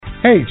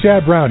Hey,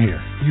 Chad Brown here.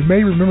 You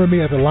may remember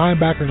me as a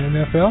linebacker in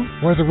the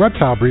NFL or as a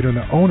reptile breeder and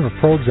the owner of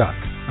Pro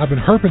Exotics. I've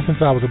been herping since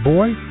I was a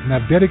boy, and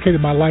I've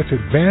dedicated my life to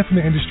advancing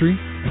the industry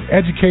and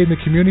educating the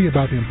community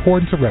about the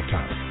importance of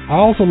reptiles. I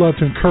also love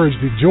to encourage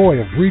the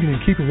joy of breeding and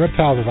keeping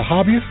reptiles as a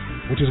hobbyist,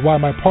 which is why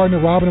my partner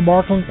Robin and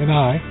Markland and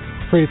I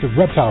created the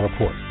Reptile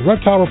Report. The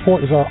Reptile Report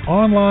is our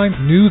online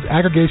news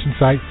aggregation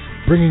site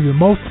bringing you the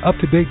most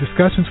up-to-date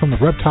discussions from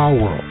the reptile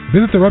world.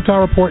 Visit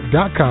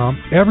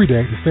thereptilereport.com every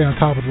day to stay on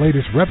top of the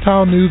latest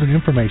reptile news and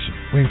information.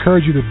 We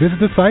encourage you to visit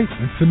the site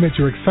and submit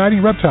your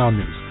exciting reptile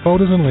news,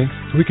 photos, and links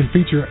so we can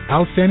feature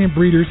outstanding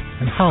breeders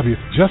and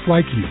hobbyists just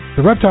like you.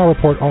 The Reptile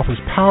Report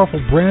offers powerful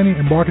branding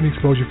and marketing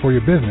exposure for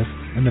your business,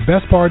 and the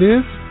best part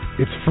is,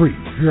 it's free.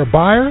 If you're a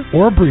buyer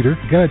or a breeder,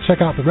 you gotta check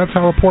out the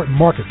Reptile Report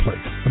Marketplace.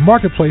 The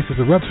Marketplace is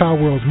the reptile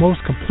world's most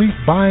complete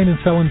buying and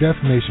selling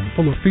destination,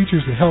 full of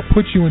features to help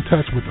put you in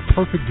touch with the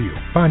perfect deal.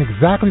 Find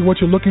exactly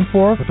what you're looking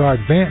for with our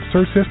advanced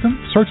search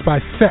system. Search by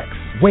sex,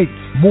 weight,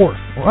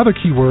 morph, or other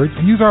keywords,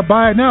 and use our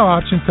Buy It Now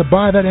option to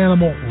buy that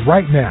animal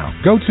right now.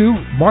 Go to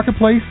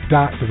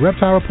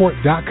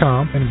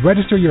marketplace.thereptilereport.com and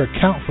register your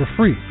account for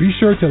free. Be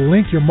sure to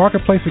link your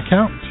Marketplace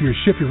account to your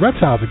Ship Your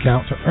Reptiles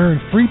account to earn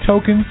free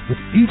tokens with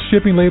each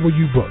shipping label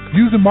you book.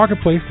 Use the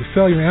Marketplace to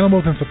sell your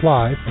animals and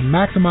supplies and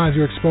maximize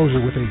your exposure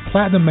with a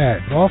platinum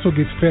ad that also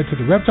gets fed to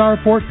the Reptile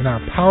Report and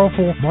our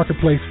powerful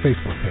Marketplace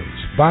Facebook page.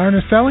 Buying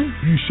or selling?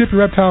 Use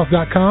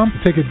ShipYourReptiles.com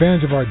to take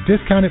advantage of our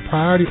discounted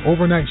priority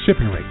overnight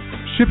shipping rates.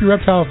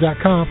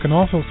 ShipYourReptiles.com can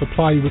also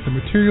supply you with the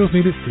materials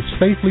needed to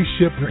safely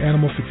ship your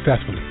animals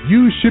successfully.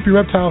 Use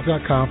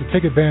ShipYourReptiles.com to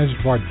take advantage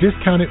of our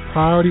discounted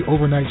priority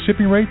overnight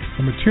shipping rates,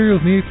 the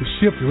materials needed to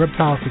ship your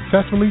reptiles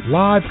successfully,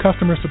 live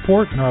customer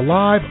support, and our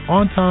live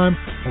on-time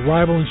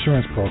arrival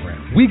insurance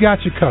program. We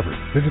got you covered.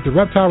 Visit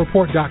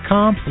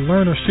thereptilereport.com to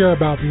learn or share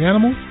about the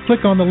animals.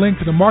 Click on the link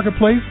to the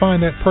Marketplace,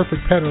 find that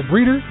perfect pet or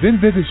breeder, then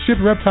visit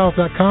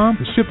ShipYourReptiles.com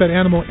to ship that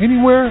animal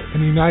anywhere in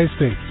the United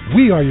States.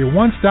 We are your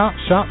one-stop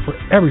shop for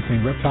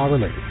everything reptile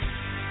related.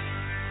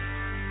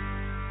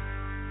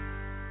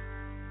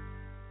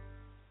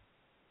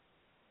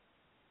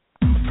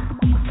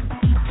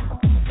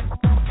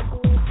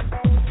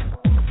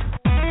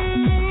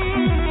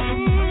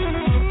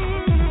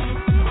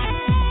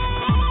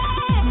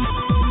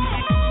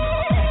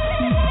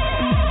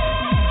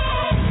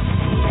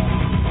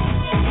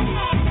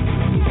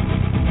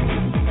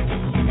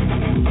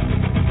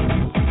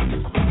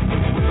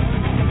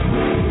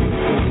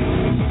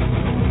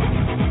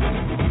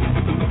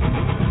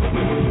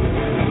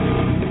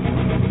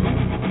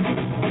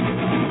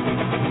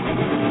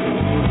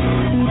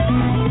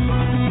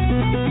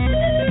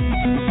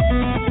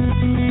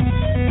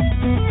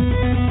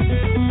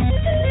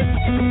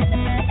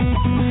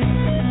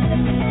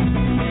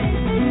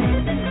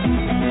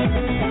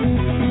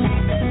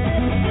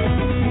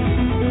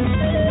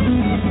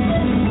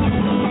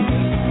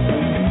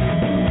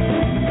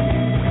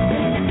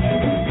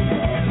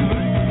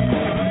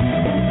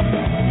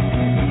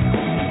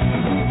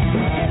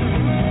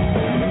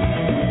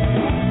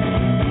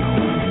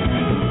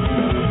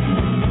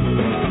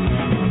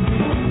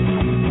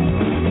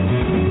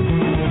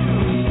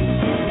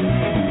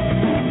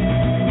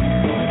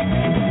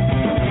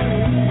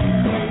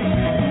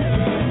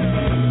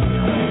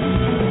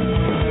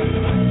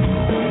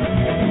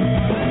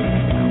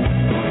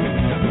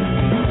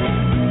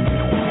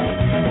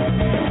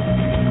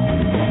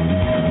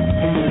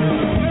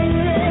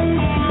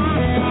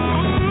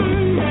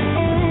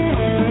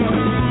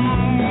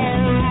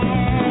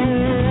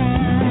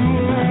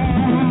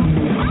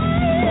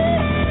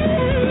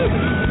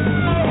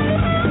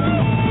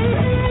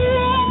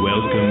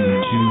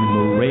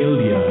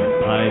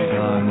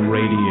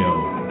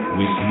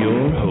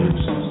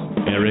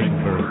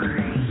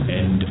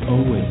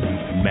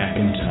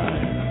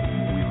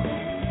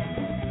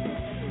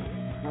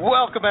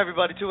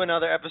 Everybody to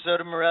another episode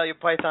of Morelia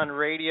Python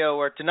Radio,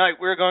 where tonight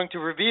we're going to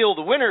reveal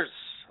the winners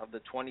of the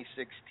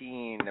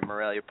 2016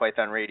 Morelia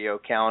Python Radio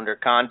calendar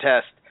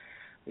contest.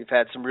 We've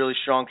had some really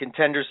strong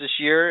contenders this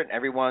year, and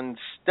everyone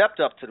stepped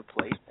up to the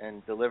plate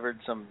and delivered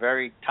some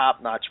very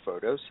top-notch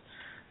photos.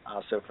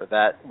 So for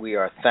that, we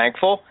are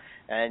thankful.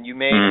 And you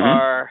made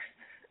our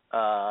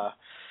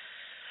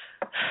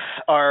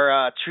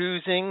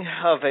choosing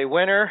of a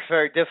winner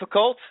very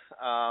difficult.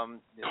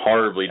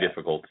 Horribly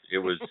difficult. It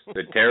was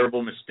a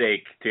terrible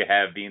mistake to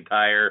have the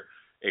entire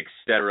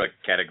etc.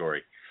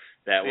 category.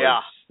 That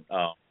was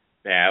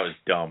that was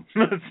dumb.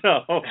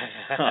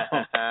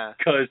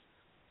 Because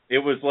it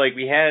was like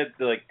we had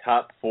the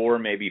top 4,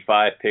 maybe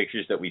 5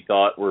 pictures that we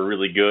thought were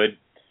really good,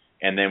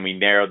 and then we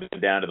narrowed them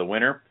down to the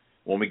winner.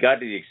 When we got to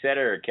the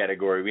etc.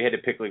 category, we had to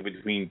pick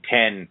between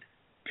 10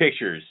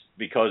 pictures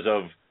because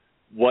of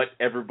what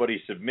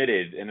everybody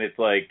submitted, and it's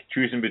like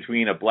choosing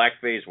between a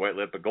black-faced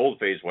white-lip, a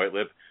gold-faced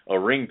white-lip, a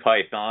ring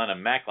python, a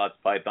Macklot's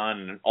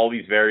python, and all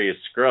these various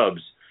scrubs.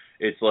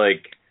 It's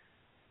like,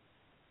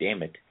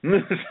 damn it.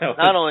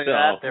 Not only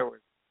that, there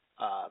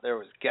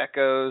was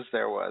geckos,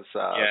 there was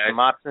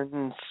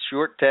Sumatran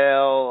short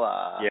tail,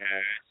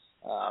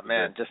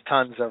 just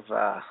tons of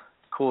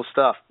cool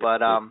stuff.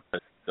 But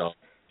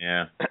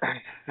yeah,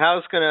 how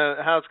it's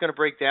gonna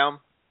break down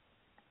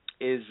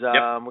is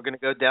we're gonna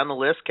go down the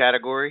list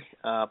category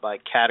by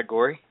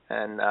category,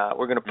 and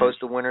we're gonna post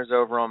the winners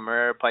over on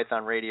Morelia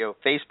Python Radio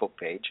Facebook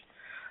page.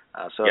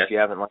 So if you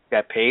haven't liked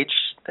that page,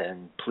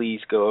 then please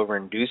go over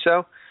and do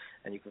so,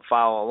 and you can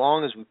follow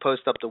along as we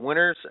post up the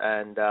winners.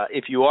 And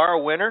if you are a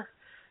winner,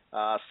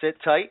 sit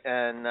tight,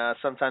 and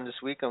sometime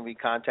this week I'll be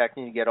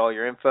contacting you to get all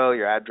your info,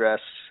 your address,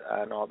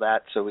 and all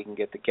that, so we can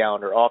get the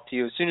calendar off to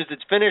you as soon as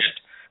it's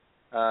finished.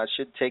 It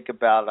should take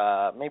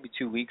about maybe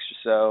 2 weeks or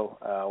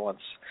so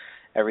once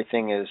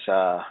everything is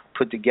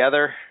put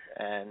together,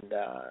 and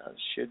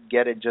should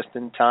get it just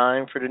in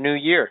time for the new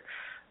year.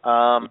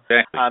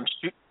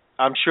 Exactly.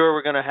 I'm sure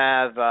we're going to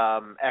have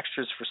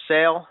extras for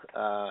sale.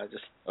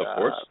 Of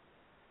course.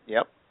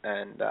 Yep.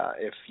 And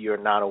if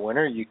you're not a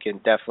winner, you can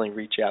definitely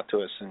reach out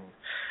to us and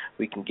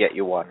we can get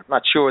you one. I'm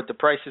not sure what the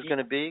price is going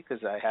to be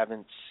because I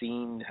haven't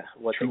seen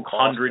what they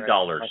cost.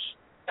 $200.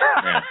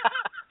 Yeah.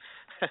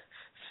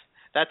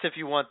 That's if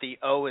you want the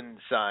Owen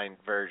signed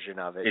version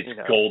of it. It's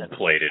gold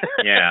plated.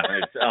 Yeah.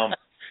 It's,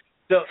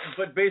 so,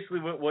 but basically,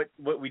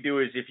 what we do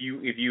is if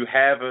you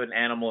have an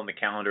animal in the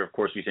calendar, of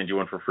course we send you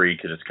one for free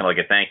because it's kind of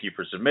like a thank you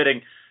for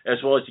submitting, as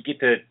well as you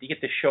get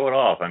to show it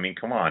off. I mean,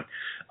 come on.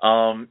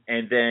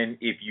 And then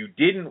if you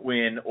didn't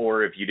win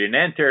or if you didn't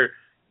enter,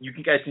 you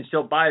guys can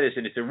still buy this,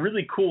 and it's a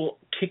really cool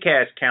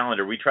kick-ass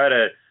calendar. We try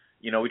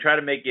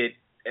to make it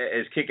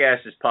as kick-ass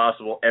as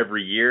possible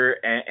every year,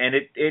 and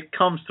it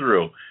comes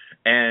through.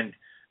 And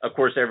of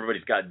course,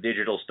 everybody's got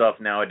digital stuff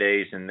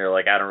nowadays, and they're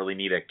like, I don't really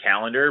need a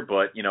calendar.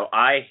 But,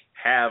 I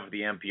have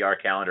the MPR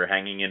calendar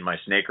hanging in my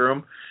snake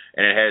room,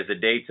 and it has the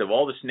dates of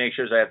all the snake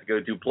shows I have to go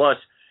to, plus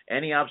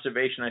any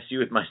observation I see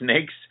with my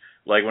snakes,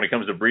 like when it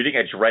comes to breeding,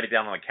 I just write it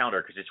down on the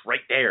calendar because it's right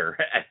there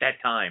at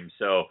that time.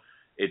 So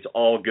it's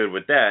all good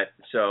with that.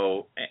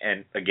 So,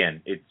 and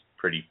again, it's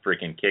pretty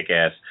freaking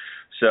kick-ass.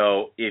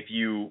 So if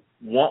you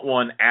want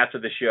one after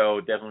the show,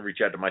 definitely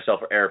reach out to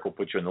myself or Eric. We'll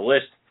put you on the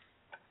list.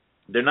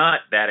 They're not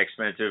that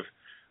expensive.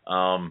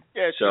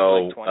 It's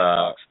so like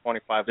 $20,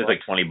 $25. It's like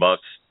 $20.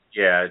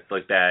 Yeah, it's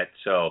like that.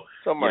 So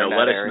somewhere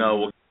let us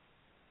know.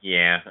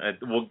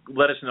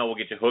 Let us know. We'll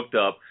get you hooked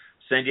up.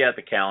 Send you out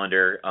the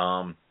calendar,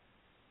 and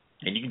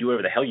you can do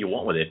whatever the hell you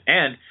want with it.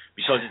 And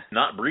because it's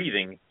not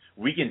breathing,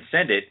 we can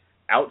send it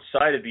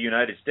outside of the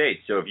United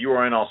States. So if you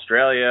are in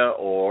Australia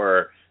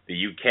or the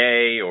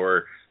UK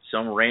or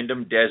some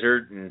random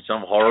desert in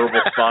some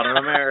horrible spot on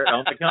America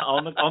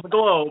on the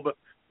globe,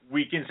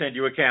 we can send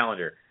you a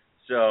calendar.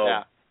 So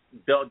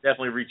they'll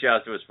definitely reach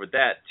out to us for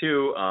that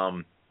too.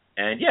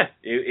 And yeah,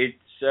 it's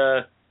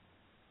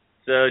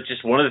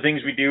just one of the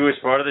things we do as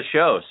part of the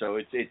show. So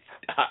it's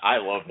I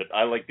love it.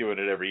 I like doing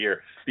it every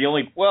year. The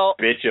only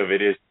bitch of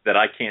it is that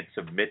I can't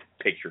submit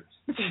pictures.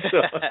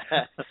 So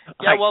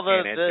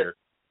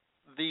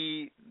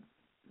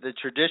the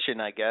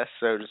tradition, I guess,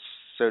 so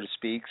to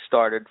speak,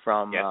 started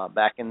from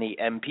back in the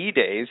MP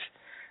days.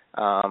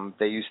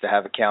 They used to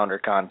have a calendar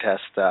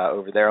contest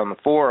over there on the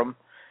forum,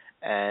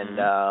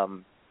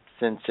 and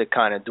since it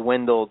kind of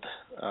dwindled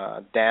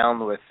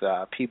down with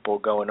people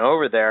going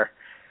over there,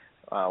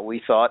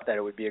 we thought that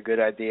it would be a good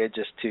idea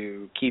just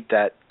to keep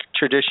that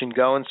tradition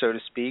going, so to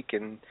speak,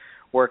 and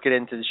work it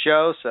into the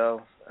show.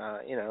 So,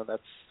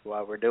 that's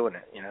why we're doing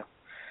it,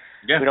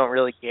 Yeah. We don't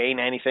really gain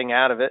anything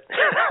out of it.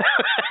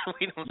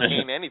 We don't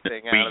gain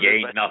anything out of it.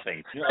 We gain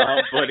nothing.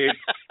 But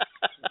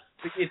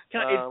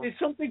it's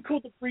something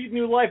cool to breathe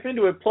new life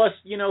into it. Plus,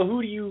 how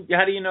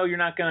do you know you're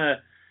not going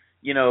to,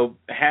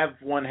 have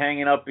one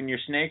hanging up in your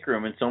snake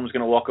room and someone's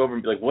going to walk over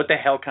and be like, what the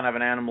hell kind of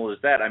an animal is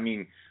that? I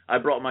mean, I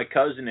brought my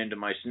cousin into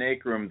my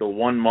snake room the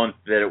 1 month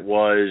that it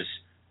was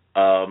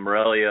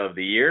Morelia of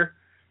the Year,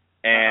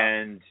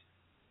 and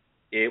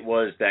it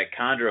was that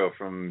chondro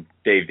from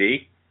Dave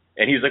D.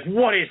 And he was like,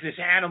 what is this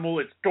animal?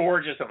 It's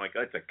gorgeous. I'm like,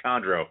 it's a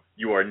chondro.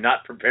 You are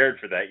not prepared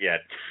for that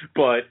yet.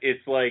 But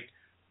it's like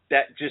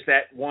that. Just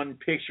that one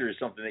picture is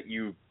something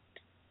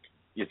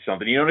it's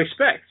something you don't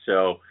expect.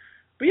 So,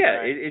 but yeah,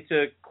 right. It's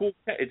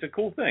a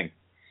cool thing.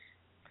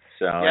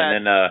 So,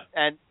 and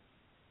then,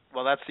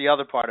 that's the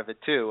other part of it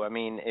too. I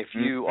mean, if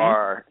you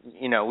are,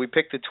 we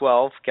pick the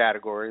 12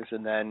 categories,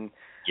 and then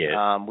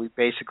we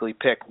basically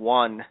pick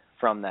one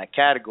from that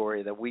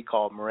category that we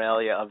call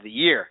Morelia of the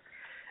Year.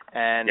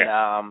 And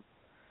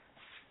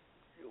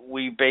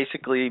we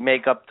basically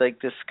make up like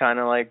this kind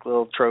of like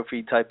little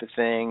trophy type of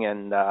thing.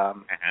 And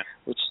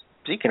which,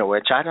 speaking of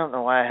which, I don't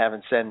know why I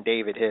haven't sent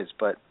David his,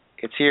 but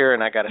it's here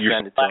and I got to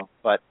send it to him.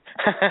 But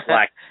that's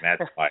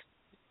fine.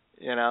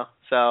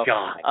 So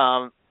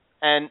God.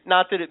 And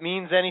not that it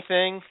means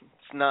anything.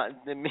 It's not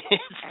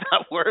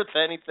worth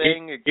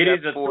anything. It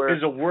is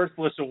a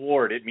worthless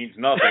award. It means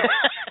nothing.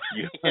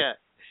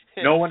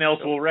 No one else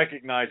will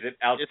recognize it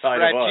outside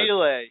of us.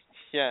 Fragile.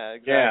 Yeah,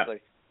 exactly.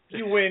 Yeah.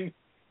 You win,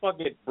 fuck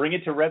it. Bring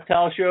it to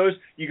reptile shows.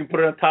 You can put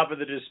it on top of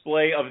the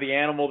display of the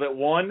animal that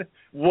won.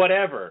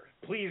 Whatever.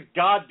 Please,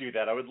 God, do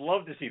that. I would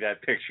love to see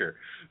that picture.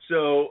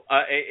 So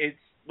it's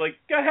like,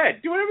 go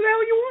ahead. Do whatever the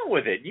hell you want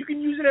with it. You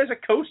can use it as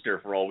a coaster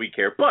for all we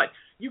care. But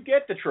you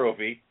get the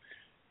trophy,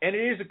 and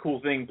it is a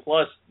cool thing.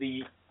 Plus,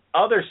 the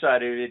other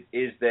side of it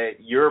is that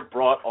you're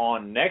brought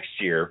on next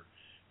year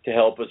to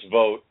help us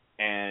vote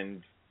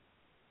and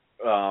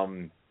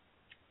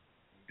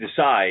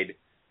decide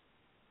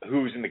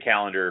who's in the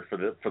calendar for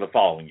the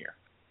following year.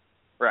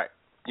 Right.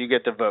 You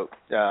get to vote.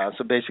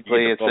 So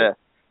basically, it's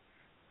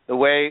the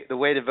way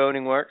the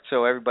voting works.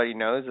 So everybody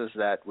knows is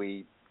that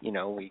we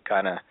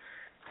kind of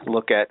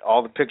look at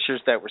all the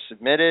pictures that were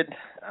submitted.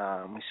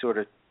 We sort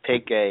of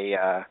take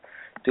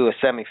do a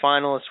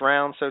semifinalist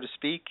round, so to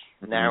speak,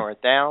 narrow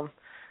it down.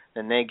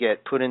 Then they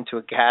get put into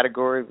a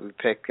category. We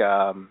pick,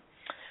 I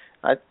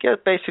guess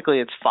basically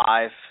it's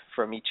 5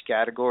 from each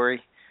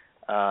category,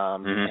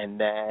 and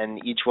then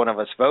each one of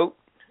us vote.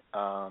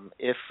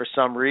 If for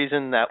some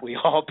reason that we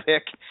all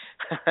pick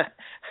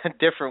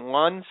different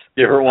ones,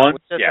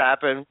 which just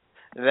happen,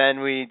 then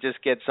we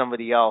just get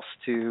somebody else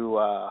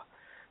to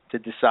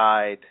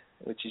decide,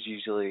 which is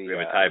usually we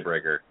have a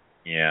tiebreaker.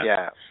 Yeah.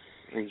 Yeah.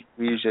 We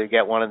usually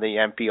get one of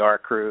the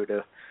NPR crew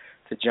to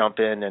jump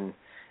in and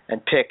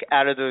pick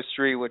out of those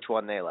 3 which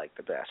one they like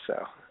the best.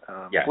 So,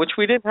 which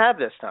we didn't have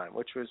this time,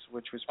 which was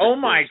oh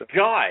my cool.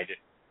 God.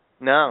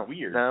 No,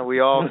 weird. No, we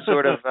all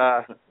sort of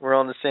we're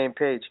on the same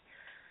page.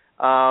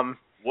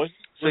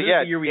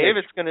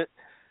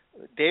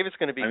 David's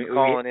gonna be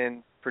calling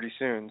in pretty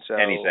soon. So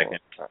any second.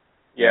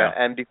 Yeah,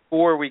 and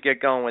before we get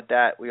going with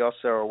that, we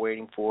also are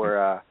waiting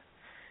for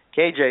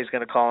KJ is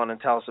going to call in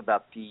and tell us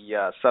about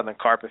the Southern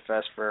Carpet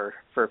Fest for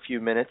a few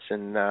minutes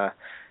and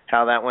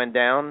how that went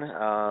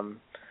down.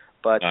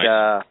 But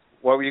nice.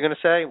 What were you going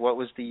to say? What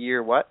was the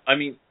year? What? I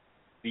mean,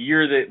 the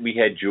year that we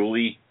had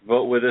Julie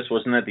vote with us,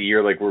 wasn't that the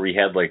year like where we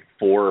had like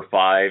 4 or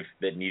 5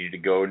 that needed to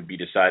go and be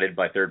decided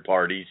by third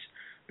parties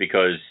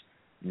because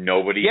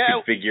nobody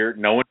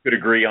no one could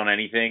agree on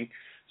anything.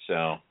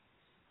 So.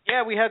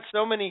 Yeah, we had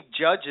so many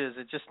judges,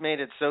 it just made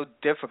it so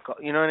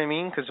difficult. You know what I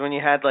mean? Because when you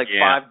had like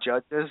 5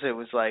 judges, it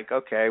was like,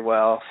 okay,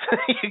 well,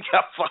 you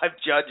got 5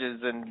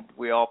 judges and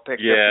we all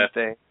picked different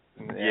things.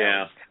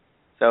 Yeah.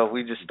 So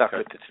we just stuck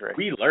with the 3.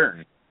 We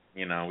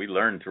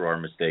learn through our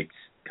mistakes,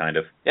 kind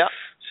of. Yeah.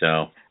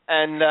 So.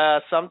 And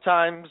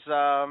sometimes,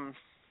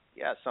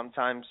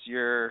 sometimes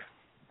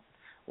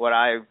what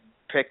I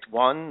picked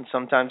won,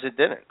 sometimes it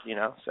didn't,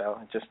 so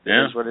it just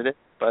is what it is.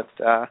 But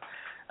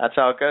that's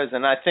how it goes.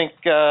 And I think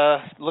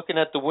looking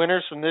at the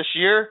winners from this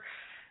year,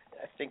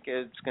 I think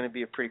it's going to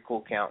be a pretty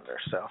cool calendar.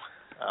 So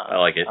I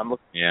like it. I'm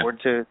looking forward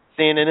to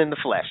seeing it in the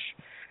flesh.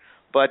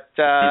 But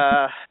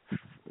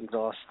we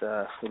lost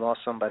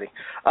somebody.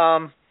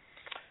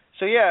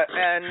 So yeah,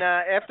 and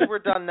after we're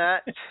done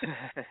that,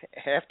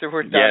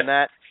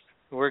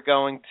 we're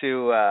going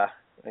to. I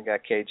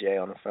got KJ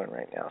on the phone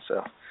right now,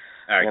 so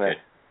I'm going to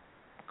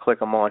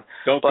click him on.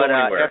 Don't go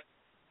anywhere.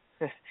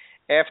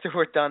 After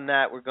we're done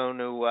that, we're going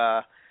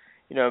to.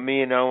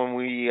 Me and Owen,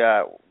 we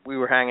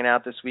were hanging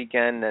out this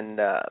weekend, and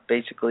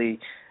basically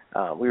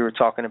we were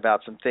talking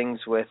about some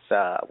things with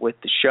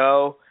the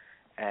show,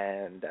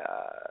 and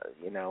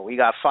we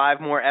got 5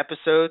 more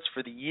episodes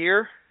for the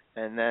year,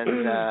 and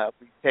then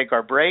we take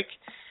our break,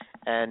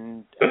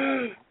 and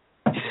not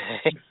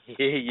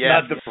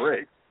the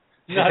break,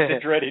 not the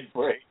dreaded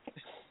break.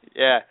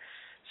 Yeah,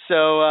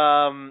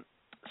 so.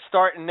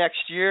 Starting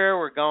next year,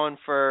 we're going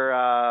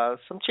for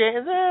some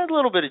changes, a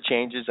little bit of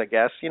changes, I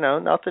guess.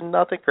 Nothing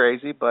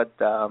crazy, but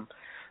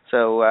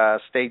so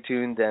stay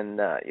tuned and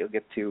you'll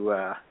get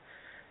to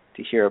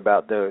hear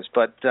about those.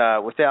 But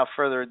without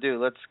further ado,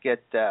 let's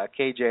get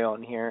KJ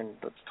on here and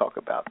let's talk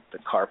about the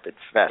Carpet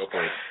Fest.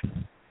 Okay.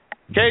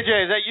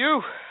 KJ, is that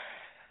you?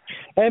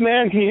 Hey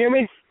man, can you hear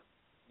me?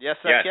 Yes,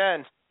 I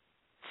can.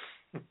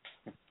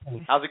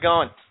 How's it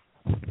going?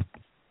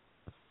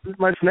 This is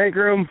my snake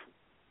room.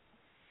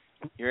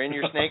 You're in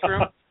your snake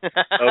room?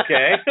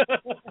 Okay.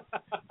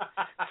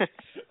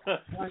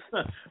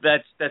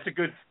 That's a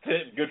good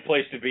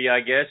place to be,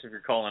 I guess, if you're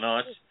calling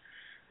us.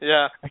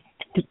 Yeah.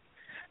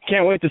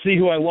 Can't wait to see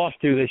who I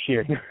lost to this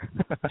year.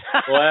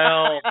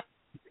 Well.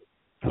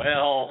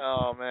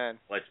 Oh man.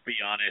 Let's be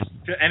honest.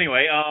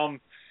 Anyway,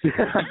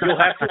 you'll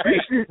have to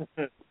wait.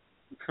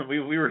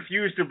 We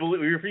refuse to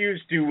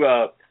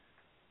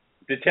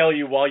tell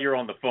you while you're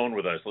on the phone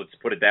with us. Let's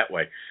put it that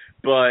way.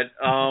 But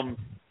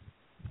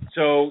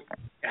so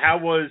how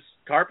was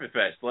Carpet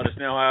Fest? Let us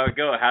know how it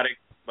go.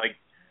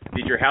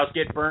 Did your house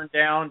get burned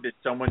down? Did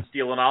someone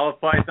steal an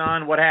olive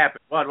python? What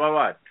happened?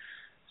 What?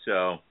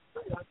 So.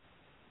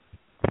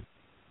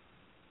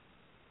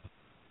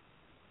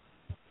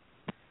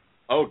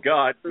 Oh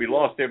God, we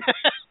lost him.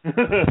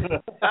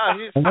 Oh,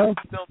 he's still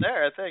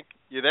there, I think.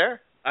 You there?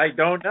 I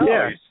don't know.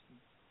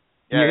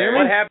 Yeah.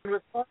 What happened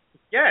with?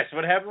 Yes,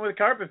 what happened with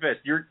Carpet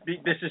Fest?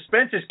 The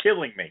suspense is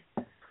killing me.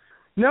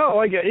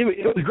 No, it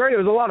was great. It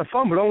was a lot of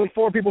fun, but only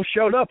 4 people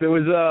showed up. It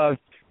was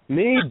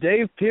me,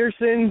 Dave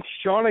Pearson,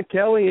 Shauna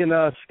Kelly, and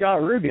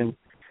Scott Rugen.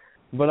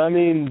 But I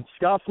mean,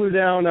 Scott flew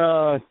down.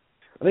 I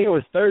think it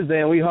was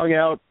Thursday, and we hung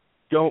out.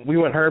 We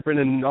went herping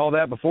and all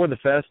that before the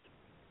fest.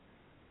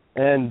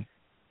 And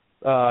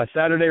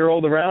Saturday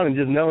rolled around, and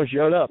just no one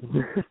showed up.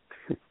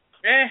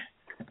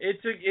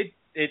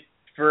 It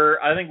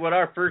for, I think, what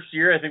our first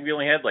year, I think we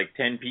only had like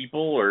 10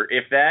 people or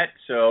if that.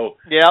 So,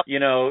 Yep. you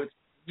know,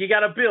 you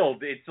got to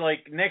build. It's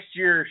like next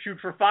year, shoot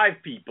for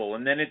 5 people,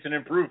 and then it's an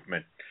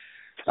improvement.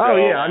 So, oh,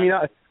 yeah. I mean,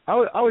 I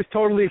was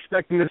totally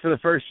expecting this for the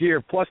first year.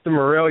 Plus, the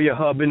Morelia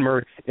hub in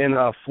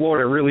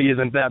Florida really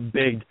isn't that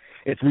big.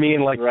 It's me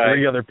and like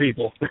 3 other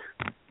people.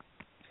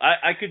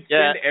 I could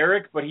send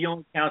Eric, but he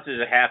only counts as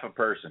a half a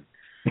person.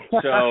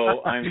 So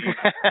I'm.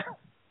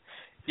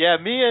 Yeah,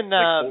 me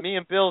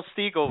and Bill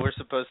Stiegel were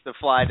supposed to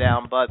fly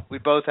down, but we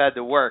both had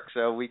to work,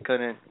 so we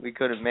couldn't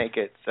make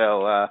it.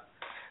 So,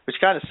 which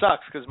kind of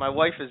sucks because my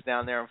wife is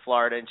down there in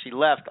Florida and she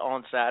left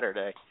on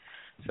Saturday.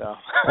 So.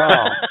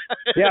 Oh.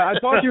 Yeah, I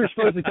thought you were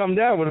supposed to come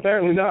down, but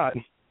apparently not.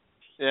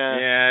 Yeah.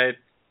 Yeah.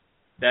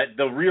 That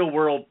the real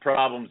world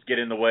problems get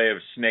in the way of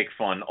snake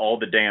fun all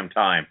the damn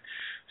time.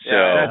 So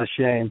that's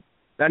a shame.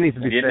 That needs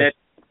to be fixed.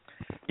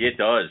 It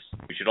does.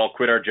 We should all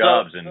quit our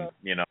jobs and,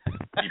 you know,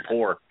 be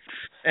poor.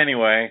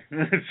 Anyway.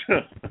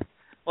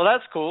 Well,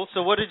 that's cool.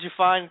 So what did you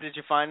find? Did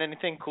you find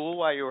anything cool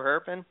while you were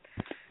herping?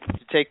 Did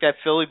you take that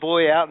Philly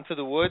boy out into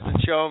the woods and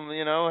show him,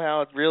 you know,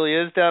 how it really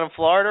is down in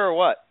Florida or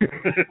what?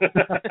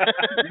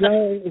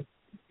 No,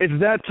 it's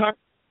that time.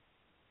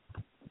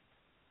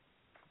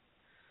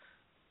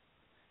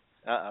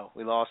 Uh-oh,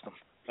 we lost him.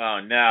 Oh,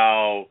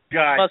 no.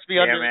 God Must be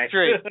under damn the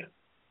tree.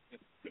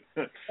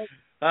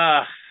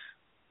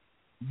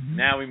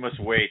 Now we must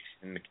wait,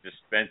 and the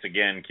suspense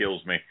again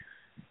kills me.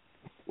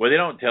 What they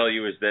don't tell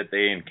you is that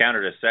they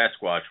encountered a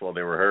Sasquatch while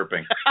they were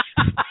herping.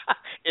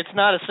 It's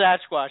not a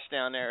Sasquatch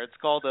down there. It's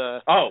called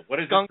a... Oh, what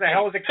is skunk. the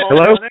hell is it called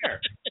Hello? down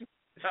there?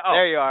 Oh.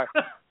 There you are.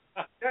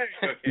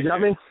 Okay. You got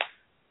me?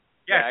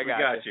 Yes, Yeah, I we got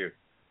got you.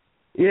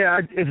 Yeah,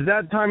 it's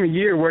that time of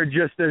year where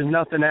just there's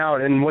nothing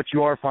out, and what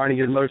you are finding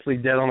is mostly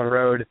dead on the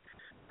road.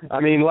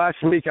 I mean, last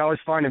week I was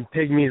finding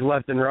pygmies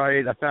left and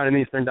right. I found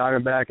an eastern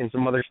diamondback and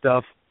some other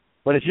stuff.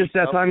 But it's just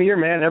that time of year,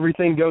 man.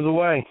 Everything goes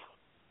away.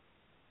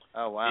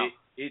 Oh, wow.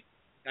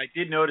 I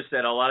did notice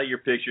that a lot of your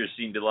pictures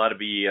seemed a lot to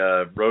be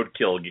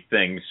roadkill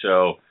things.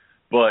 So,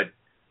 but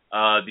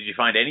did you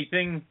find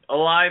anything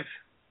alive?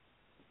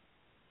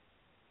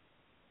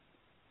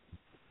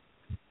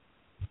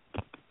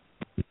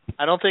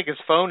 I don't think his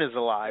phone is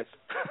alive.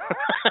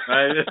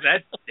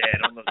 That's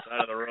dead on the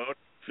side of the road.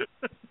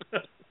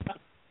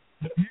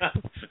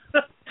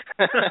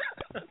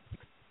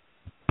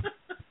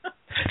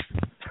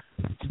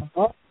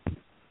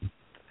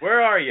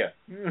 Where are you?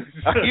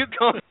 Are you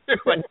going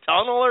through a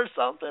tunnel or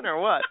something, or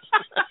what?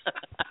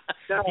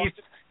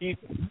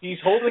 He's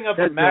holding up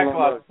a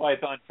Maclock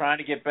python trying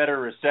to get better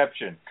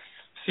reception.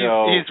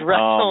 So, he's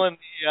wrestling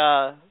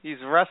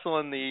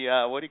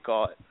the what do you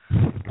call it?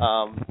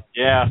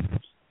 Yeah.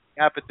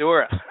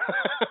 Apodora.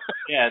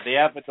 Yeah, the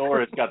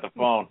Apodora's got the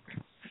phone.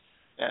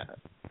 Yeah.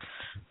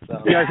 So.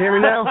 You guys hear me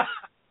now?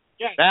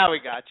 Yes. Now we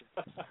got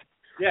you.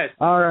 Yes.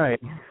 All right.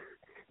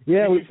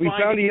 Yeah, we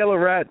found a yellow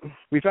rat.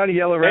 We found a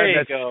yellow rat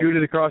that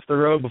scooted across the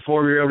road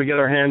before we were able to get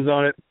our hands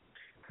on it.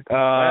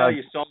 Well,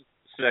 you saw it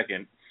in a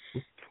second.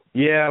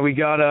 Yeah, we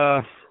got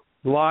a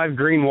live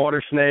green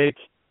water snake,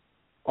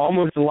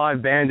 almost a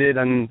live bandit,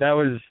 and that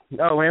was.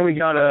 Oh, and we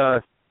got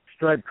a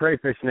striped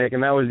crayfish snake,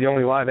 and that was the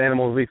only live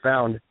animals we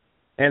found,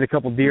 and a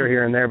couple deer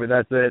here and there, but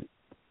that's it.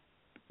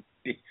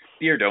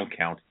 Deer don't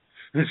count.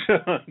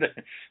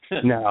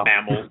 No.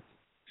 Mammals.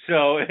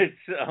 So it's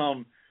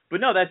but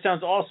no, that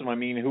sounds awesome. I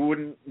mean, who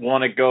wouldn't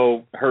want to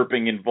go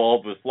herping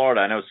involved with Florida?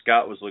 I know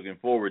Scott was looking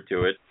forward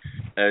to it,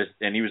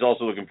 and he was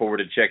also looking forward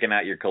to checking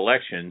out your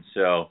collection.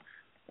 So,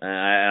 and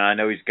I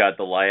know he's got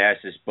the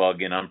liasis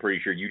bug, and I'm pretty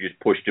sure you just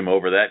pushed him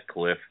over that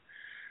cliff.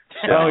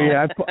 So. Oh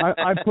yeah,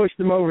 I pushed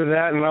him over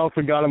that, and I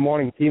also got him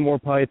wanting Timor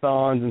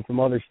pythons and some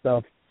other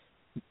stuff.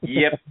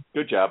 Yep,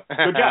 good job.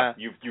 Good job.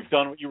 You've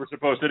done what you were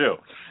supposed to do.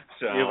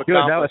 So good.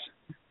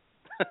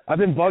 I've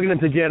been bugging him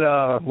to get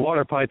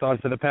water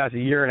pythons for the past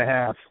year and a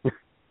half.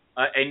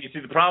 And you see,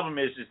 the problem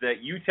is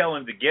that you tell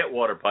him to get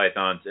water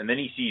pythons, and then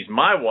he sees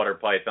my water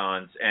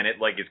pythons, and it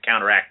like is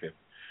counteractive.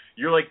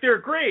 You're like, they're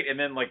great, and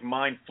then like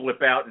mine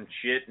flip out and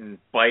shit and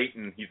bite,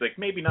 and he's like,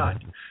 maybe not.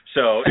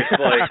 So it's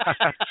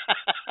like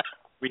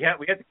we have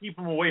to keep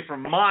him away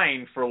from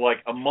mine for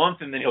like a month,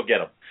 and then he'll get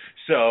them.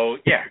 So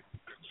yeah,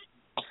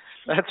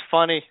 that's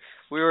funny.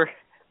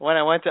 When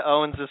I went to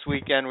Owens this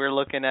weekend, we were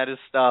looking at his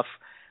stuff.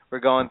 We're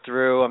going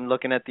through. I'm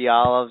looking at the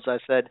olives. I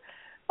said,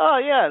 "Oh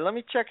yeah, let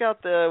me check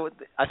out the."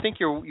 I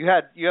think you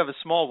have a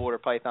small water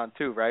python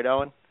too, right,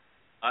 Owen?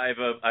 I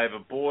have a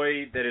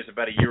boy that is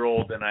about a year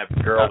old, and I have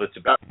a girl that's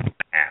about a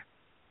half.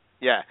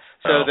 Yeah.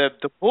 So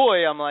the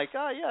boy, I'm like,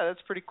 "Oh yeah,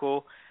 that's pretty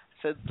cool."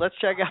 I said, "Let's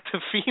check out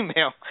the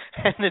female,"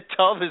 and the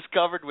tub is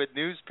covered with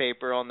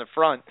newspaper on the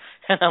front,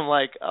 and I'm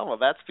like, "Oh well,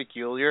 that's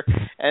peculiar."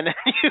 And then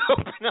you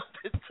open up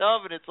the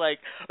tub, and it's like,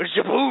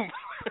 shaboom!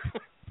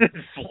 It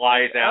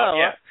flies out.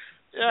 Yeah.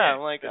 Yeah, I'm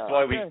like, that's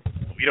why we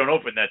don't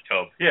open that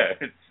tub. Yeah,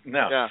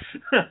 no.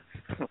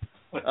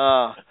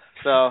 Yeah.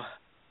 So, all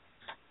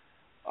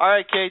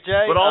right,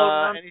 KJ. But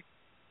all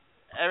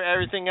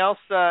everything else?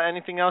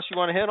 Anything else you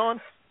want to hit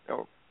on?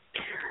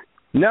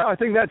 No, I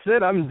think that's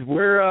it.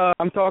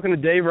 I'm talking to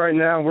Dave right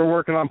now. We're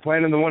working on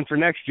planning the one for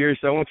next year.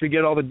 So once we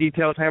get all the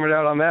details hammered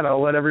out on that,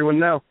 I'll let everyone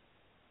know.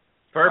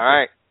 Perfect. All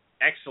right.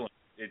 Excellent.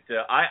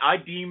 I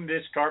deem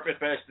this Carpet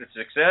Fest a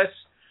success,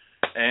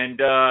 and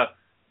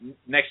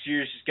next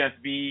year's just going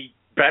to be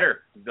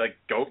better. Like,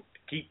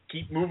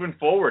 keep moving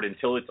forward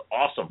until it's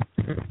awesome.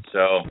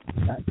 So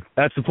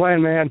that's the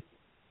plan, man.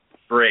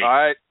 Great. All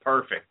right.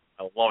 Perfect.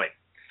 I love it.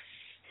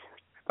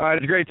 All right,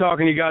 it's great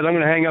talking to you guys. I'm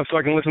going to hang up so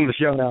I can listen to the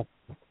show now.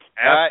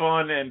 Have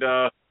fun, and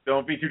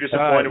don't be too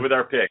disappointed with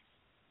our picks.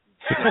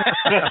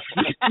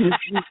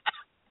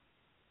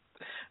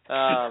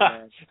 Oh,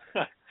 man.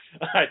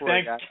 All right, Poor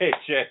thanks, guy.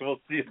 KJ. We'll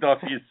talk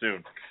to you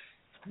soon.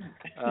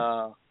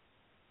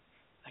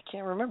 I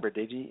can't remember.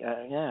 Did you?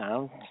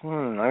 I'm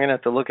going to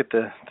have to look at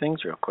the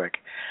things real quick.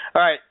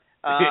 All right.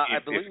 I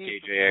believe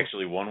if KJ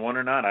actually won one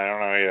or not, I don't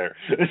know either.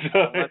 So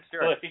I'm not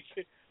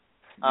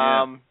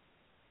sure.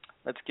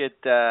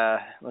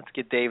 Let's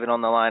get David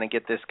on the line and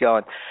get this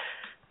going.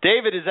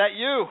 David, is that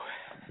you?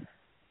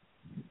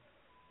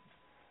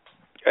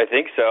 I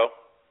think so.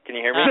 Can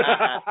you hear me?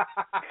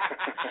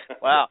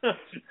 Wow.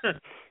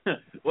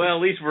 Well,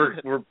 at least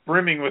we're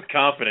brimming with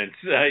confidence.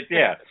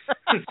 Yeah.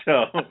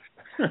 So.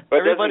 But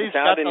everybody's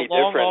got the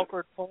long,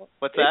 awkward pull.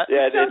 What's that?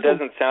 It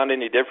doesn't sound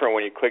any different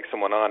when you click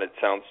someone on. It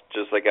sounds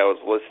just like I was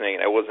listening,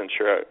 and I wasn't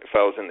sure if I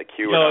was in the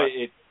queue or not.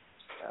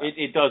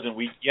 It doesn't.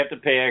 You have to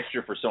pay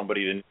extra for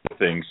somebody to know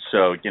things.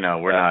 So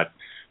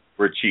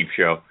we're a cheap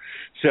show.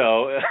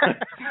 So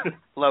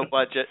low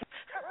budget.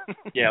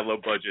 Yeah, low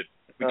budget.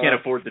 We can't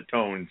afford the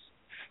tones.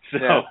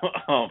 So,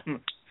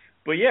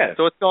 but yeah.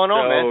 So what's going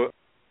on,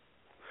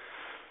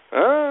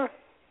 man?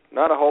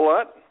 Not a whole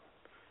lot.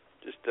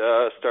 Just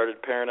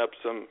started pairing up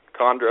some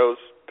chondros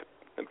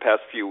in the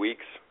past few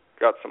weeks.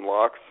 Got some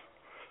locks.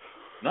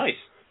 Nice.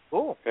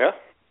 Cool. Yeah.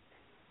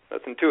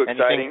 Nothing too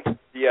exciting.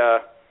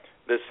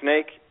 The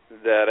snake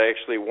that I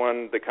actually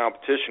won the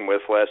competition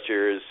with last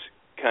year is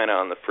kind of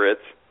on the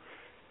fritz.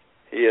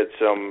 He had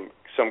some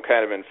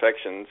kind of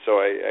infection, so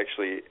I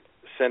actually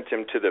sent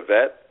him to the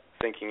vet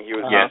thinking he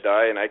was going to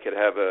die and I could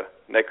have a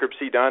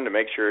necropsy done to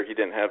make sure he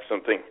didn't have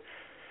something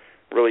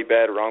really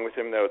bad wrong with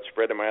him that would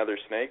spread to my other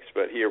snakes.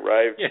 But he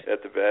arrived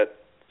at the vet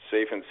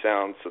safe and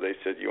sound, so they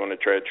said, you want to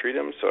try to treat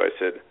him? So I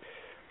said,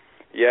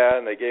 yeah,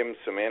 and they gave him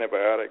some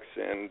antibiotics,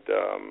 and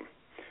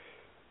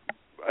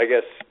I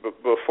guess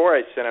before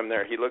I sent him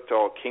there, he looked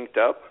all kinked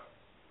up.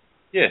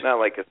 Yeah. Not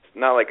like a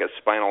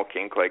spinal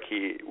kink, like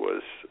he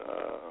was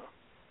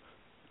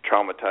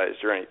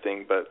traumatized or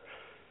anything, but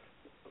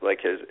like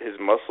his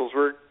muscles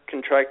were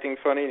contracting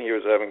funny, and he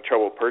was having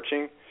trouble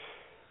perching.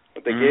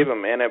 But they gave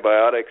him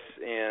antibiotics,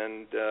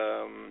 and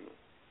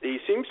he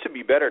seems to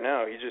be better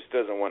now. He just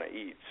doesn't want to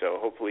eat, so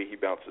hopefully he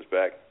bounces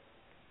back.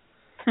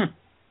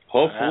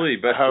 Hopefully,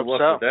 best of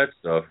luck with that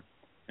stuff.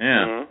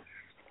 Yeah.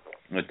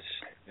 It's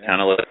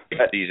kind of like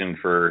a season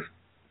for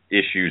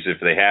issues.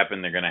 If they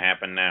happen, they're going to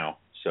happen now.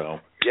 So.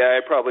 Yeah, I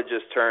probably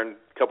just turned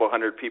a couple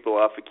hundred people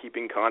off of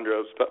keeping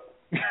chondros, but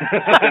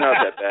not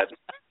that bad.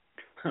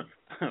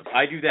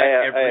 I do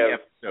that every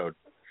episode.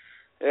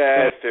 Yeah,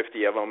 I have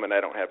 50 of them, and I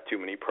don't have too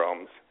many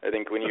problems. I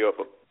think when you have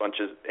a bunch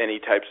of any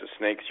types of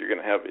snakes, you're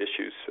going to have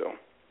issues. So.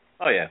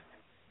 Oh yeah.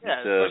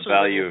 It's the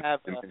value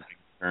of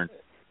concern.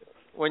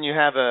 When you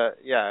have a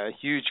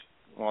huge,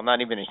 well,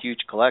 not even a huge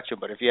collection,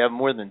 but if you have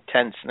more than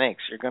 10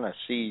 snakes, you're going to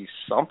see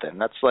something.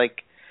 That's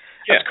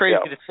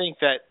crazy to think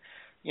that,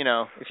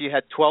 if you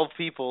had 12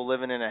 people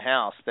living in a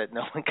house that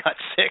no one got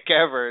sick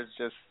ever, it's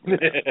just.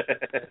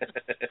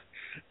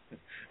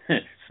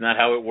 It's not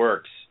how it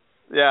works.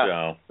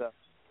 Yeah. So.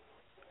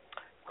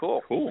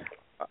 Cool.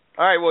 All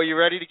right. Well, you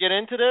ready to get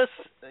into this?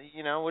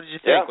 What did you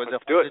think? Yeah, Was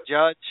let's it hard to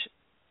judge?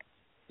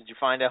 Did you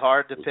find it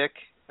hard to pick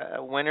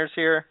winners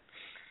here?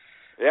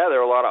 Yeah, there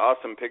were a lot of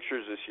awesome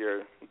pictures this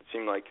year. It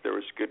seemed like there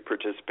was good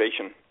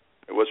participation.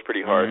 It was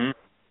pretty hard.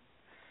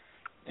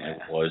 Mm-hmm. Yeah,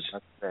 it was.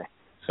 Okay.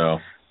 So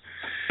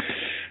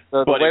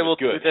the way we'll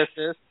do this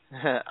is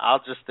I'll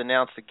just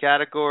announce the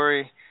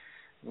category.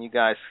 You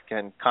guys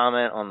can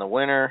comment on the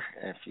winner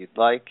if you'd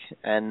like.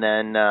 And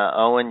then,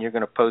 Owen, you're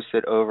going to post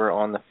it over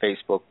on the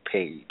Facebook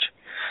page.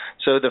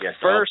 So the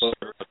first... I'll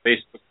post on the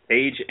Facebook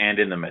page and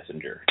in the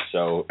Messenger,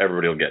 so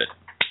everybody will get it.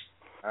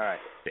 All right.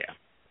 Yeah.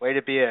 Way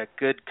to be a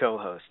good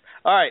co-host.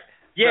 All right.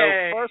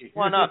 Yay! So first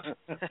one up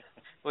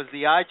was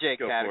the IJ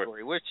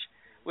category, which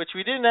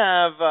we didn't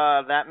have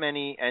that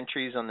many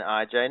entries on the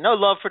IJ. No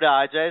love for the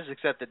IJs,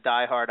 except the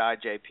diehard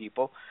IJ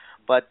people.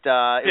 But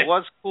it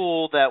was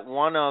cool that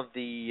one of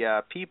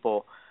the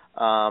people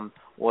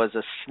was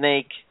a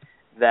snake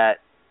that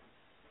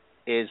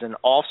is an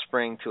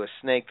offspring to a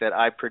snake that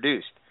I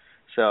produced.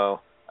 So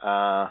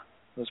it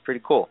was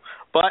pretty cool.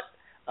 But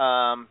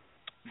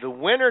the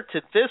winner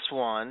to this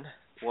one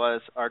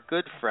was our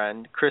good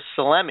friend, Chris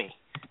Salemi.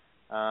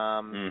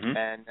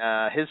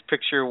 And his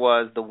picture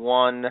was the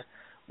one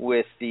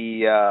with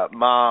the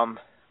mom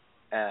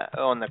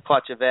on the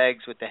clutch of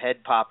eggs with the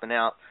head popping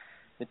out.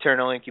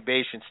 Maternal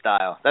incubation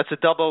style. That's a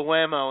double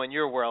whammo in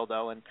your world,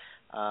 Owen.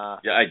 I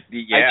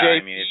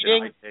mean, it's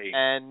breeding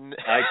and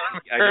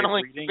maternal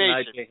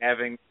incubation. IJ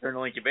having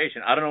maternal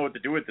incubation. I don't know what to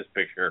do with this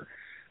picture.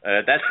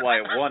 That's why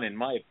it won, in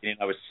my opinion.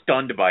 I was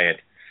stunned by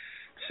it.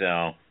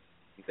 So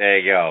there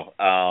you go.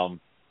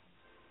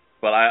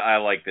 But I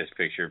like this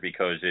picture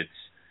because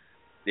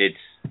it's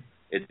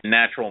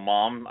natural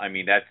mom. I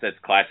mean, that's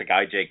classic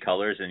IJ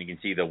colors, and you can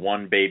see the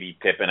one baby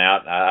pipping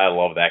out. I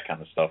love that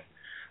kind of stuff.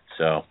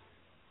 So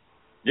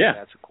yeah,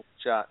 that's a cool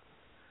shot.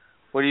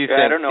 What do you think?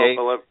 I don't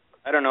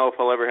know if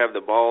I'll ever have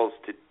the balls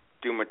to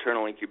do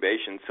maternal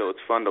incubation, so it's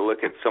fun to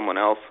look at someone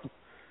else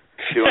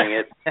doing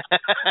it.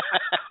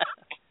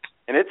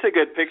 And it's a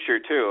good picture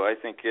too. I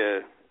think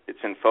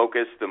it's in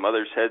focus. The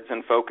mother's head's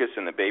in focus,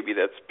 and the baby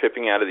that's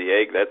pipping out of the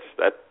egg,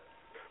 that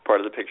part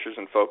of the picture's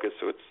in focus.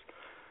 So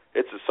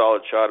it's a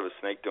solid shot of a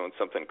snake doing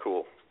something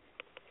cool.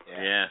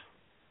 Yeah.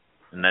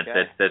 And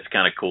that's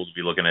kind of cool to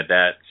be looking at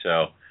that.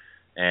 So,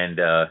 and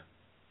I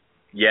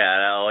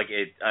like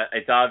it.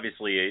 It's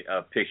obviously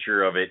a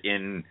picture of it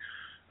in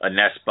a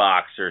nest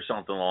box or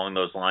something along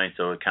those lines,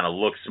 so it kind of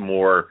looks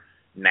more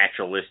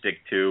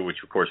naturalistic too, which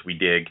of course we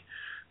dig.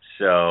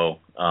 So,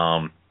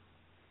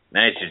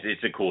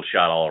 it's a cool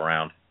shot all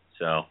around.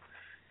 So,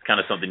 it's kind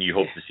of something you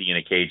hope to see in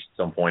a cage at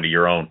some point of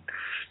your own.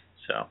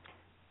 So,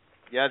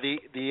 yeah,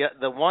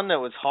 the one that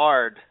was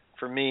hard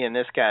for me in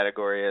this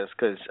category is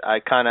because I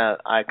kind of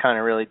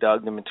really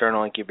dug the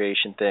maternal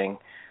incubation thing.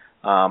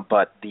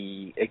 But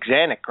the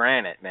Axanthic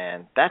granite,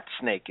 man, that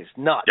snake is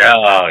nuts.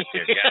 Oh,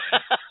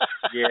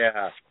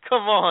 yeah.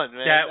 Come on,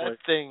 man. That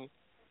thing.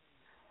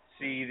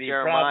 See, the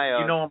Jeremiah.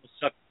 problem, I'm a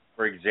sucker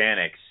for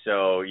Axanthics,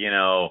 so,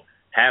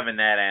 having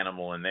that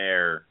animal in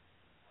there,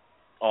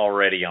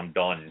 already I'm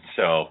done.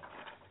 So,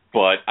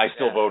 but I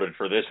still voted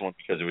for this one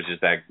because it was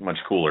just that much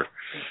cooler.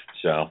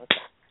 So. Okay.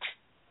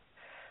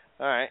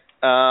 All right.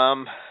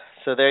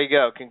 So there you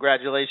go.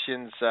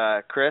 Congratulations,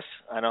 Chris.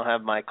 I don't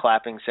have my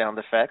clapping sound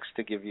effects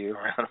to give you a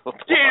round of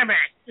applause. Damn it!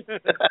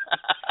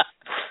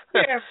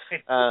 Damn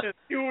it! What are you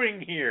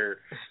doing here?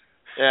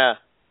 Yeah.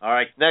 All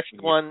right. Next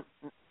one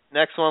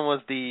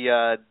was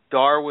the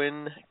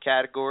Darwin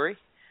category.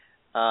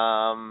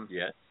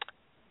 Yes.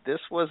 This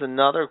was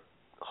another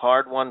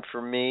hard one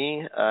for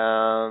me.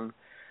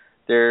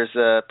 There's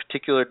a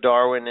particular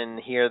Darwin in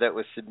here that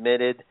was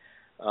submitted.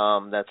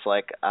 That's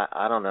like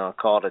I don't know,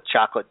 call it a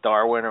chocolate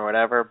Darwin or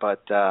whatever,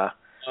 but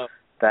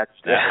that's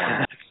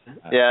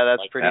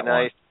that's pretty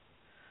nice.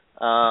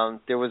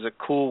 There was a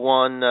cool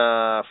one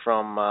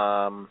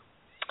from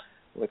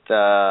with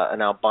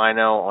an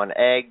albino on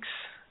eggs.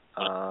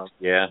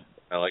 Yeah,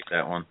 I like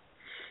that one.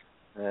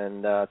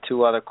 And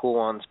two other cool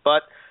ones,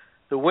 but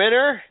the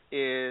winner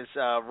is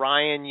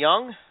Ryan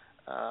Young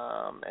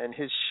and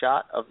his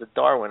shot of the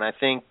Darwin. I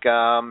think.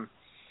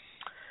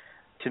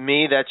 To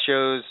me, that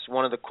shows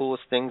one of the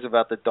coolest things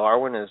about the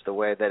Darwin is the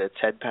way that its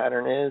head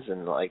pattern is,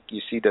 and like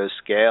you see those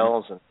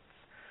scales and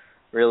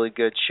really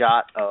good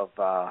shot of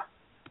the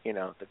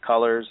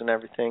colors and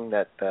everything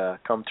that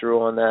come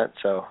through on that.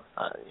 So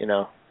it's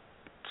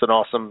an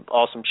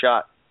awesome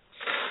shot.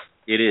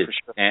 It is, for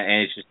sure.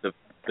 And it's just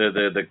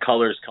the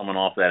colors coming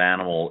off that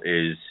animal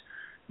is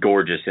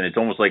gorgeous, and it's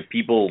almost like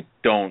people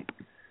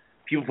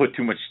put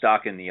too much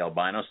stock in the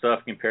albino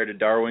stuff compared to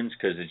Darwin's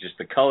because it's just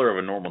the color of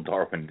a normal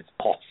Darwin is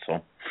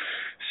awesome.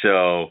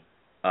 So,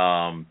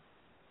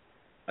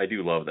 I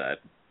do love that.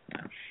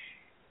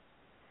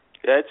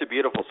 Yeah, it's a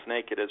beautiful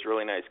snake. It has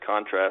really nice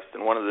contrast,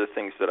 and one of the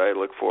things that I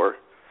look for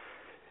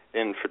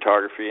in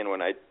photography and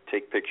when I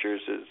take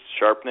pictures is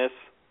sharpness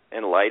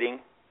and lighting,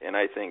 and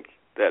I think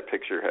that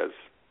picture has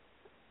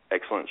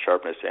excellent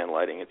sharpness and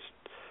lighting.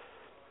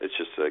 It's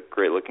just a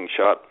great looking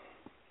shot.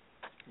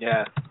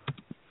 Yeah.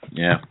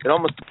 Yeah. It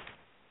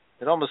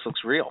almost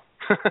looks real.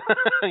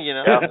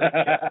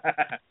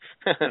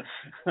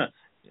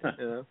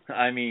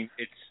 I mean,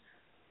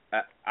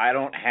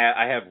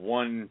 I have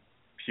one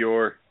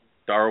pure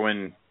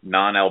Darwin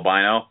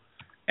non-albino,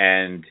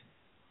 and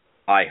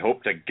I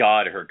hope to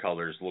God her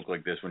colors look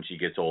like this when she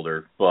gets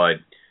older. But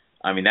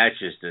I mean, that's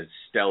just a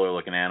stellar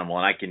looking animal,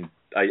 and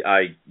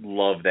I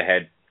love the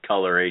head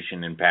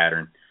coloration and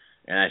pattern,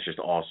 and that's just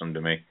awesome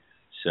to me.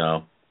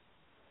 So.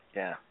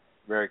 Yeah,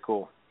 very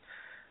cool.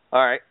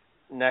 All right,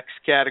 next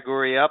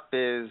category up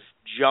is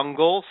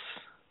jungles.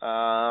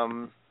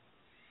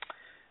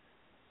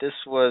 This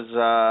was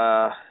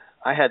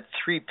I had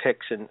 3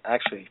 picks and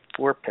actually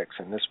 4 picks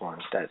in this one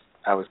that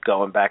I was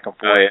going back and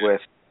forth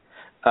with.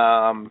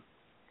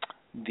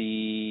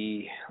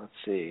 Let's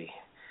see,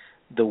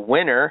 the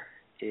winner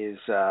is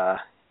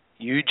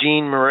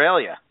Eugene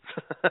Morelia.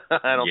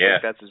 I don't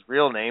think that's his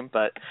real name,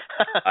 but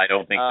I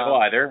don't think so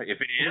either.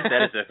 If it is,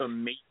 that is an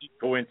amazing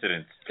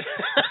coincidence.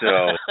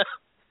 So.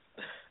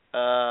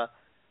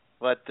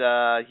 But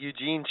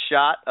Eugene's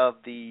shot of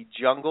the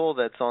jungle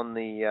that's on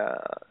the,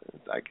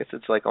 I guess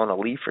it's like on a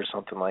leaf or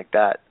something like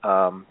that,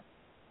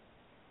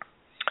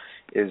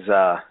 is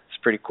it's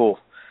pretty cool.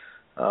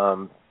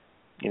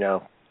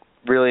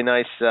 Really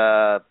nice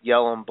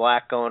yellow and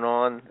black going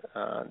on.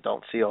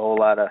 Don't see a whole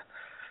lot of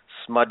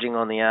smudging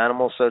on the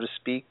animal, so to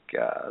speak.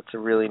 It's a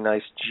really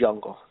nice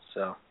jungle.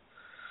 So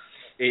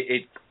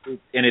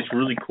and it's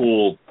really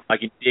cool. I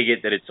can dig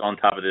it that it's on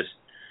top of this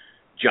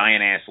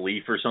giant ass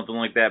leaf or something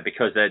like that,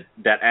 because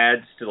that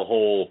adds to the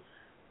whole.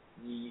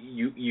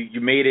 You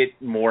made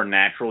it more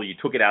natural. You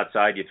took it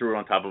outside, you threw it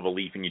on top of a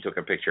leaf, and you took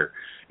a picture.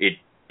 It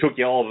took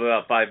you all of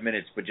about 5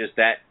 minutes, but just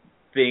that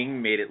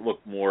thing made it look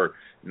more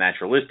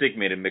naturalistic,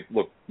 made it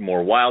look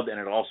more wild, and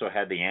it also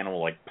had the animal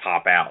like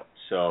pop out.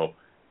 So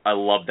I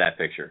love that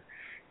picture.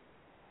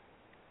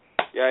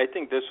 Yeah, I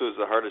think this was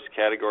the hardest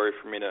category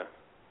for me to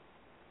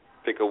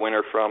pick a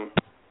winner from.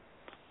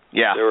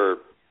 Yeah. There were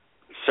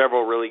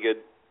several really good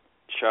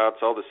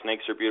shots. All the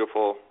snakes are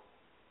beautiful.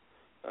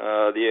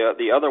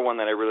 The other one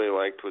that I really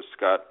liked was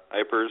Scott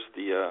Eipers,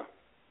 the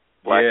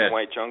black and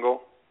white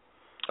jungle.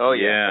 Oh,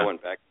 yeah. I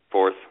went back and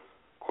forth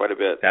quite a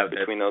bit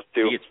between those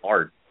two. It's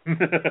hard.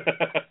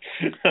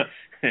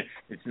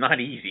 It's not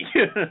easy.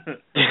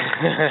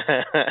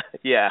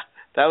 Yeah,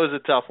 that was a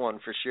tough one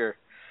for sure.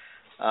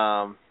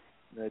 No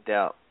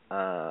doubt.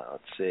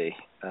 Let's see.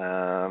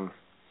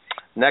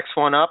 Next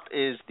one up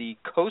is the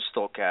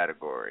coastal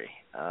category.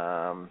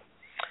 And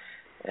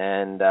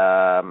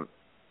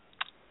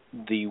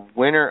the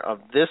winner of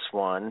this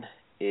one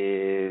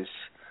is,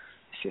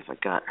 let's see if I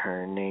got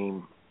her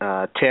name,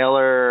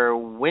 Taylor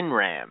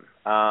Winram.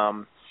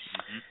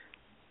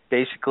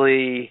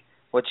 Basically,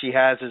 what she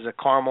has is a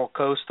caramel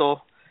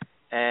coastal,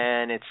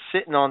 and it's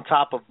sitting on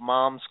top of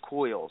Mom's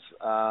coils.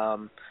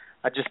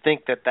 I just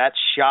think that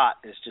shot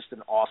is just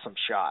an awesome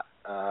shot.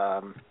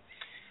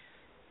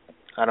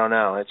 I don't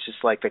know. It's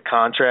just like the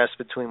contrast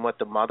between what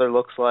the mother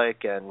looks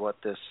like and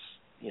what this,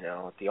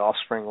 what the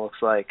offspring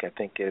looks like, I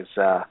think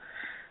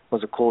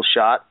was a cool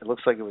shot. It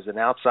looks like it was an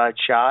outside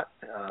shot,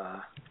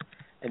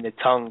 and the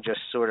tongue just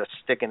sort of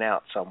sticking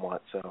out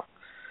somewhat. So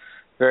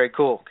very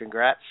cool.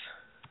 Congrats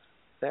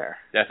there.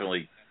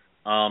 Definitely.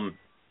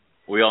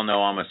 We all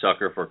know I'm a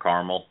sucker for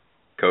caramel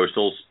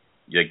coastals.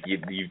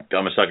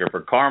 I'm a sucker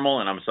for caramel,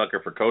 and I'm a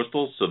sucker for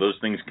coastals. So those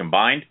things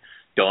combined,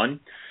 done.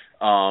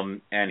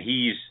 And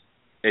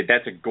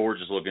that's a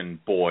gorgeous looking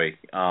boy.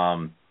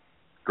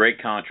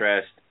 Great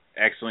contrast,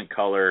 excellent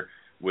color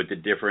with the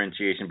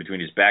differentiation between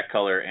his back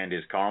color and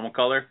his caramel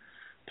color.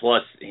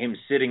 Plus, him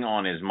sitting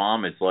on his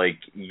mom, it's like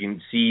you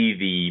can see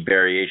the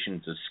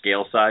variations of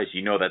scale size.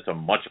 You know that's a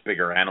much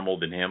bigger animal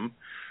than him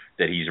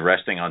that he's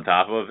resting on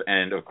top of.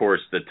 And, of course,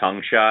 the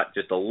tongue shot,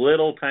 just a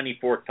little tiny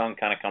forked tongue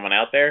kind of coming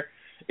out there,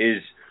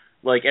 is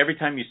like every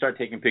time you start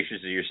taking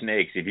pictures of your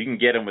snakes, if you can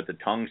get them with the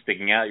tongue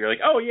sticking out, you're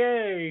like, oh,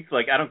 yay.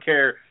 Like, I don't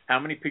care how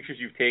many pictures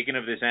you've taken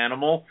of this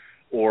animal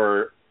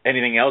or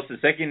anything else. The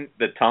second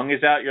the tongue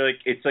is out, you're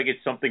like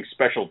it's something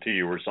special to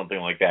you or something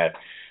like that.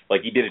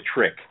 Like you did a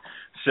trick.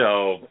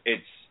 So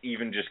it's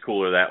even just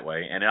cooler that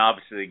way. And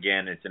obviously,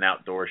 again, it's an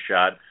outdoor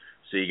shot,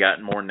 so you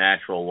got more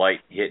natural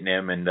light hitting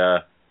him, and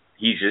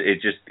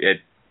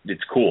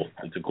it's cool.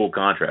 It's a cool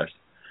contrast.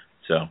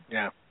 So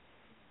yeah,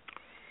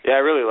 I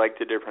really like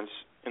the difference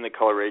in the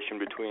coloration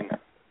between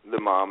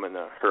the mom and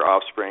her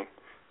offspring.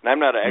 And I'm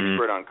not an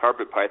expert on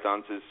carpet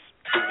pythons. Is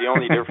the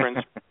only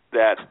difference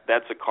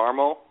that's a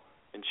caramel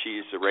and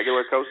she's a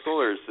regular coastal,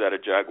 or is that a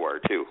jaguar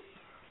too?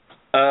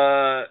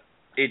 No,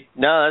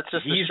 that's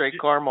just a straight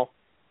caramel.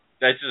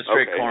 That's just a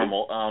straight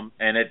caramel.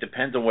 And it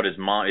depends on what his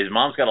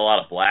mom's got a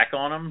lot of black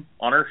on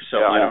her, so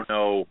I don't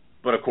know.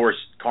 But of course,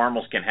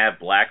 caramels can have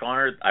black on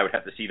her. I would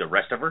have to see the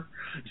rest of her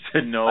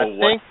to know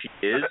what she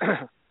is.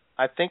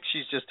 I think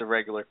she's just a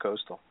regular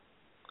coastal.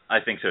 I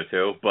think so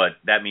too, but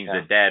that means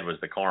that Dad was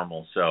the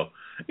caramel. So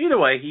either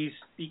way,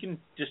 he can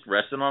just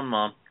rest it on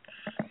Mom.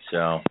 So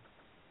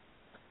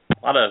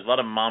a lot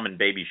of mom and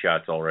baby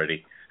shots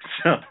already.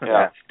 So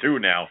that's two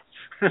now.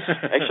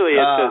 Actually,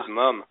 it says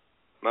mum.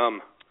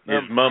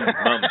 Yes, mum,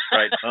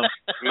 right? Mum.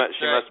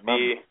 She must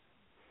be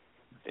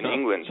in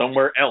England.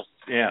 Somewhere else,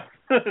 yeah.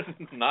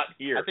 Not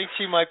here. I think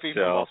she might be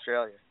from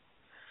Australia.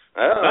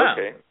 Oh,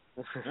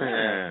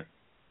 okay.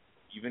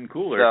 Even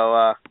cooler.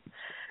 So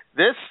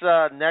this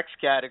next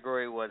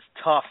category was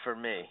tough for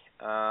me.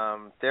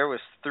 There was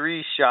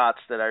 3 shots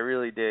that I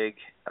really dig,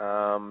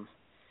 and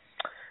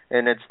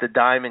it's the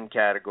diamond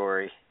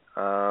category.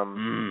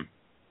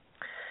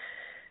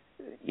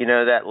 You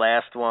know, that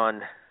last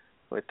one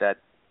with that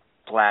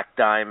black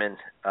diamond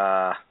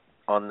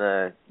on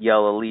the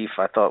yellow leaf,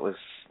 I thought was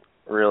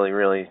really,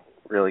 really,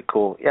 really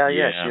cool. Yeah,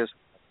 she is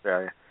from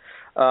Australia.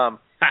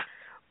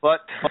 But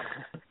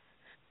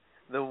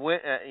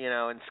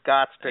in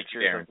Scott's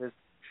pictures of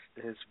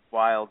his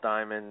wild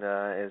diamond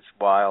is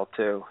wild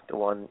too. The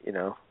one,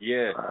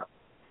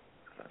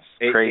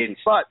 crazy.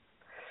 But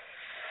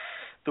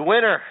the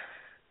winner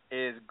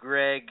is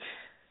Greg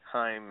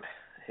Heim.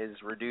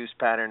 His reduced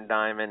pattern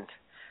diamond.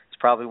 It's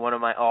probably one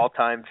of my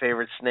all-time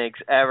favorite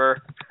snakes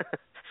ever.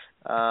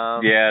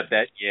 I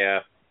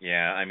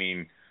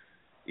mean,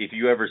 if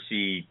you ever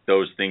see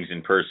those things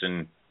in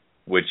person,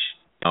 which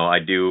I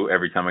do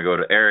every time I go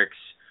to Eric's,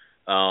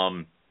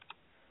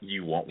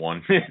 you want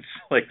one. It's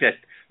like that.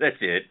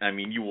 That's it. I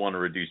mean, you want a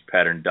reduced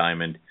pattern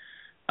diamond.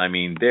 I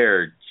mean,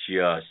 they're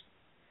just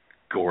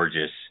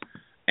gorgeous.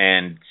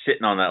 And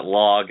sitting on that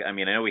log, I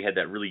mean, I know we had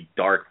that really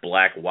dark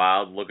black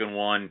wild looking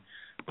one,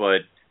 but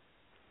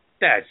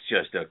that's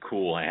just a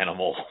cool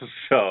animal.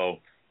 So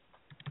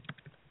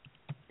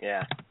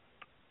yeah,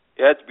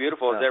 it's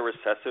beautiful. Is that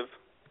recessive?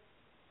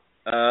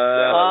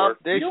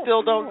 They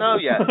still don't know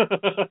yet.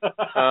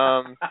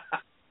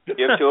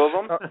 You have two of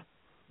them?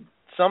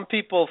 Some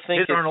people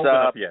think aren't open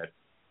up yet.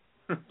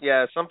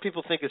 Yeah, some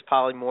people think it's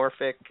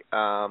polymorphic.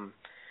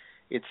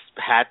 Its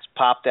hatch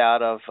popped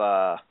out of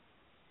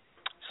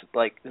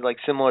like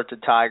similar to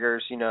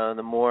tigers. You know,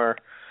 the more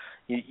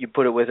you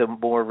put it with a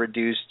more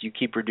reduced, you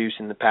keep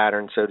reducing the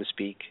pattern, so to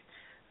speak.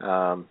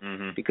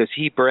 Because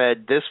he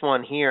bred this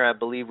one here, I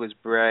believe, was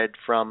bred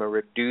from a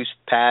reduced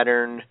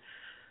pattern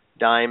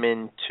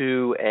diamond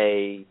to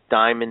a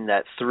diamond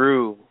that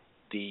threw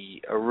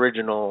the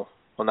original,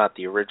 well, not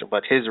the original,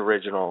 but his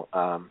original,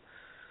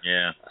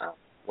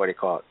 what do you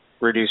call it,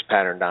 reduced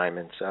pattern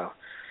diamond. So,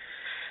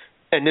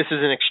 and this is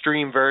an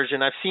extreme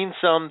version. I've seen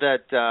some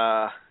that,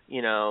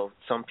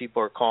 some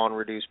people are calling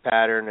reduced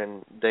pattern,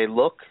 and they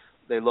look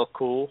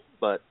cool,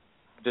 but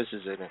this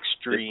is an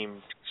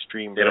extreme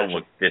version. They don't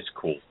look this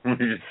cool.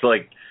 It's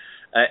like,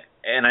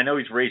 and I know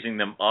he's raising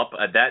them up.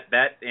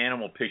 That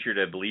animal pictured,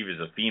 I believe, is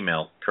a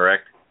female,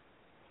 correct?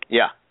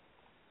 Yeah.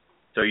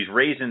 So he's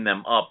raising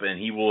them up, and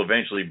he will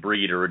eventually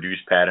breed a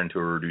reduced pattern to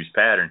a reduced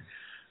pattern,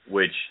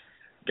 which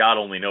God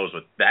only knows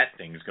what that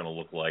thing's going to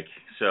look like.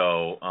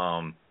 So,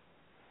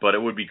 but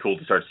it would be cool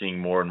to start seeing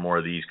more and more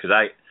of these, because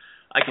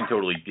I can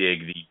totally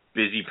dig the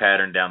busy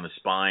pattern down the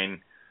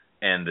spine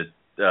and the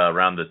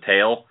around the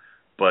tail,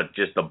 but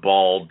just the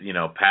bald,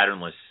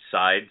 patternless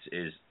sides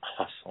is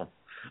awesome.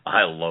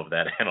 I love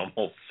that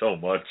animal so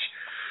much.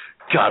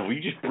 God, will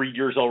you just breed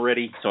yours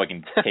already so I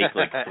can take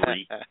like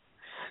 3?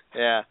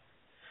 Yeah.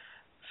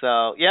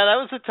 So, yeah, that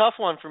was a tough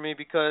one for me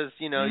because,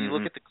 you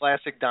look at the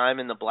classic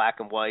diamond, the black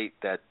and white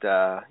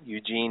that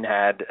Eugene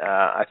had.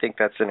 I think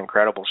that's an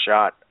incredible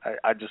shot.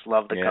 I just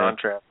love the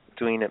contrast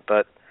between it,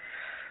 but,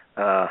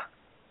 I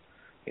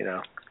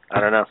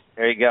don't know.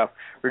 There you go.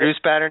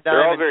 Reduced pattern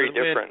diamond. They're all very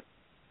different.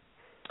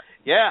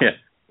 Yeah.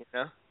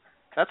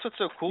 That's what's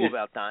so cool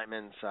about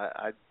diamonds.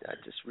 I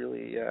just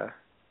really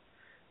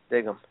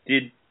dig them.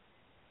 Did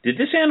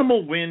this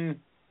animal win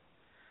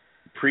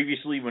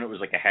previously when it was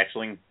like a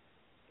hatchling?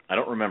 I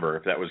don't remember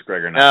if that was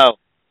Greg or not. No,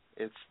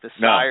 it's the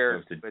sire. No,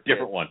 it's a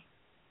different one.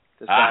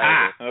 The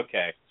sire.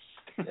 Okay.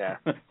 Yeah.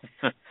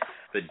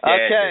 The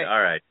dad did.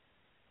 All right.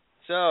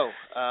 So,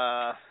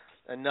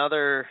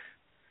 another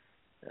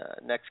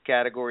next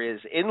category is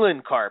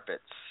inland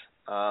carpets.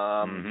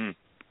 Another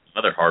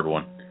hard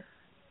one.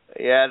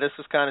 Yeah, this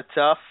was kind of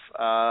tough.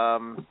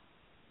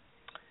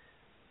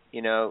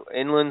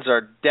 Inlands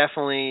are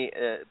definitely,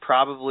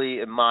 probably,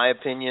 in my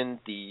opinion,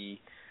 the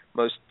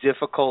most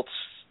difficult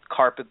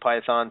carpet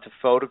python to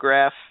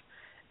photograph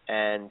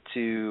and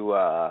to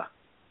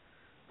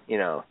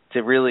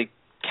really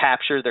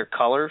capture their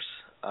colors.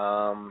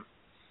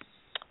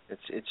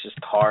 It's just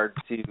hard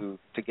to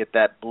get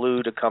that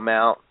blue to come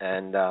out,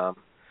 and a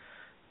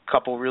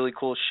couple really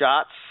cool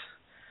shots.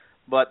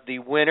 But the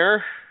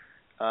winner.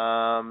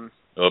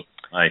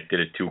 I did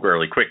it too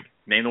early. Quick,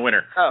 name the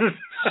winner. Oh.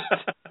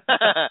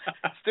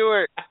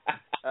 Stuart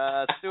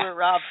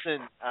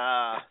Robson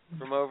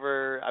from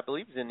over, I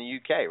believe he's in the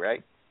UK,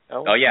 right?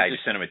 Oh yeah, I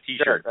just sent him a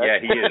T-shirt. Right? Yeah,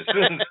 he is.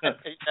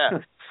 Yeah.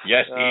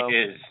 Yes, he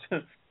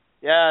is.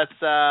 Yeah,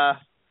 it's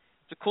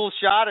a cool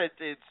shot.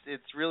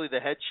 It's really the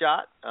head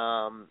shot,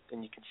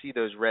 and you can see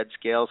those red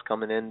scales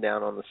coming in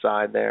down on the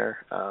side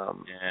there. I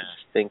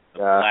think the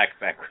black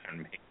background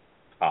makes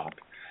it pop.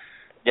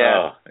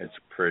 Yeah, it's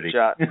pretty.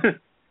 Shot.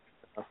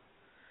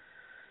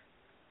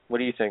 What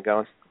do you think,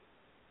 Owen?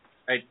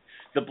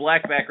 The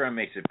black background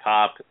makes it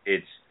pop.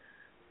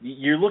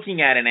 You're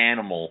looking at an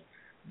animal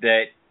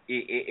that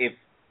if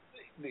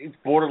it's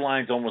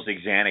borderline's almost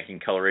axanthic in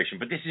coloration,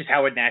 but this is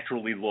how it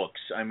naturally looks.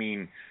 I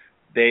mean,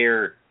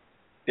 they're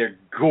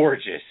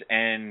gorgeous,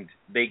 and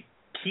they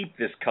keep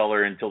this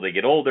color until they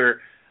get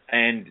older,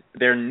 and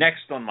they're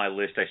next on my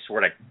list. I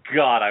swear to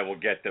God I will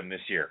get them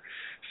this year.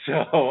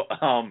 So,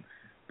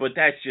 but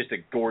that's just a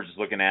gorgeous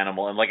looking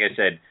animal, and like I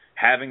said,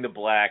 having the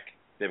black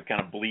that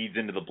kind of bleeds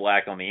into the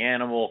black on the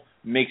animal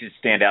makes it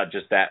stand out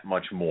just that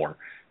much more.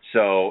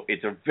 So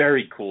it's a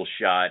very cool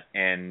shot,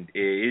 and it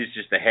is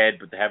just the head,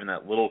 but having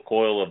that little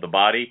coil of the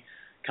body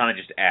kind of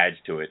just adds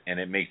to it, and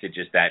it makes it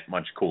just that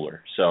much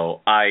cooler.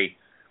 So I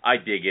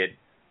dig it,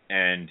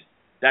 and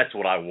that's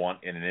what I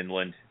want in an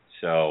inland.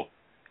 So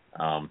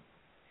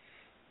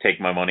take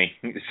my money.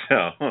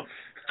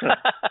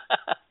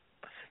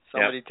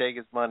 Somebody take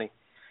his money.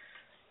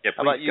 Yeah,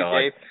 how about you, God.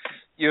 Dave?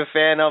 You a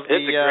fan of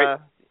the?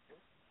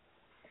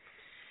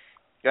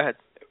 Go ahead.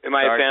 Am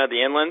I a fan of the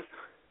inland?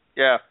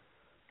 Yeah.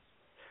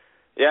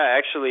 Yeah,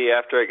 actually,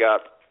 after I got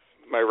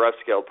my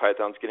rough-scaled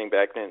pythons getting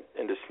back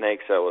into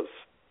snakes, I was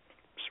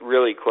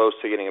really close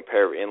to getting a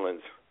pair of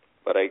inlands,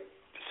 but I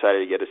decided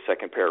to get a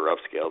second pair of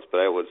rough-scales,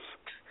 but I was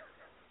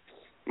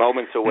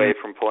moments away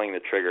from pulling the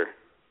trigger.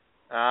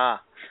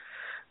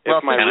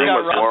 If my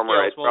room was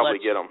warmer, I'd probably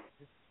get them.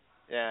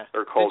 Yeah.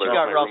 Or colder. Since you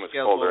got if my rough room was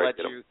scales, colder, we'll I'd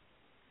get them.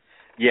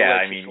 Yeah,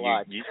 I mean,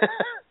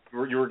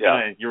 You were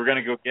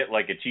gonna go get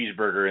like a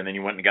cheeseburger, and then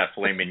you went and got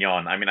filet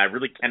mignon. I mean, I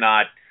really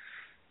cannot,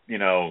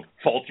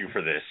 fault you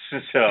for this.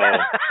 So.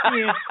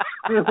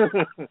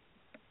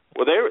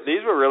 Well,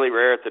 these were really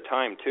rare at the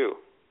time too.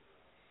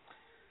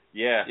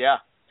 Yeah. Yeah.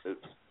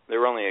 There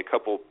were only a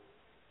couple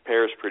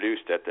pairs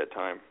produced at that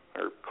time,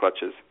 or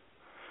clutches.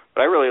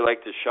 But I really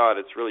like this shot.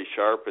 It's really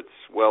sharp. It's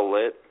well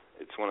lit.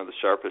 It's one of the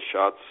sharpest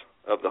shots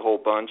of the whole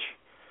bunch.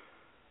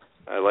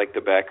 I like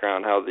the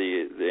background, how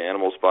the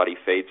animal's body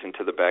fades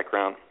into the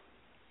background.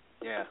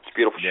 Yeah. It's a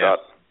beautiful shot.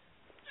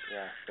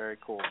 Yeah, very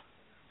cool.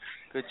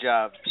 Good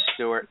job,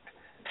 Stuart.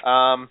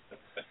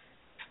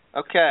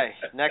 Okay,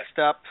 next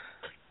up.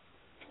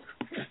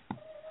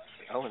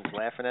 Owen's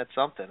laughing at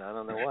something. I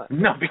don't know what.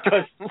 No,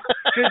 because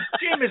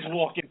Jim is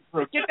walking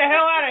through. Get the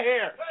hell out of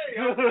here!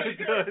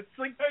 It's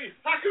like, hey,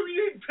 how come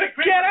you didn't pick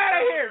me? Get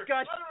out of here!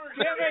 God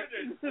damn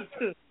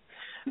it!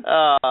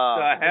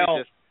 The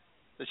hell!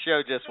 The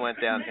show just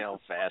went downhill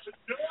fast.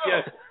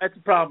 Yes, that's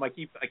the problem. I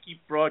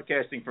keep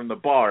broadcasting from the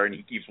bar, and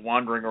he keeps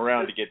wandering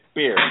around to get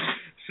beer.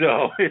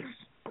 So it's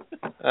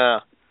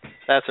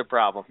that's a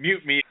problem.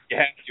 Mute me if you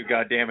have to,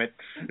 goddammit.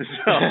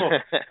 So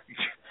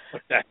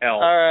what the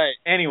hell? All right.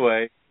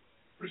 Anyway,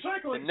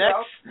 recycling.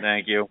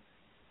 Thank you.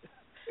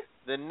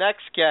 The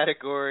next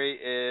category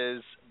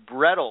is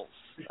Brettles.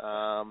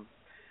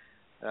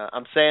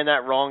 I'm saying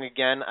that wrong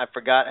again. I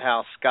forgot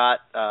how Scott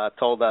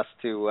told us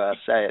to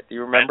say it. Do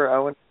you remember,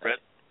 Owen? Brett.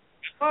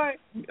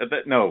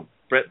 No,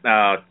 Brett.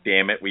 Oh,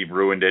 damn it, we've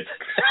ruined it.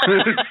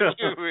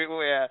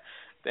 Yeah,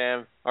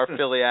 damn, our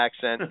Philly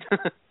accent.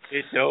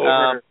 It's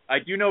over. I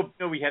do know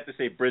we have to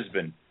say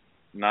Brisbane,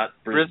 not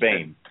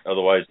Brisbane.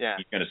 Otherwise,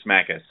 he's going to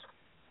smack us.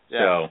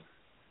 Yeah.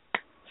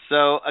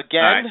 So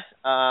again,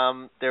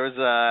 there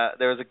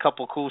was a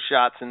couple cool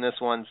shots in this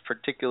one,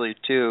 particularly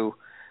two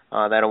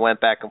that I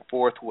went back and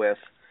forth with.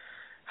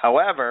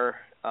 However,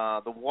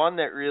 the one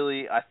that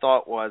really I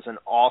thought was an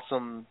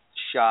awesome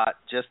shot,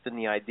 just in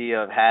the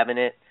idea of having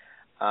it,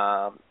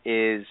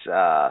 is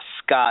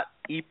Scott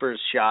Eaper's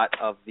shot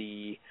of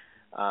the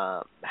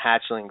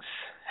hatchlings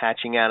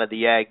hatching out of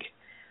the egg.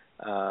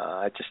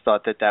 I just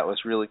thought that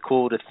was really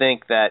cool to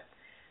think that.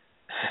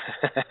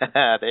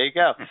 There you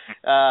go.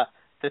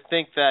 To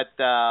think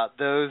that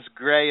those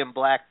gray and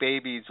black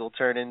babies will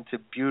turn into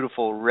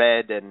beautiful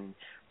red and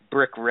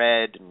brick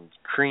red and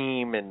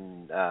cream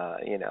and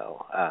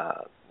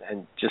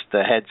and just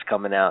the heads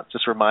coming out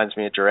just reminds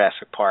me of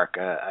Jurassic Park.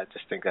 I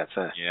just think that's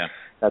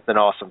an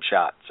awesome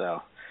shot.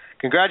 So,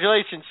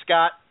 congratulations,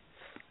 Scott.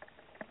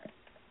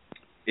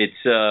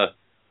 It's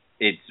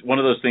one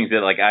of those things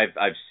that like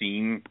I've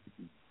seen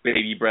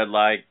baby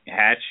bredli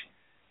hatch,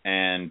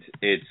 and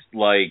it's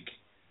like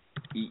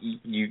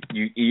you're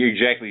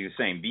exactly the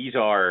same. These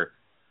are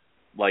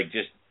like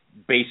just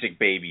basic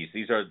babies.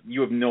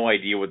 You have no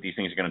idea what these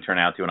things are going to turn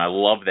out to, and I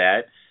love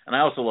that. And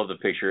I also love the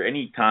picture.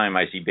 Anytime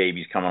I see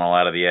babies coming all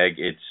out of the egg,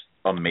 it's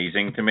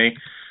amazing to me.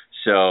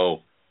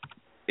 So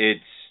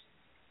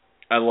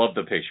I love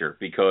the picture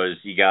because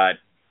you got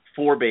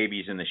 4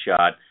 babies in the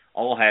shot,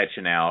 all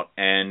hatching out,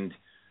 and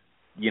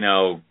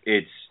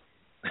it's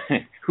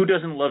who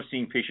doesn't love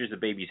seeing pictures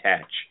of babies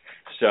hatch?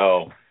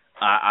 So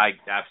I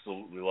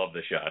absolutely love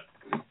the shot.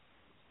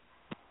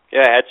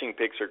 Yeah, hatching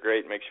pics are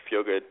great. Makes you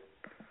feel good.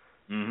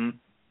 Mm-hmm.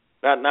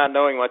 Not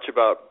knowing much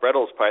about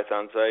Brettles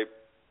pythons, I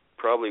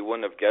probably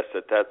wouldn't have guessed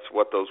that that's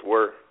what those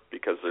were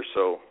because they're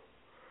so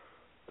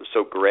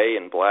gray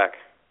and black.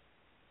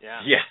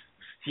 Yeah.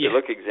 They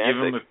look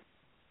exotic.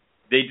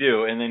 They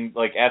do, and then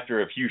like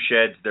after a few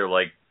sheds, they're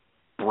like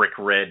brick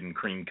red and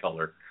cream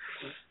color.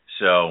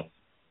 So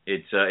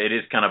it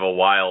is kind of a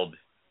wild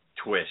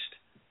twist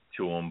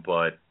to them,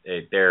 but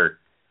they're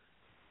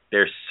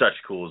such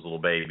cool as little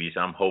babies.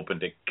 I'm hoping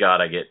to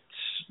God I get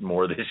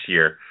more this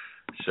year.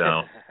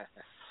 So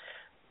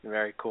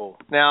very cool.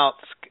 Now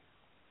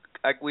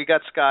we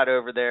got Scott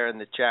over there in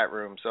the chat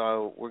room,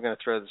 so we're going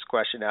to throw this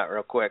question out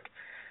real quick.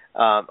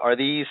 Are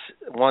these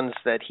ones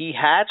that he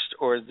hatched,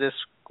 or is this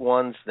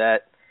ones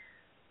that?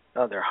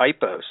 Oh, they're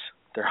hypos.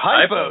 They're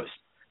hypos.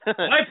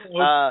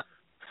 Hypos.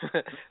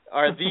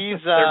 Are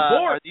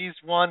these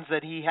ones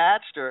that he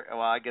hatched, or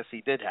well, I guess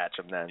he did hatch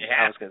them then.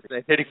 Yeah. I was going to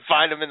say, did he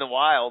find them in the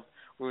wild,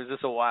 or was this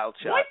a wild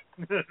shot?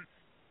 What?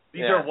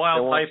 These are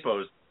wild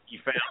hypos you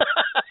found.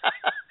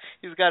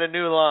 He's got a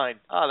new line.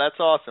 Oh, that's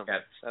awesome.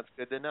 Yes. That's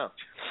good to know.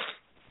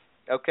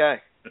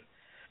 Okay.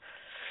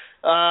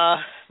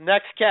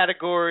 Next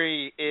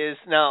category is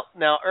now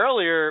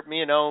earlier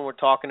me and Owen were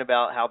talking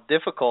about how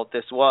difficult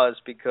this was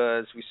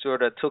because we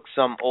sort of took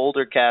some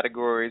older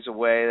categories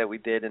away that we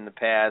did in the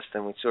past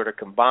and we sort of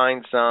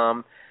combined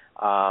some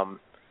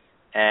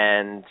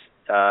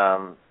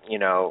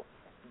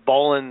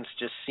Boland's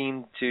just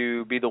seemed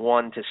to be the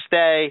one to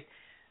stay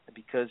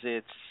because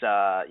it's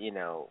a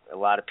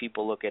lot of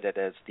people look at it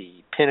as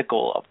the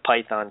pinnacle of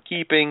python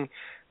keeping.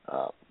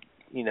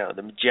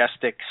 The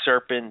majestic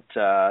serpent,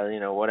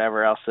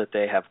 whatever else that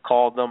they have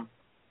called them.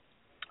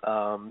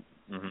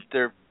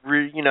 They're,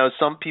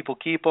 some people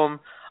keep them.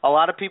 A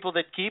lot of people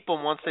that keep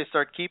them, once they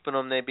start keeping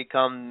them, they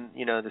become,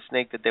 the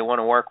snake that they want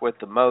to work with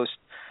the most.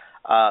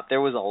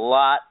 there was a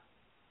lot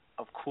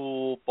of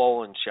cool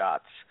bowling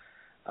shots.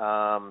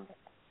 To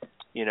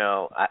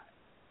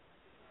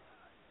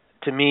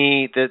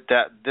me,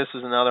 that this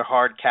was another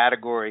hard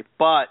category,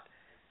 but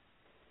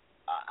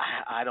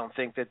I don't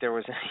think that there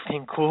was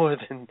anything cooler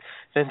than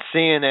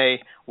seeing a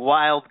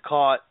wild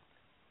caught,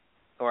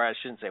 or I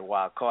shouldn't say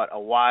wild caught, a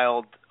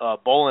wild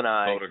bowling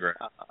eye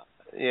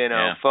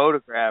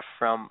photograph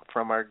from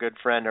our good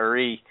friend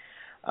Ari.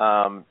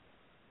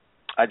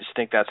 I just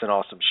think that's an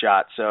awesome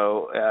shot.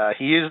 So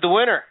he is the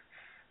winner.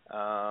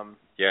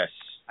 Yes.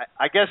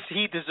 I guess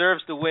he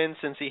deserves the win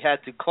since he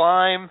had to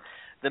climb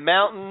the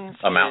mountains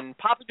in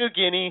Papua New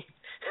Guinea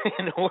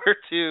in order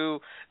to,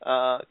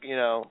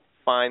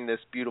 find this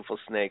beautiful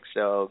snake.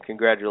 So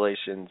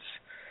congratulations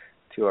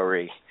to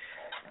Ari.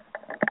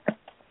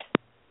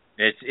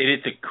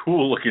 It's a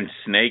cool looking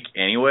snake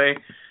anyway,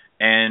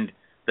 and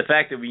the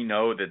fact that we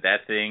know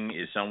that thing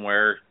is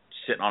somewhere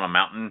sitting on a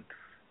mountain,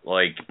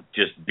 like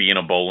just being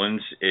a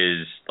Bolin's,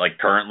 is like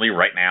currently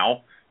right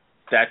now,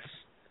 that's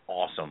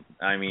awesome.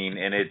 I mean,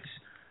 and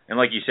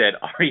like you said,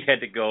 Ari had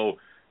to go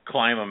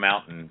climb a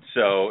mountain,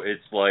 so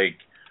it's like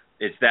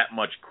it's that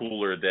much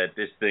cooler that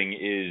this thing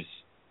is.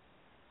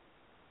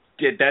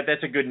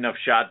 That's a good enough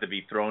shot to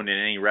be thrown in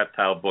any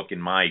reptile book, in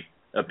my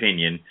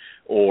opinion,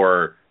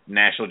 or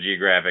National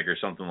Geographic or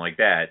something like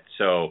that.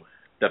 So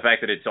the fact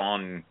that it's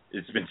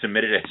been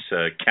submitted as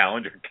a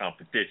calendar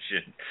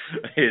competition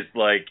is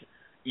like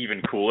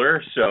even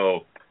cooler.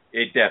 So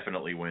it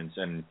definitely wins,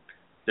 and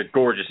they're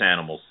gorgeous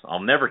animals. I'll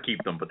never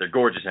keep them, but they're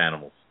gorgeous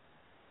animals.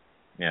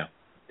 Yeah.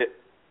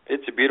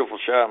 It's a beautiful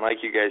shot, and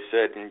like you guys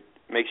said, and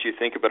makes you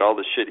think about all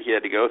the shit he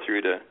had to go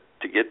through to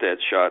get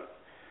that shot.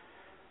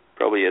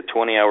 Probably a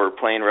 20-hour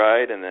plane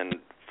ride, and then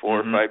 4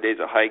 or 5 days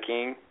of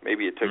hiking.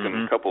 Maybe it took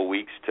him a couple of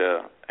weeks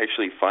to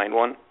actually find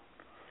one.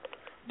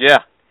 Yeah.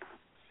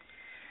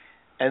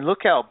 And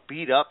look how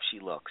beat up she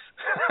looks.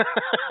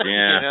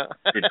 Yeah.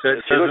 It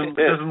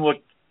doesn't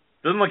look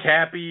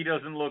happy,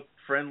 doesn't look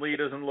friendly,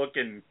 doesn't look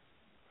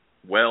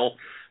well.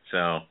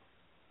 So.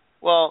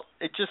 Well,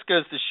 it just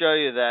goes to show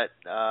you that,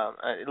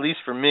 at least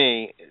for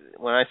me,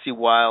 when I see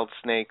wild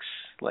snakes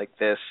like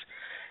this,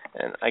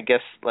 and I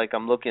guess like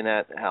I'm looking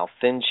at how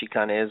thin she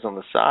kind of is on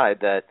the side,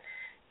 that,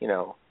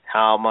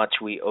 how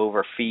much we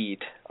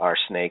overfeed our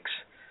snakes,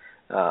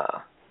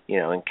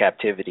 in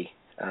captivity.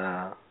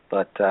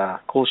 But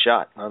cool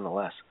shot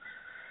nonetheless.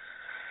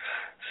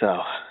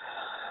 So,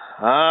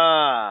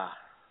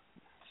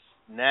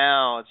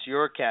 now it's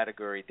your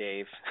category,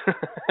 Dave.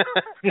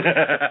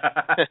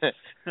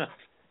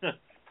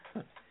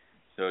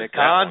 So the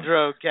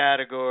chondro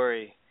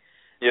category.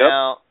 Yep.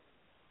 Now,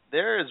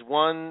 there is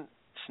one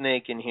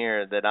snake in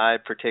here that I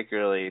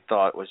particularly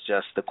thought was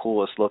just the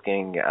coolest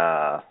looking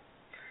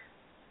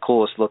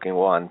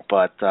one,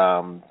 but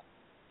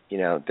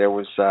there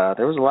was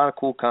a lot of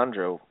cool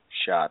chondro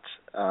shots,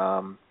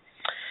 and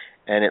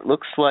it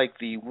looks like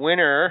the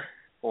winner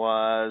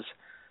was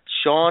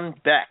Sean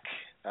Beck.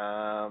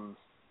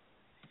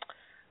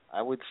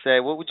 I would say,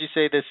 what would you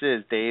say this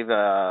is, Dave?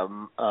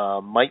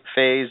 Mite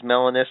phase,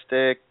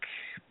 melanistic,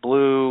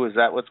 blue. Is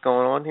that what's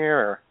going on here,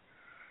 or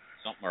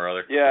something or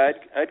other? Yeah,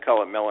 I'd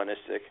call it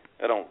melanistic.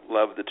 I don't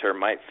love the term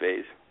mite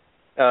phase.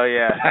 Oh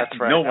yeah, that's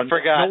right. I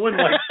forgot. No one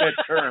likes that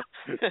term.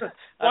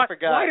 I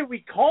forgot. Why do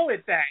we call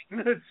it that?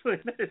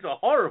 It's a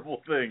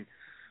horrible thing.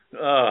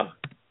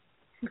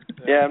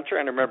 Yeah, I'm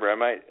trying to remember.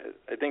 I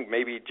think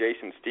maybe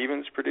Jason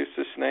Stevens produced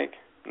this snake.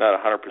 Not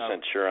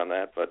 100% sure on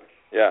that, but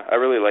yeah, I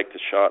really like the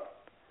shot.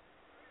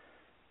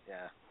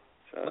 Yeah.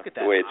 So look at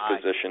that the way it's eye.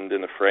 positioned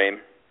in the frame.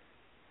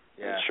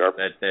 Yeah. It's sharp.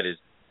 That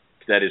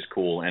is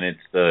cool, and it's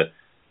the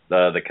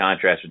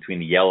contrast between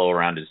the yellow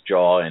around his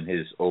jaw and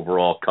his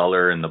overall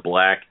color and the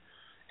black.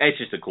 It's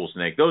just a cool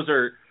snake. Those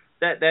are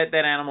that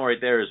animal right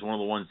there is one of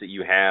the ones that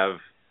you have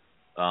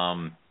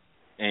and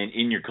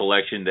in your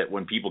collection that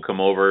when people come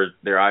over,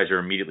 their eyes are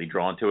immediately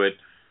drawn to it.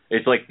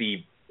 It's like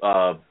the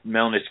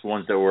melanistic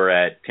ones that were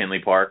at Tinley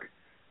Park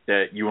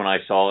that you and I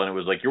saw, and it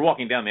was like you're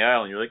walking down the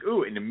aisle and you're like,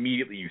 ooh, and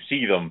immediately you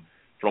see them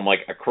from like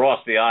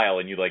across the aisle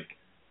and you like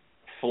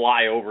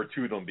fly over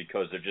to them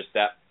because they're just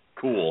that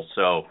cool.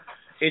 So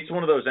it's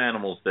one of those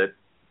animals that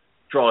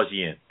draws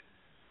you in.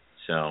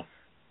 So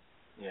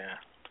yeah.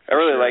 I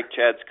really like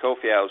Chad's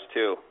Kofiaus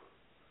too.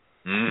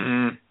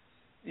 Mm-hmm.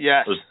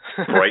 Yes. Those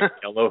bright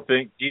yellow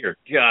things. Dear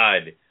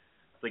God.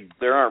 It's like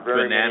there aren't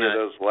very banana. many of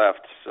those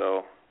left,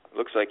 so it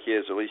looks like he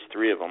has at least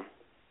 3 of them.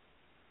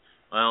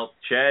 Well,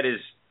 Chad has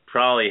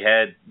probably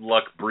had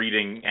luck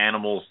breeding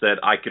animals that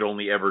I could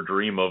only ever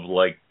dream of,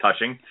 like,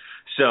 touching.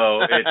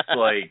 So it's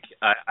like,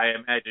 I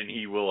imagine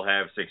he will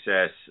have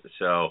success.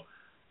 So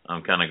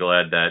I'm kind of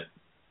glad that,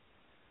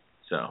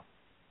 so.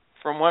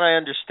 From what I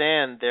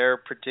understand,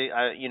 they're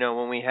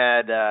when we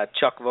had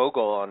Chuck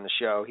Vogel on the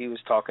show, he was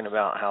talking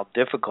about how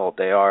difficult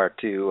they are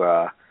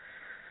to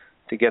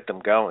get them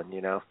going,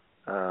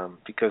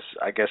 because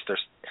I guess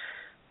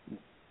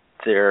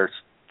there's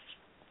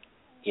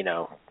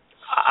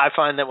I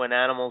find that when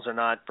animals are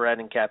not bred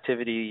in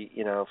captivity,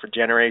 for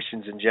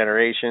generations and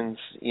generations,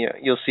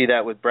 you'll see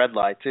that with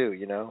bredli too.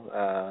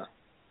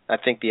 I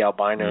think the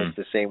albino is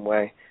the same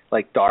way.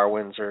 Like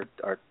Darwin's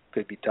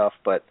could be tough,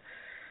 but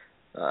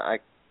I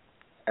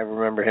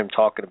remember him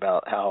talking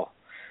about how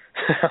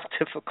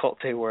difficult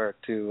they were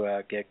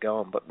to get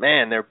going. But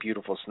man, they're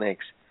beautiful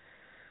snakes.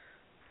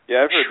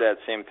 Yeah, I've heard that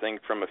same thing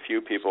from a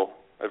few people.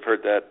 I've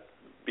heard that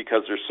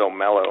because they're so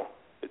mellow,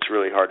 it's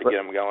really hard to get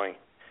them going.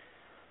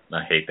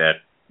 I hate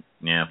that.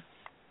 Yeah.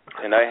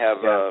 And I have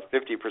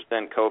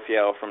 50%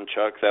 Kofiau from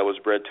Chuck that was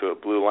bred to a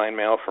blue line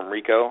male from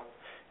Rico,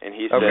 and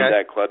he said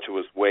that clutch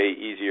was way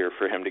easier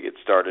for him to get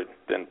started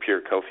than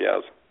pure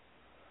Kofiaus.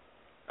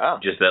 Oh,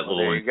 just that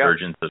little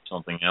insurgence of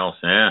something else.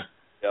 Yeah.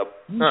 Yep.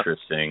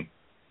 Interesting.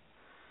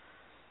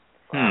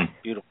 Wow.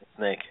 Beautiful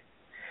snake.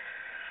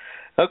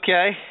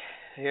 Okay.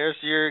 Here's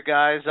your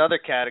guys' other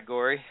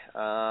category.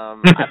 I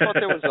thought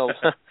there was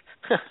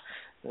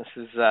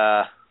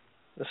a.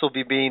 This will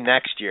be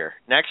next year.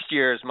 Next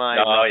year is my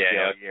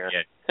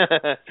year.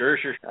 Yeah.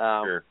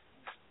 Sure.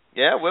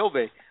 Yeah, it will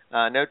be.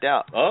 No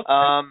doubt. Okay.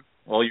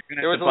 Well, you're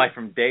gonna have to buy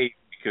from Dave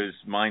because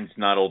mine's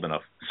not old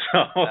enough. So.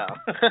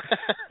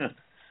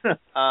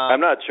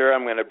 I'm not sure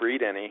I'm going to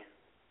breed any.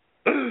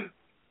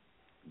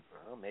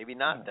 Well, maybe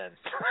not then.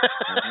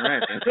 All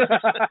right.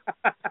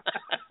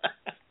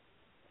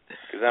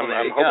 Because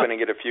I'm hoping to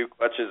get a few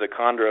clutches of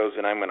chondros,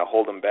 and I'm going to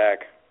hold them back.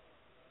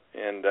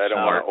 And I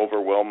don't want to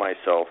overwhelm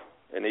myself.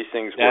 And these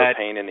things were a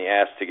pain in the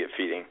ass to get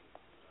feeding.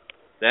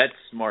 That's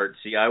smart.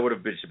 See, I would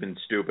have just been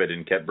stupid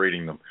and kept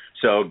breeding them.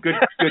 So good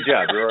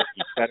job. You're already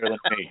better than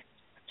me.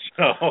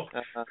 So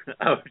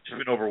I would have just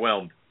been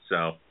overwhelmed.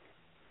 So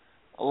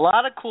a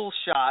lot of cool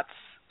shots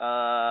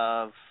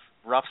of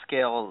rough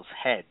scales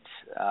heads.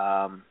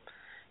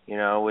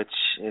 Which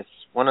is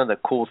one of the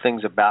cool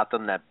things about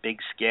them, that big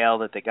scale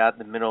that they got in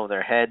the middle of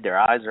their head. Their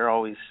eyes are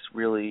always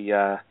really,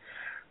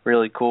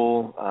 really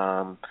cool.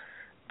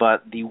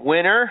 But the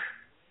winner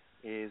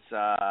is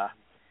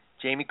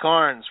Jamie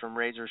Carnes from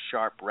Razor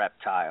Sharp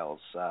Reptiles.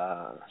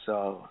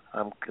 So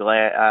I'm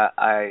glad.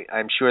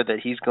 I'm sure that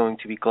he's going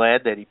to be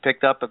glad that he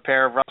picked up a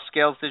pair of rough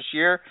scales this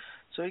year,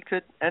 so he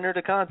could enter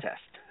the contest.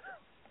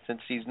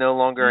 Since he's no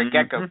longer a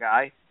gecko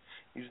guy,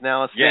 he's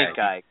now a snake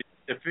guy.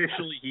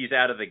 Officially, he's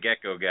out of the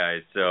gecko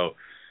guys, so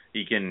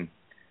he can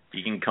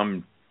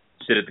come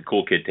sit at the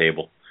cool kid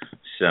table.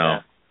 So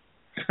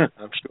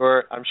I'm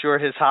sure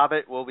his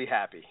hobbit will be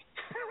happy.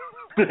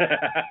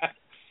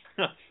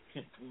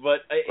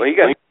 But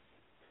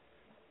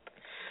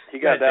he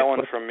got that one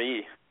from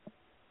me.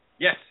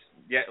 Yes.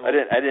 Yeah. Well,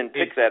 I didn't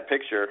pick that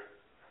picture.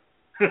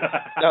 No.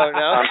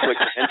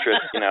 Conflict of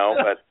interest,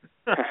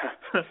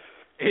 but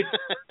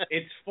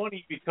it's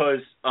funny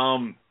because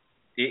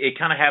it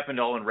kind of happened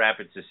all in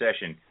rapid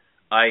succession.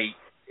 I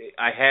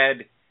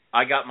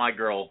got my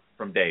girl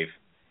from Dave,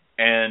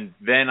 and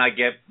then I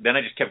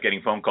just kept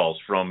getting phone calls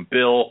from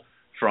Bill,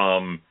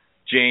 from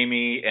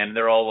Jamie, and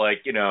they're all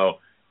like,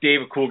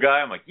 Dave, a cool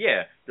guy. I'm like,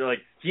 yeah. They're like,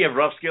 do you have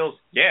rough scales?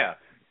 Yeah.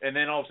 And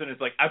then all of a sudden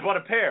it's like, I bought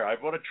a pair. I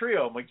bought a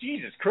trio. I'm like,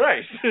 Jesus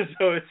Christ.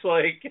 So it's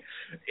like,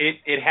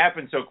 it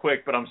happened so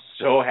quick, but I'm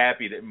so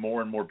happy that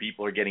more and more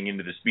people are getting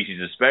into the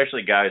species,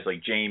 especially guys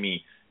like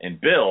Jamie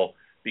and Bill,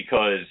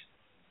 because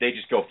they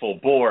just go full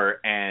bore,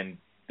 and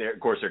of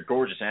course they're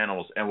gorgeous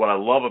animals. And what I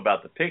love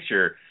about the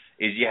picture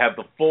is you have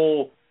the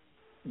full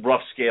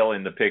rough scale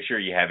in the picture.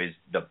 You have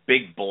the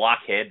big block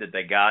head that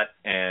they got,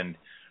 and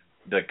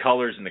the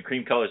colors and the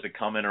cream colors that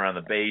come in around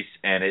the base,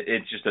 and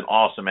it's just an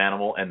awesome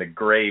animal. And the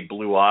gray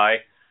blue eye,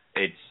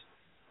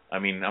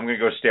 I'm going to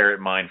go stare at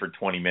mine for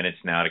 20 minutes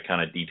now to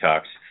kind of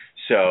detox.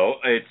 So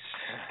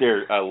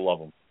I love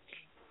them.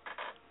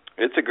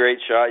 It's a great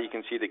shot. You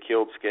can see the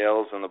keeled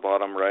scales on the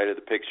bottom right of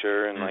the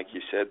picture, and like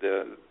you said,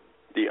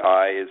 the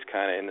eye is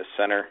kind of in the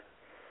center.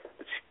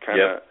 It's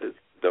kind of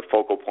the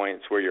focal point.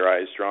 It's where your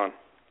eye is drawn.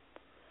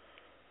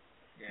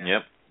 Yeah.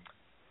 Yep.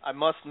 I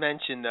must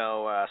mention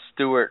though,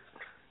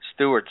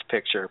 Stewart's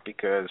picture,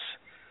 because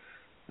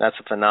that's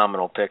a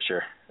phenomenal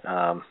picture.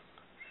 Have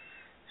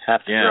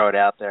to throw it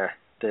out there.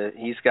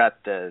 He's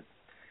got the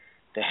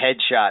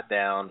headshot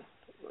down,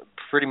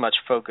 pretty much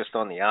focused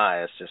on the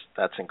eye.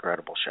 That's an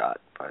incredible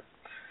shot. But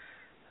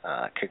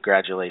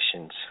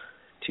congratulations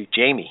to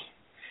Jamie.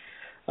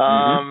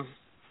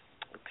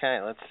 Okay,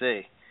 let's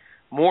see.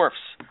 Morphs,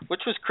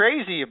 which was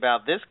crazy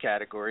about this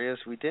category, is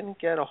we didn't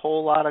get a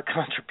whole lot of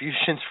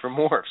contributions for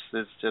morphs.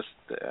 It's just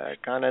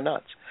kind of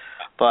nuts.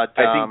 But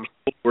I think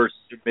people were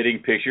submitting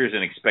pictures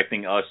and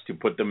expecting us to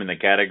put them in the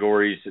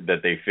categories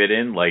that they fit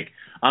in. Like,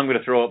 I'm going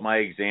to throw up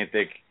my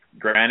Xanthic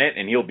Granite,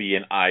 and he'll be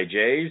in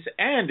IJs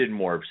and in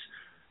morphs.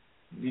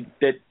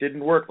 That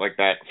didn't work like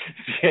that.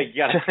 You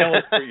got to tell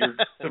us what you're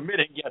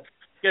submitting. You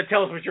got to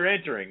tell us what you're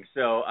entering.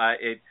 So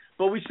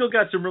but we still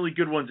got some really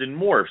good ones in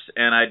morphs,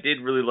 and I did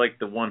really like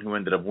the one who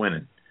ended up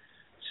winning.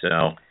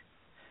 So.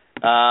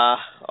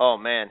 Oh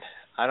man,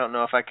 I don't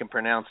know if I can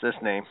pronounce this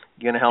name.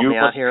 You gonna help me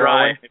out here,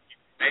 Owen?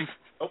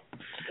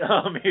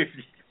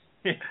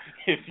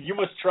 If you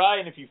must try,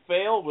 and if you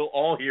fail, we'll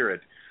all hear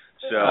it.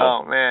 So.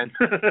 Oh man.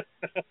 I'm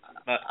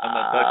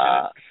not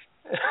touching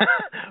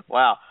it.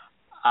 Wow.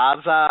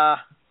 Ozza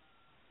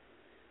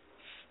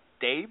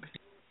Stabe,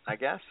 I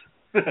guess.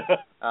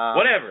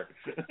 Whatever.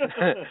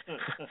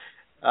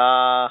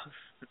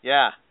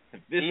 Yeah.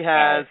 This he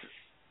has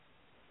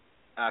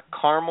a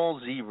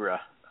caramel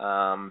zebra.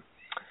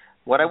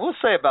 What I will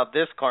say about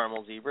this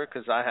caramel zebra,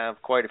 because I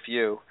have quite a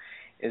few,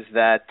 is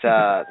that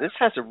this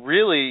has a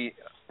really,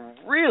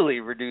 really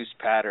reduced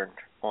pattern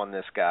on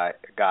this guy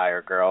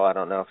or girl. I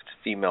don't know if it's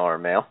female or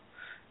male.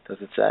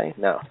 Does it say?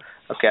 No.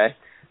 Okay.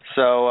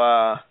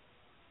 So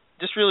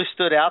just really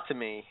stood out to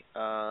me.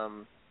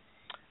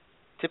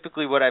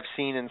 Typically what I've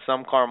seen in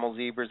some caramel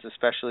zebras,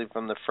 especially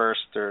from the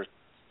first, or,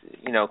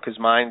 because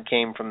mine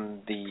came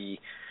from the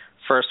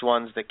first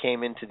ones that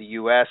came into the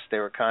U.S., they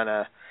were kind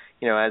of,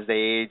 as they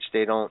age,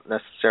 they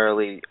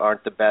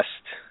aren't the best,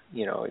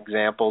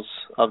 examples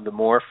of the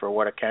morph or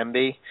what it can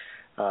be.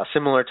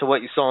 Similar to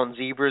what you saw in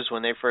zebras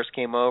when they first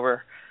came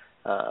over,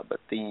 but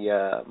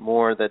the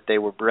more that they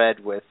were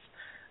bred with,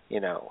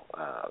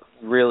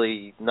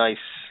 really nice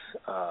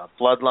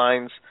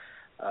bloodlines,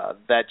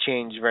 that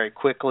changed very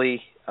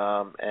quickly,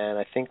 and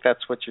I think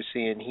that's what you're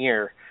seeing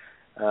here.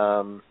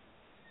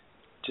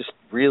 Just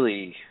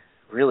really,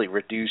 really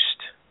reduced.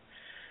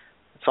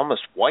 It's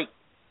almost white,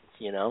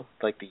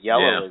 like the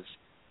yellow is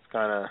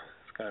kind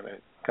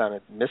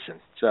of missing.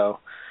 So,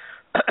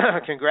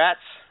 congrats,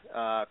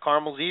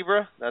 caramel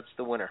zebra. That's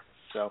the winner.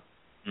 So,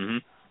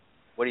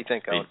 What do you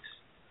think, Owen?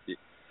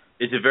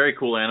 It's a very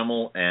cool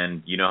animal,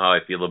 and you know how I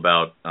feel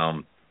about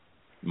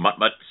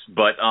mutts,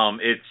 but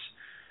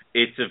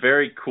it's a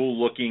very cool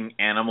looking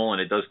animal,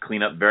 and it does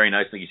clean up very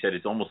nicely. Like you said,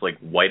 it's almost like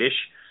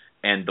whitish,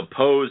 and the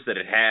pose that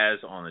it has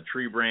on the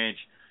tree branch,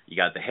 you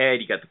got the head,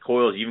 you got the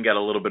coils, you even got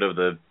a little bit of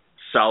the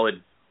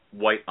solid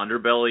white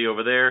underbelly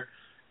over there,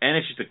 and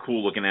it's just a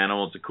cool looking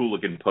animal. It's a cool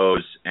looking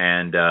pose,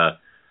 and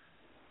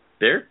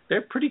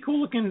they're pretty cool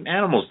looking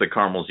animals, the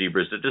caramel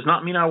zebras. That does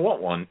not mean I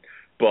want one,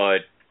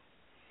 but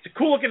it's a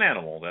cool looking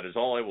animal. That is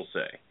all I will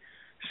say.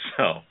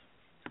 So.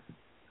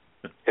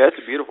 Yeah, it's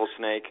a beautiful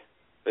snake.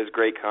 There's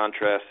great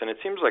contrast, and it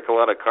seems like a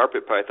lot of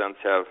carpet pythons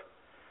have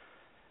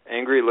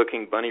angry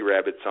looking bunny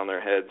rabbits on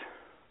their heads.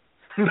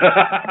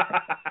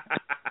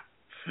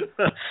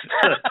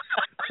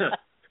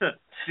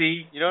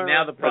 See,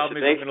 now the problem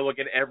is I'm going to look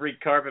at every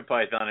carpet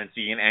python and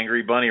see an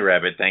angry bunny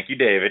rabbit. Thank you,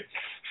 David.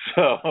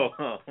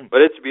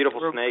 But it's a beautiful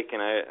snake,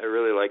 and I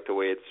really like the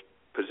way it's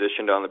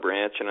positioned on the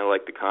branch, and I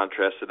like the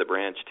contrast of the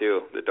branch,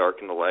 too. The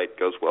dark and the light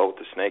goes well with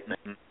the snake.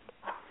 Mm-hmm.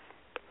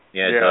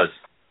 Yeah, it does.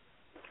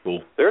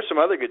 Cool. There are some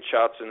other good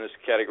shots in this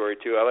category,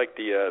 too. I like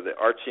the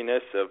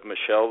artsiness of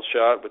Michelle's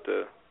shot with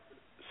the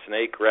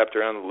snake wrapped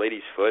around the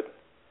lady's foot.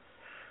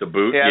 The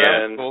boot? Yeah,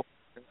 that was cool.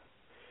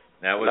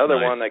 That was Another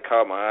nice. one that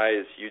caught my eye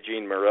is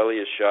Eugene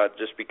Morelia's shot,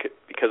 just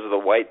because of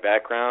the white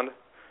background.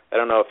 I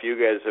don't know if you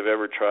guys have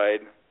ever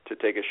tried to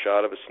take a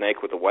shot of a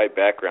snake with a white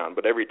background,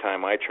 but every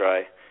time I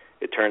try,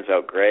 it turns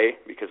out gray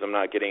because I'm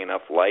not getting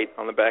enough light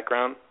on the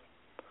background.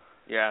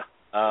 Yeah.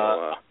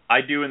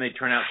 I do, and they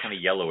turn out kind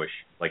of yellowish,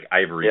 like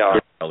ivory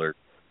color.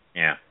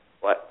 Yeah.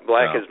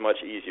 Black is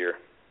much easier.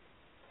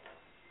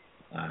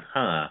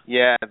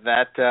 Yeah,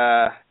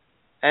 that,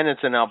 and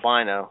it's an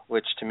albino,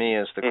 which to me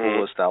is the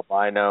coolest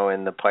albino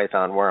in the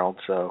python world.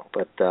 So,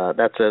 but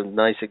that's a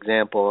nice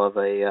example of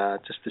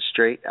just a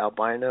straight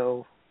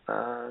albino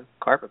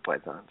carpet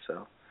python.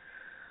 So,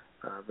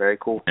 very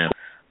cool. Yeah.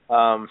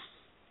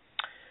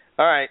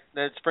 All right,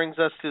 that brings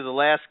us to the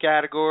last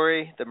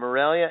category, the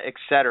Morelia,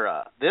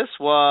 etc. This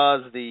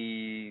was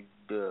the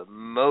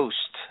most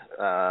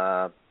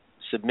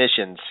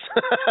submissions.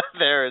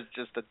 There is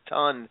just a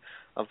ton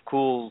of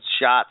cool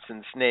shots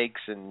and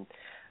snakes and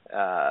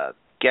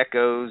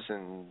geckos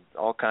and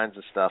all kinds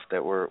of stuff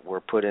that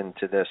were put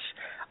into this.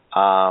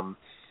 And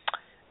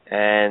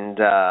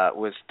it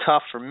was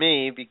tough for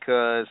me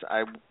because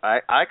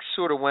I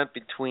sort of went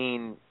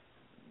between,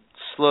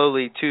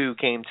 slowly two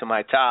came to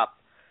my top.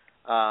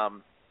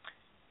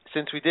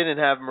 Since we didn't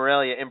have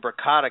Morelia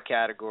imbricata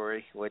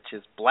category, which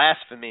is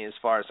blasphemy as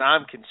far as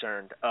I'm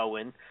concerned,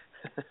 Owen.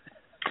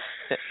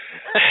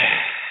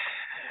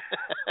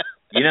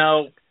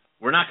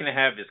 We're not going to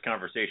have this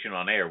conversation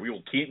on air. We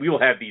will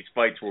have these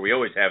fights where we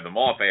always have them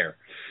off air.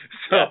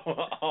 So,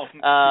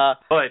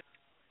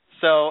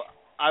 so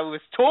I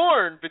was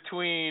torn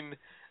between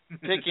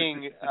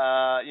picking,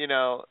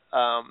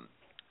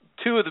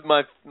 two of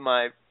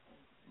my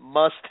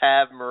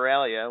must-have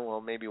Morelia. Well,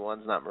 maybe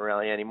one's not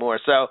Morelia anymore.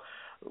 So,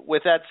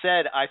 with that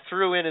said, I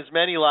threw in as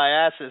many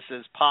Liasis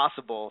as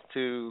possible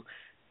to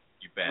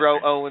throw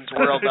Owen's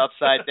world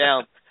upside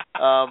down.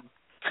 I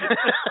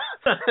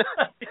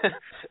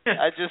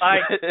just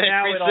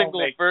every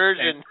single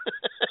version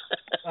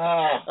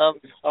of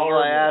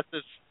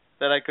Liasis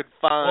that I could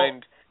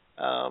find.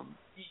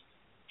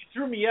 You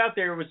threw me out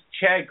there. It was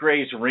Chad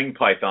Gray's ring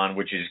python,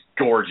 which is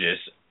gorgeous,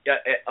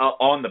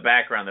 on the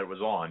background that it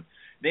was on.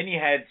 Then you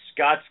had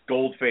Scott's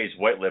gold-faced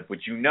white lip,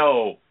 which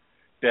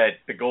that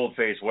the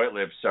gold-faced white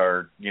lips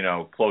are,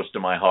 close to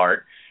my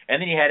heart.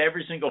 And then you had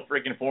every single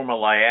freaking form of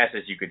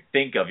Liasis you could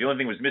think of. The only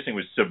thing was missing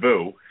was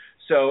Cebu.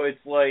 So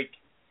it's like,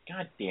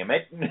 God damn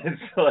it.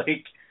 It's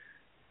like,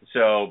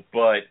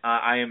 but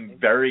I am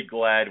very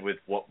glad with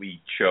what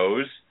we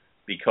chose,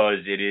 because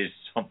it is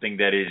something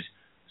that is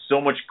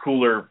so much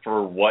cooler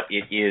for what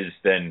it is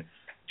than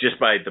just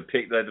by the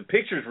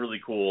picture's really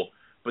cool,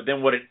 but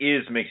then what it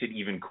is makes it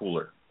even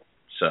cooler.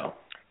 So.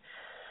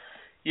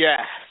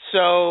 Yeah.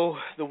 So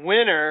the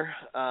winner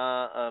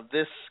of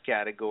this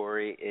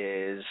category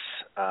is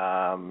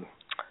from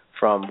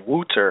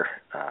Wouter.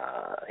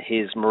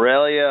 His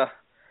Morelia.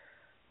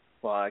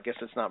 Well, I guess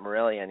it's not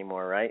Morelia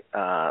anymore, right?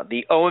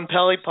 The Owen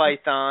Pelly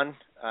Python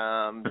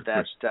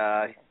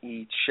that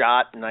he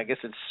shot, and I guess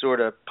it's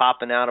sort of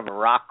popping out of a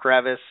rock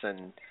crevice,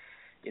 and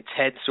its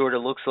head sort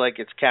of looks like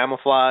it's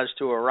camouflaged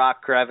to a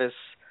rock crevice.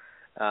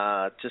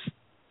 I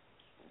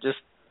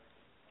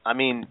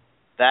mean,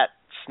 that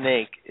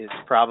snake is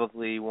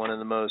probably one of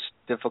the most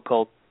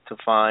difficult to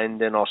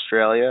find in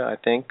Australia, I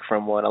think,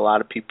 from what a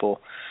lot of people...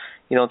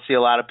 You don't see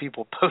a lot of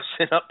people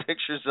posting up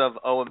pictures of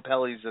Owen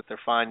Pellies that they're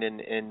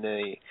finding in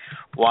the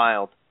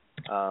wild.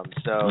 I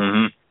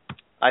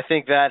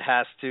think that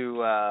has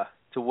to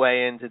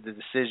weigh into the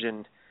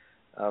decision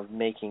of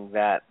making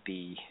that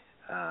the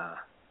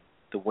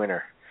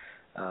winner.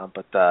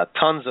 But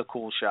tons of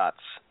cool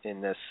shots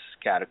in this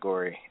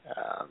category.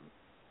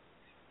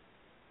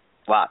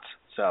 Lots.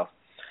 So,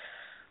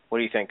 what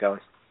do you think,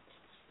 Owen?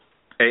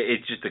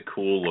 It's just a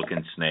cool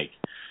looking snake.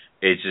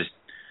 It's just...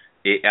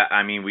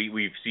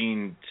 we've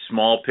seen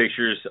small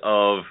pictures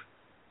of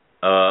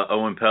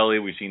Owen Pelly.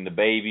 We've seen the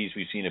babies.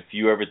 We've seen a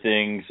few other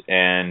things,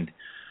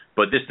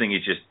 but this thing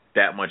is just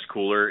that much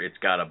cooler. It's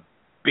got a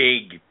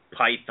big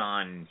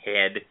python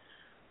head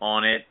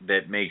on it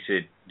that makes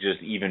it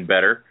just even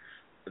better,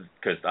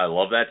 because I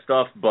love that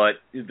stuff. But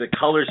the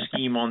color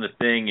scheme on the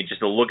thing, and just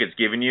the look it's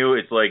giving you,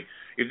 it's like,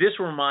 if this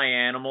were my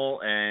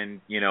animal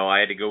and, I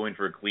had to go in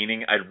for a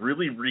cleaning, I'd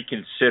really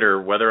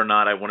reconsider whether or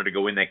not I wanted to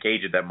go in that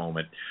cage at that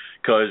moment.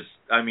 Because,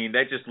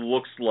 that just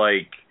looks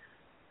like...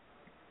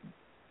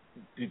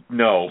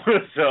 No.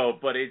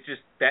 But it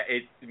just...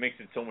 it makes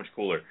it so much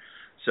cooler.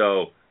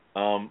 So,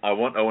 I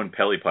want Owen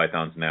Pelly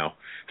pythons now.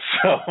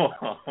 So,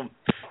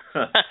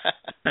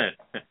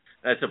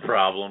 that's a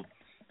problem.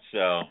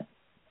 So...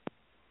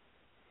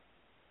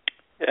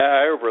 Yeah,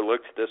 I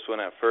overlooked this one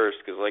at first,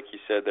 because like you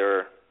said, there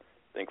were...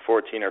 I think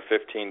 14 or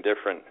 15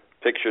 different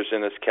pictures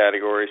in this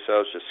category, so I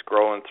was just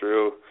scrolling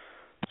through.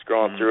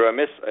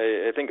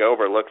 I think I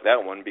overlooked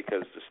that one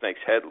because the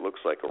snake's head looks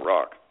like a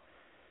rock,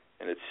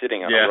 and it's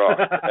sitting on a rock.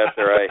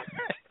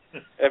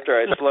 After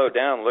I slowed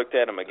down, looked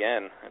at him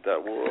again, I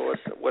thought, whoa,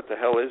 what the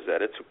hell is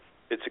that?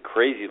 It's a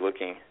crazy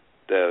looking.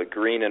 The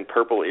green and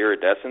purple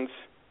iridescence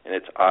in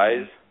its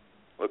eyes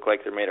look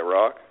like they're made of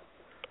rock.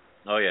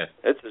 Oh yeah,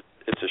 it's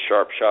a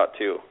sharp shot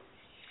too.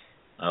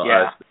 Oh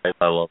yeah,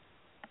 I love.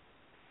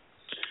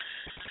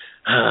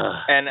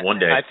 And one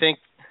day, I think,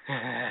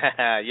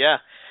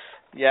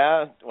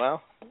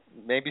 well,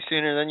 maybe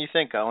sooner than you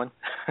think, Owen.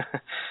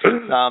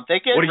 They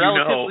get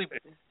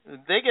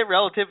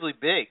relatively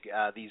big,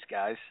 these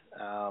guys,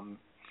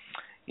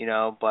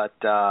 but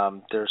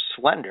they're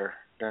slender.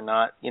 They're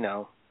not, you're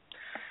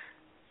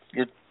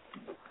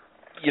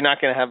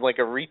not going to have like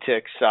a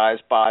retic size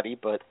body,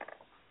 but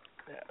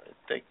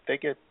they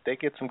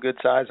get some good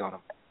size on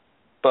them.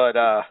 But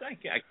I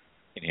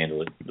can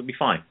handle it. It'll be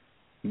fine.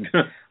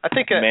 I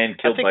think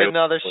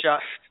another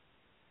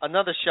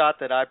shot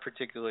that I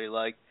particularly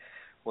liked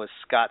was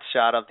Scott's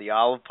shot of the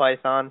olive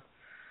python.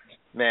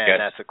 Man, yes.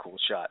 That's a cool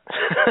shot.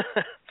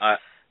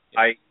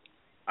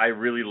 I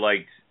really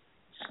liked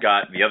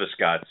the other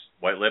Scott's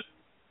white lip,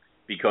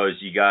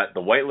 because you got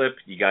the white lip,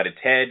 you got its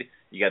head,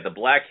 you got the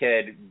black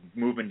head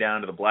moving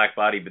down to the black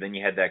body, but then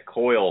you had that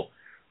coil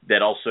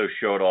that also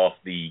showed off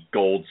the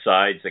gold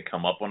sides that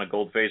come up on a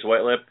gold-faced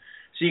white lip.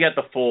 So you got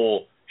the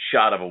full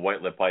shot of a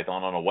white lip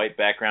python on a white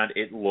background.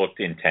 It looked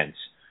intense,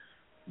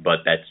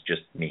 but that's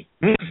just me.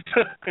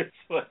 It's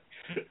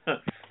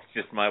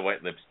just my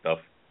white lip stuff.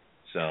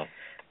 So,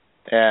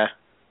 yeah.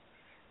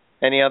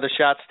 Any other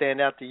shots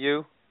stand out to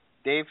you,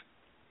 Dave?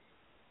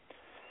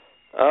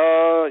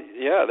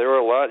 Yeah, there were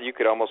a lot. You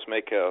could almost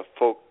make a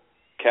full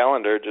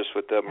calendar just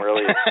with the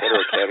Morelia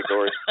etc.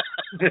 category.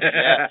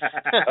 Yeah.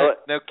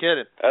 No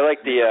kidding. I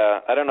like the.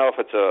 I don't know if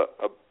it's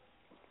a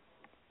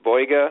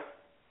boiga,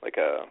 like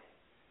a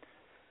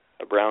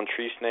brown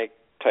tree snake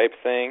type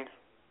thing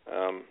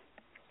that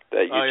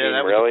Eugene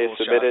Morelia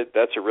submitted. Shot.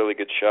 That's a really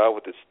good shot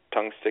with its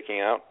tongue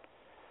sticking out.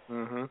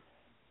 Mm-hmm.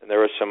 And there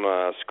were some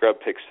scrub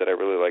pics that I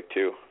really liked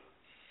too.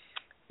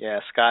 Yeah,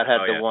 Scott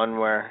had the one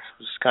where it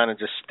was kind of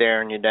just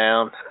staring you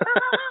down.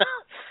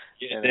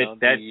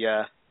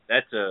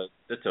 That's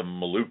a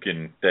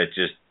Moluccan that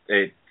just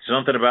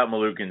something about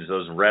Moluccans,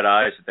 those red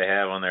eyes that they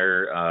have on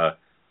their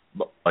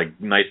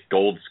like nice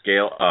gold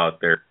scale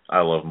out there.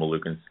 I love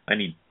Moluccans. I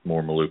need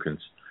more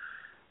Moluccans.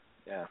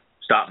 Yeah.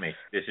 Stop me.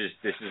 This is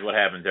what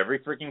happens every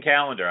freaking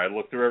calendar. I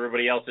look through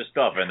everybody else's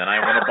stuff and then I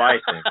want to buy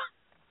things.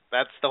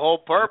 That's the whole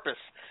purpose.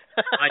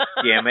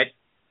 God damn it.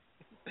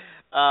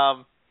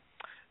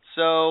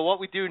 So what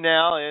we do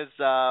now is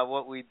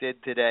what we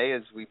did today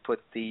is we put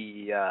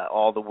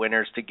all the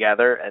winners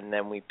together, and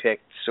then we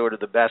picked sort of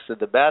the best of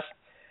the best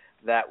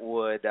that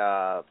would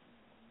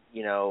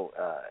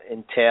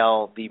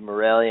entail the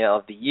Morelia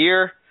of the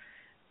year,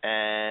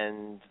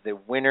 and the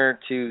winner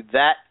to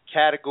that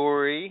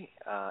category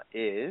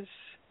is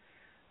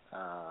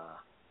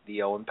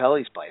the Owen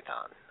Pelly's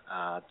Python,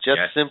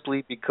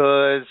 simply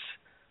because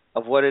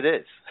of what it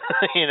is.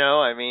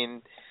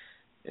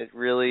 It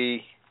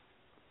really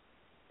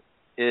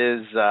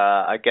is.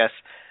 I guess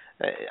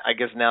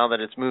now that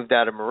it's moved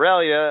out of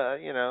Morelia,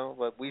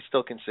 but we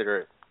still consider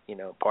it,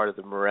 part of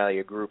the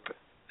Morelia group.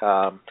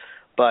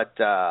 But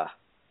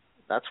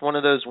that's one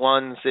of those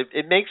ones.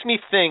 It makes me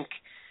think,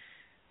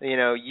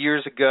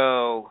 years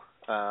ago,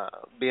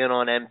 being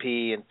on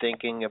MP and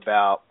thinking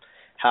about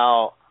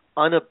how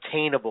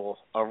unobtainable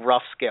a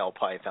rough scale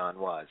python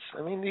was.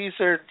 These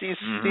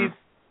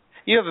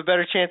you have a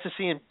better chance of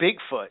seeing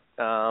Bigfoot,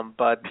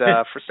 but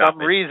for some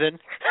reason,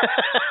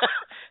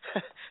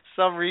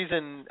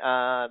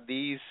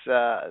 these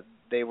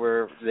they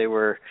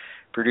were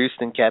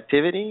produced in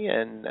captivity,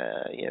 and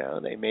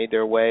they made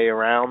their way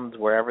around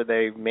wherever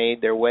they made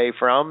their way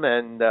from,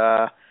 and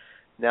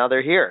now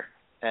they're here,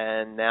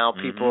 and now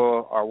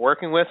people are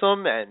working with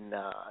them, and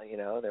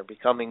they're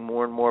becoming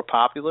more and more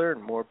popular,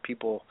 and more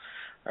people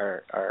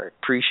are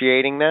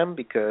appreciating them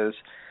because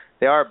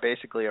they are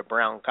basically a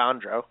brown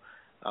chondro.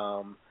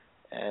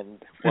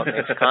 And what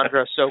makes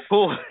chondro so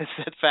cool is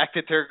the fact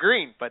that they're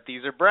green, but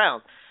these are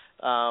brown.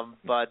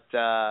 But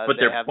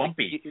they're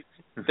bumpy.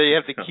 They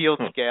have the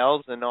keeled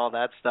scales and all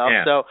that stuff.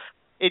 Yeah. So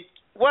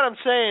what I'm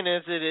saying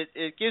is that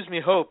it gives me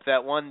hope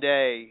that one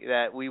day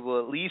that we will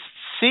at least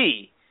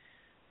see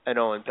an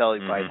Owen Pelly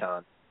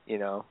python,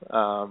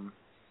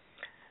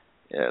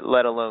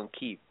 let alone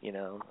keep.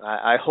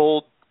 I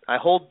hold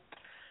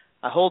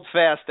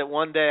fast that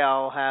one day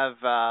I'll have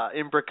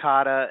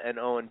Imbricata and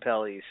Owen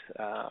Pelly's,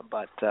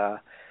 but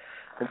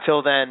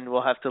until then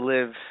we'll have to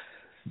live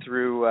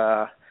through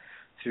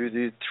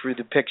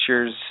the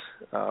pictures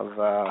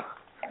of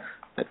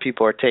that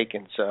people are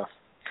taking. So,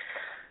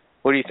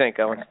 what do you think,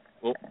 Owen?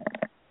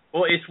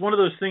 Well, it's one of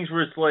those things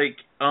where it's like,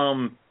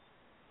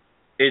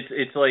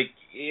 it's like,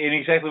 and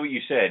exactly what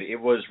you said. It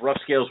was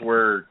rough scales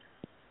were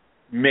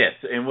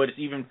myth, and what's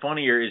even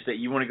funnier is that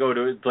you want to go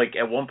to, like,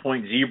 at one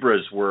point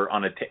zebras were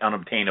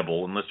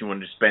unobtainable unless you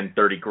wanted to spend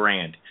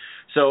 $30,000.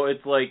 So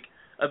it's like,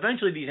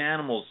 eventually these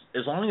animals,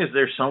 as long as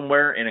they're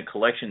somewhere in a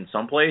collection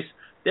someplace,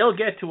 they'll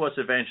get to us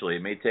eventually.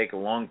 It may take a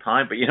long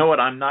time, but you know what?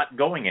 I'm not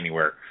going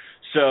anywhere.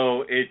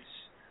 So it's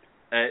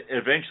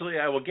eventually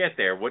I will get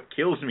there. What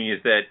kills me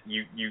is that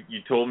you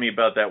told me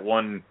about that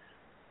one,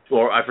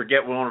 or I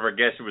forget, one of our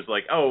guests who was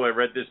like, oh, I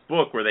read this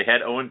book where they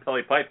had Owen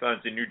Pelly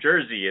pythons in New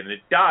Jersey and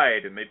it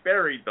died and they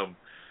buried them.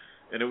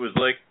 And it was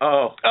like,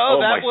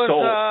 my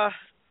soul.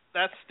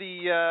 That's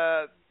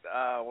the,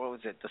 what was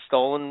it, The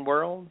Stolen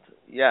World?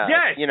 Yeah.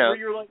 Yes, where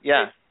you're like,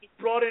 yeah. They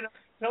brought in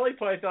Pelly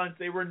pythons.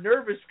 They were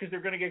nervous because they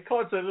were going to get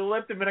caught, so they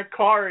left them in a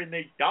car and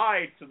they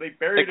died, so they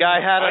buried them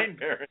in a pine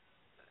barren.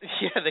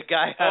 Yeah, the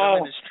guy had him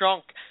in his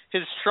trunk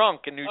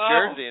in New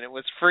Jersey, and it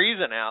was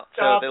freezing out,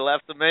 so they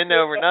left them in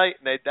overnight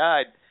and they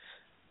died.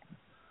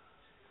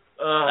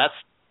 That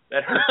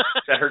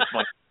hurts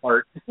my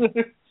heart.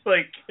 It's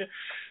like,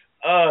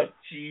 oh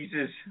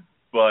Jesus!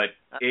 But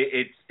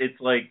it's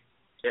like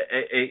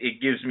it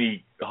gives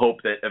me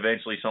hope that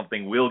eventually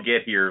something will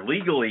get here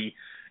legally,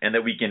 and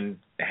that we can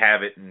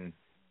have it and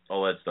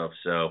all that stuff.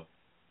 So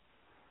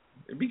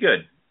it'd be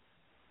good.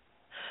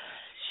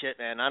 Shit,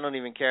 man, I don't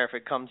even care if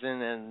it comes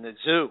in the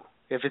zoo.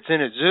 If it's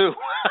in a zoo,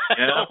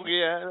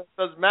 it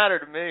doesn't matter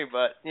to me.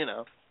 But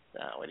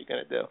what are you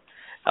gonna do?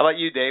 How about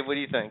you, Dave? What do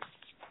you think?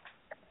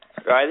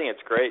 I think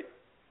it's great.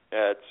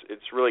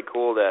 It's really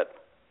cool that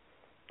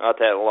not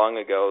that long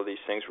ago these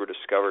things were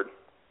discovered,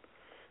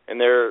 and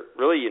they're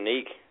really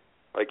unique.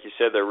 Like you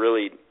said, they're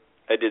really.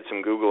 I did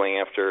some Googling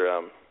after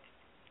I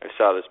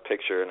saw this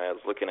picture, and I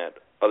was looking at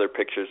other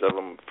pictures of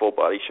them, full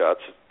body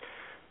shots.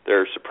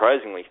 They're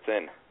surprisingly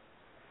thin.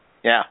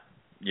 Yeah.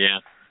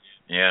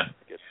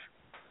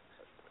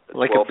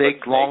 Like a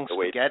big, long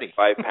spaghetti.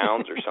 5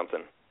 pounds or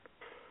something.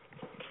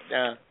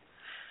 Yeah.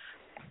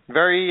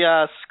 Very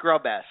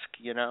scrub-esque,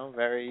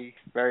 very,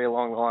 very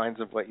along the lines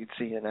of what you'd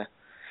see in a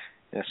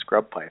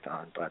scrub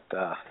python. But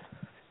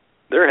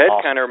their head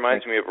kind of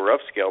reminds me of a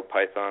rough-scaled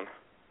python.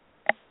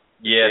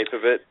 Yeah. The shape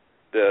of it,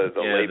 the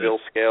labial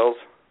scales.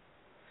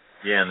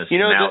 Yeah, and the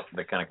snout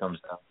that kind of comes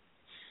out.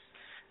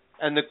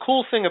 And the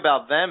cool thing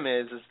about them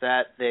is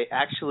that they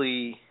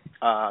actually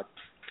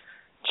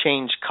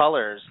change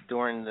colors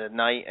during the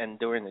night and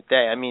during the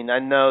day. I mean, I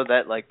know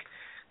that like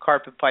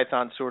carpet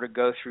pythons sort of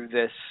go through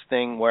this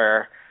thing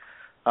where,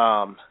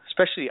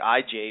 especially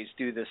IJs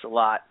do this a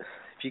lot.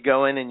 If you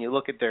go in and you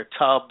look at their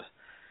tub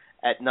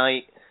at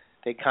night,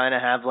 they kind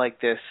of have like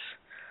this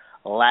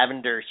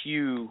lavender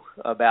hue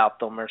about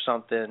them or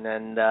something,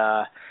 and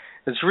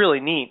it's really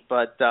neat.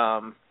 But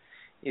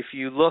if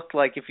you look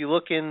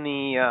in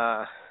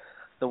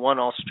the one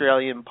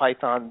Australian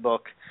python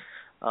book,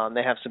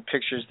 they have some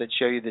pictures that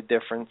show you the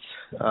difference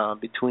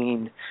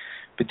between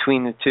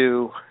the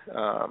two,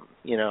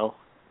 you know,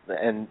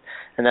 and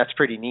that's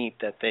pretty neat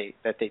that they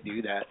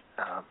do that.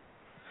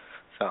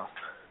 So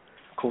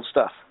cool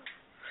stuff.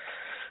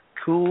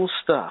 Cool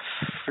stuff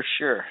for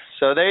sure.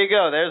 So there you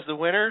go. There's the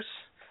winners.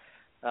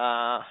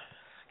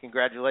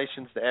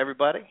 Congratulations to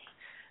everybody,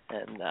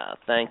 and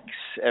thanks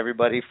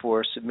everybody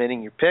for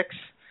submitting your picks.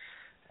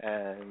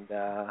 And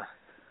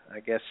I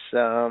guess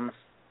I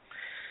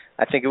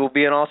think it will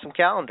be an awesome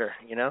calendar.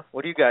 You know,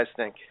 what do you guys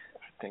think?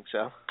 I think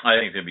so. I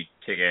think it's gonna be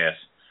kick-ass.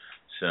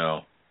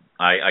 So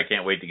I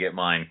can't wait to get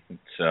mine.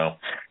 So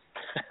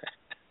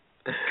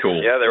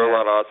cool. Yeah, there were a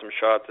lot of awesome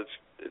shots.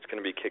 It's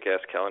gonna be a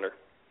kick-ass calendar.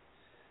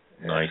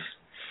 Nice.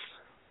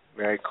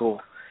 Very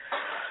cool.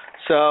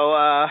 So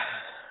I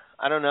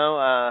don't know.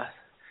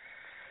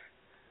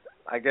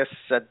 I guess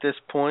at this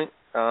point,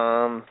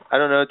 I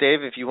don't know,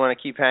 Dave, if you want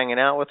to keep hanging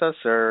out with us,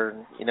 or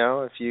you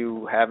know, if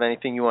you have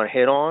anything you want to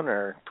hit on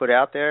or put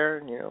out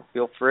there, you know,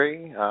 feel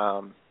free. It's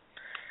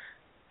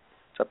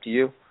up to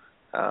you.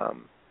 I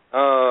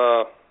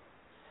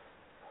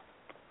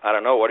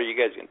don't know. What are you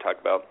guys going to talk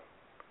about?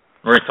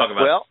 We're going to talk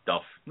about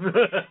stuff.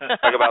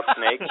 Talk about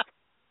snakes.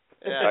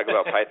 Yeah. Talk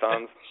about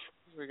pythons.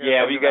 Yeah.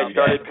 Have you guys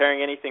started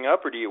pairing anything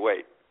up, or do you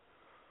wait?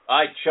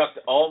 I chucked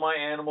all my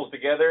animals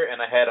together, and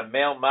I had a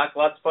male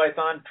Macklot's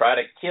python try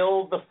to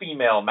kill the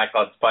female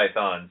Macklot's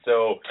python.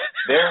 So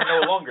they're no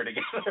longer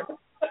together.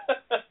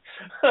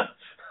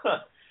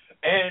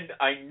 And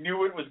I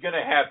knew it was going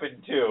to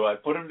happen, too. I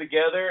put them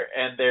together,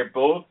 and they're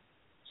both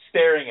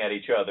staring at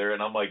each other,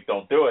 and I'm like,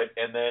 don't do it.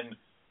 And then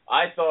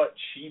I thought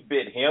she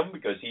bit him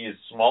because he is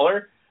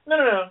smaller.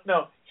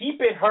 No. He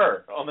bit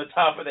her on the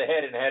top of the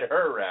head and had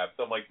her wrapped.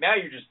 I'm like, now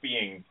you're just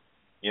being,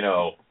 you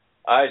know,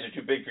 eyes are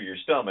too big for your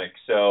stomach.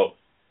 So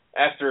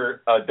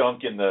after a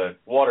dunk in the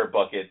water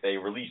bucket, they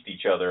released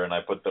each other, and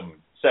I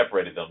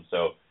separated them.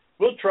 So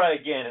we'll try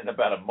again in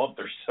about a month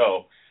or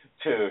so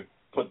to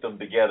put them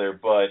together.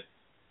 But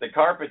the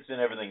carpets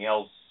and everything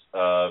else,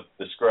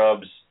 the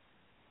scrubs,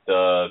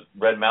 the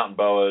red mountain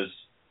boas,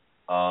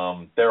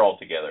 they're all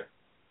together.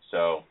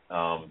 So,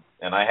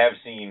 and I have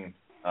seen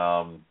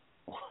almost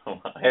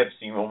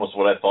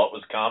what I thought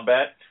was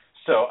combat.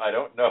 So I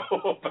don't know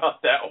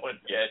about that one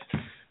yet.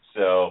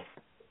 So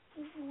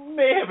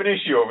may have an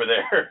issue over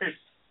there.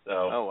 So.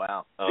 Oh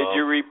wow! Did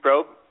you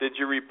reprobe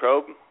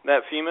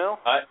that female?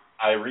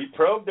 I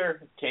reprobed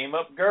her. Came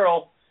up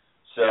girl.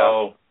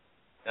 So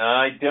yeah.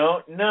 I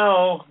don't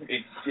know.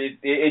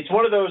 It's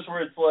one of those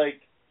where it's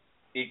like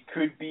it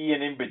could be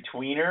an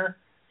in-betweener.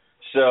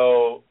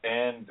 So,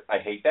 and I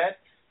hate that.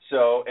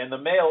 So, and the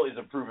male is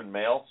a proven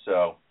male.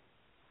 So,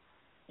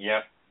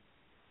 yep.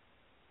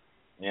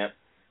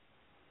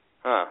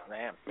 Huh.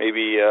 Man.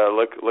 Maybe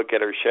look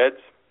at her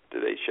sheds. Do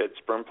they shed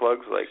sperm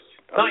plugs like?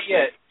 Not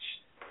yet.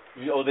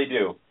 Oh, they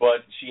do,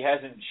 but she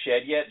hasn't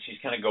shed yet. She's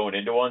kind of going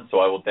into one, so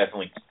I will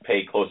definitely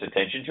pay close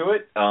attention to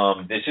it.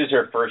 This is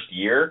her first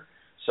year,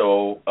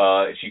 so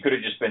she could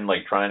have just been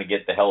like trying to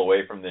get the hell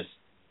away from this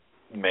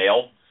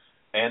male,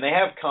 and they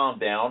have calmed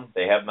down.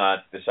 They have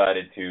not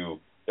decided to.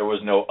 There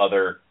was no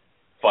other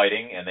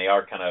fighting, and they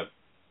are kind of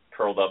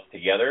curled up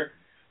together.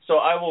 So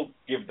I will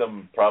give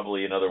them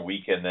probably another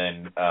week, and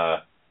then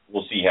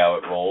we'll see how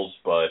it rolls.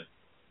 But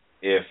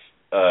if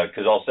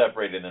because I'll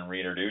separate and then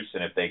reintroduce,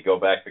 and if they go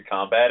back to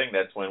combating,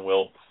 that's when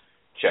we'll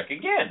check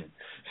again.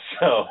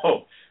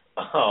 So,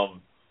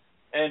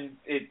 and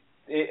it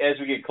as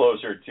we get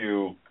closer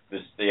to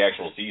the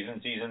actual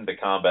season, the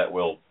combat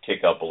will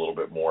kick up a little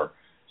bit more.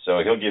 So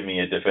he'll give me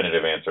a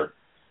definitive answer.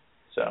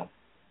 So.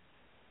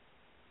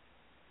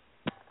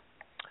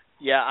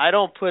 Yeah, I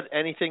don't put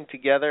anything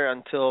together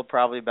until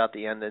probably about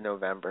the end of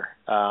November.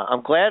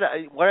 I'm glad.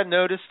 What I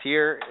noticed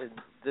here,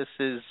 this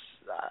is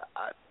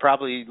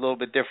probably a little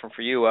bit different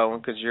for you, Owen,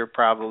 because you're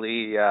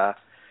probably,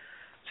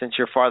 since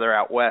you're farther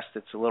out west,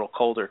 it's a little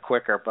colder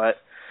quicker. But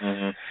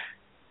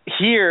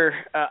here,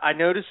 I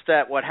noticed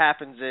that what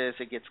happens is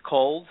it gets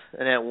cold,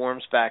 and then it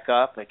warms back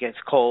up. It gets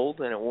cold,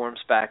 and it warms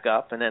back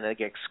up, and then it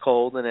gets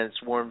cold, and then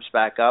it warms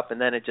back up,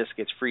 and then it just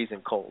gets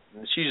freezing cold.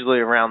 And it's usually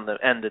around the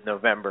end of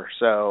November.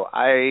 So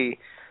I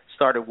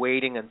started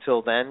waiting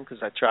until then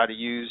because I try to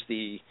use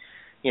the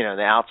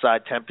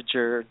outside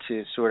temperature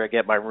to sort of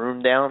get my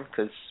room down,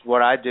 because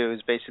what I do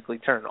is basically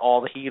turn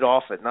all the heat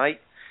off at night.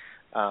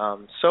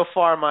 So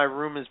far, my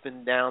room has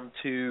been down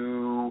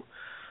to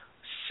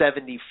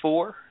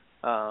 74.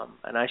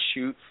 And I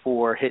shoot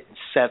for hitting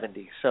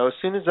 70. So as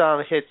soon as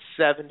I hit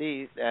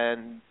 70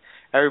 and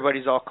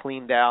everybody's all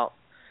cleaned out,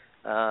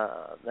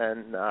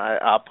 then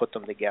I'll put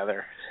them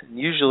together. And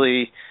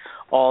usually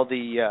all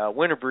the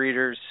winter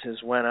breeders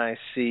is when I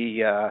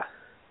see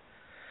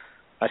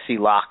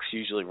locks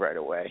usually right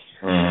away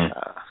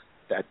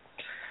that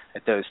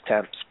at those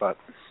temps. But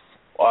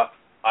well,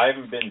 I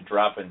haven't been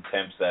dropping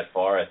temps that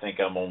far. I think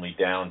I'm only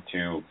down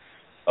to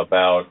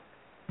about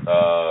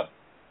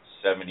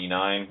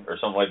 79 or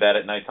something like that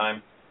at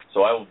nighttime.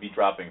 So I will be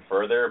dropping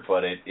further,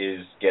 but it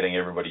is getting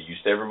everybody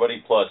used to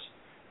everybody. Plus,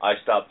 I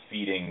stopped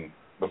feeding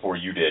before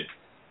you did.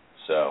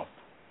 So.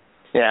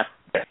 Yeah.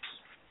 Yes.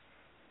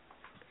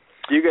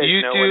 Do you guys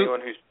know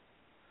anyone who's...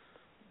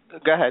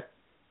 Go ahead.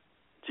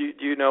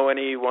 Do you know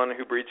anyone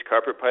who breeds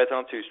carpet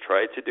pythons who's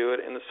tried to do it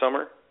in the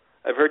summer?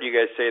 I've heard you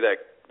guys say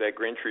that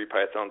green tree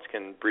pythons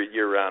can breed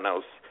year-round. I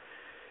was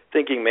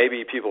thinking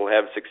maybe people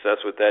have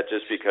success with that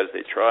just because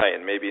they try,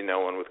 and maybe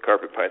no one with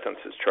carpet pythons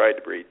has tried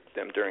to breed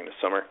them during the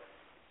summer.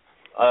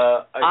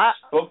 I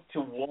spoke to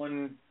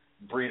one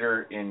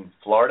breeder in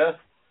Florida,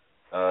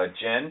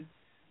 Jen.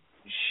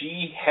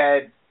 She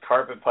had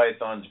carpet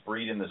pythons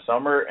breed in the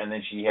summer, and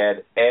then she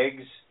had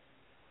eggs,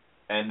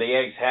 and the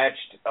eggs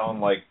hatched on,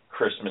 like,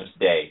 Christmas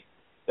Day.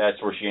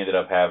 That's where she ended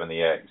up having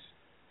the eggs.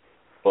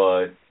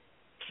 But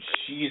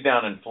she's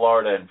down in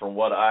Florida, and from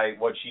what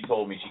she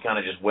told me, she kind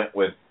of just went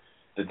with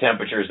the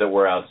temperatures that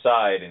were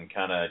outside and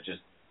kind of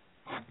just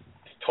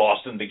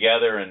tossed them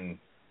together, and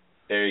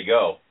there you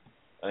go.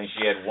 I think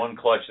she had one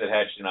clutch that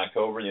hatched in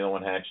October, and the other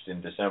one hatched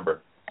in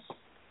December.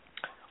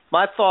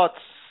 My thoughts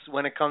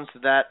when it comes to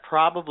that,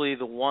 probably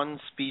the one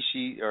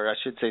species, or I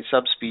should say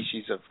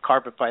subspecies of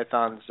carpet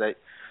pythons that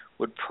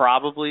would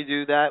probably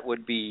do that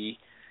would be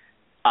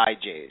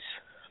IJs.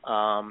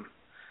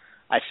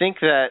 I think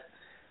that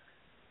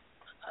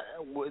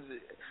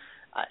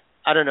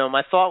I don't know.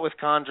 My thought with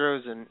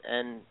chondros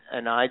and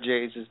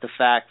IJs is the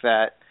fact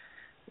that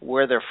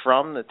where they're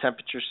from, the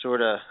temperature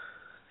sort of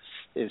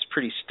is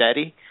pretty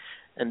steady,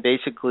 and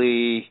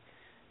basically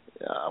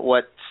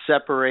what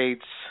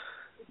separates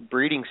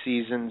breeding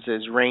seasons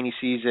is rainy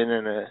season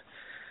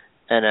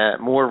and a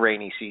more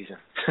rainy season,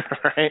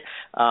 right?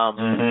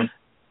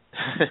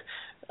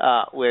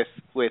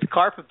 With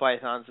carpet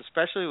pythons,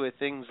 especially with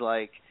things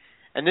like,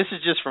 and this is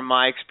just from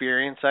my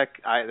experience.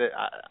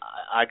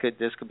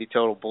 This could be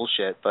total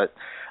bullshit, but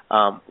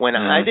when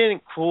I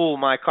didn't cool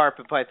my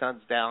carpet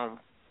pythons down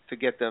to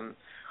get them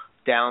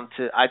down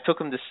to, I took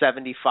them to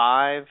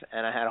 75,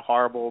 and I had a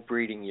horrible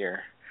breeding year.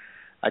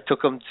 I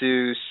took them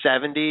to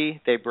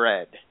 70, they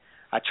bred.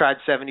 I tried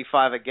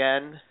 75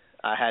 again,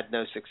 I had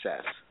no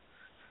success.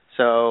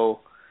 So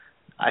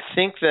I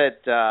think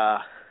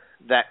that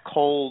that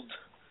cold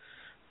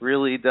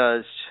really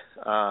does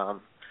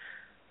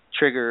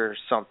trigger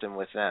something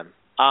with them.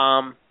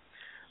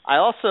 I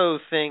also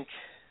think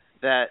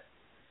that,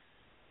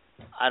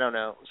 I don't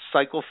know,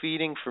 cycle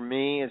feeding for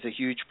me is a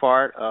huge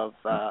part of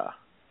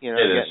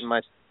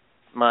getting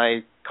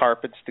my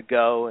carpets to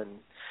go, and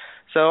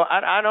so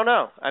I don't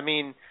know. I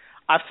mean,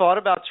 I've thought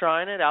about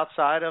trying it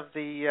outside of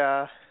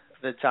the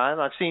time.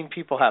 I've seen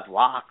people have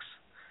locks.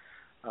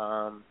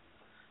 I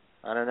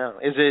don't know.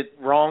 Is it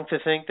wrong to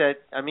think that?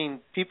 I mean,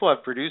 people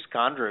have produced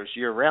chondros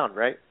year round,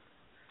 right?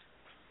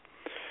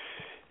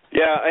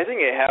 Yeah, I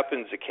think it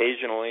happens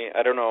occasionally.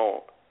 I don't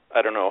know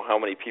how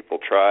many people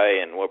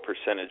try and what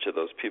percentage of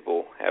those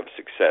people have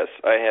success.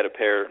 I had a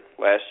pair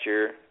last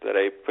year that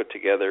I put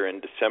together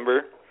in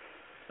December,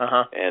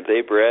 and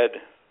they bred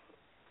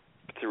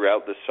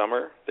throughout the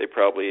summer. I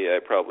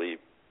probably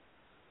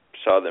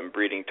saw them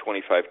breeding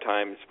 25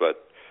 times,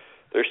 but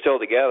they're still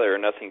together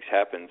and nothing's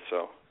happened.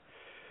 So,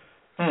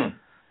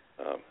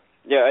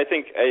 yeah, I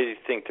think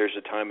there's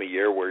a time of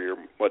year where you're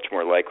much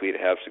more likely to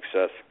have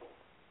success.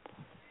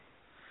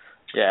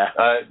 Yeah,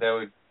 it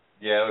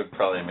would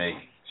probably make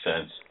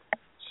sense.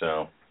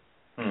 So,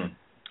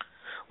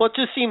 well, it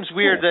just seems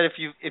weird that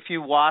if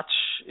you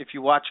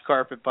watch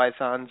carpet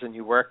pythons and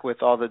you work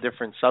with all the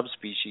different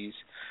subspecies,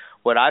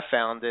 what I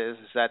found is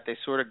that they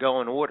sort of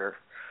go in order.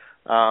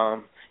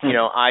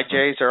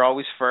 IJs are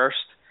always first.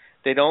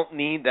 They don't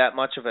need that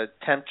much of a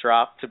temp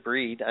drop to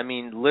breed. I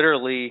mean,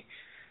 literally,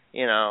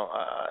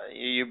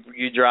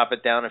 you drop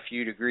it down a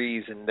few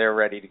degrees and they're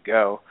ready to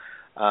go.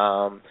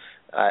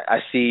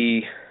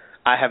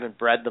 I haven't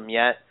bred them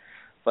yet,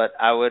 but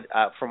I would,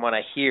 from what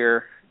I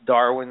hear,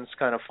 Darwin's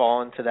kind of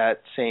fall into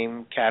that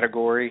same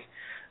category.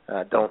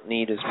 Don't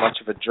need as much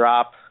of a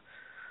drop.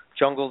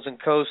 Jungles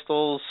and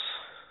coastals,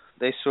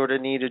 they sort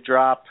of need a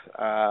drop.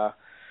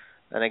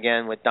 And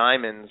again, with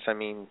diamonds, I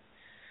mean,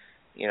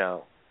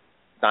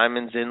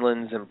 diamonds,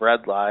 inlands, and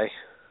breadlie,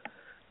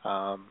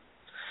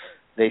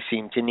 they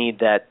seem to need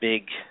that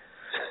big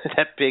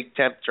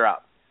temp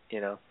drop,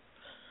 Yeah,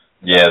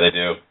 they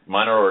do.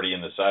 Mine are already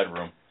in the side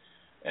room,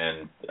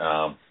 and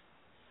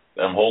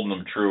I'm holding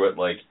them true at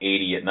like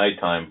 80 at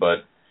nighttime,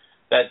 but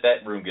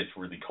that room gets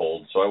really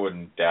cold, so I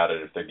wouldn't doubt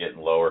it if they're getting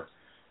lower.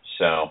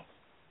 So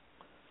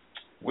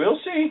we'll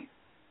see.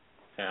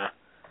 Yeah.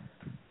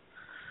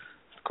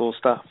 Cool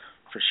stuff,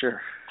 for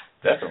sure.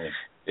 Definitely.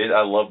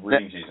 I love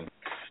breeding season.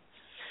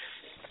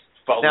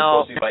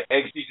 Followed closely by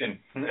egg season.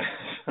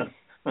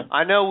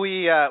 I know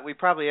we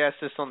probably asked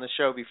this on the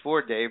show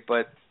before, Dave,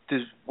 but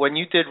when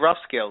you did rough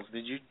scales,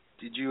 did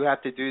you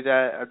have to do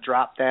that a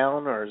drop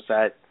down, or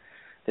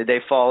did they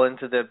fall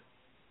into the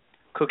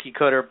cookie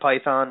cutter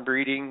python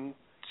breeding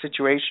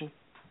situation?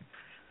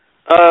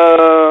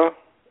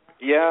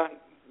 Yeah,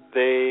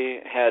 they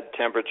had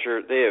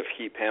temperature. They have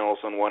heat panels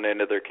on one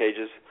end of their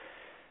cages,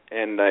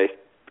 and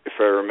if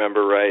I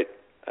remember right,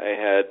 I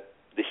had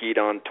the heat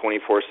on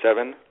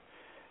 24/7,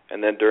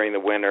 and then during the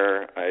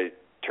winter, I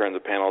turned the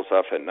panels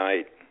off at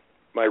night.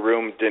 My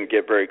room didn't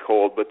get very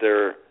cold, but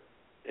they're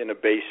in a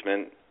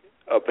basement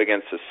up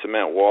against a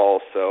cement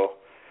wall, so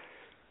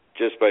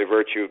just by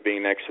virtue of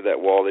being next to that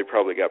wall, they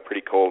probably got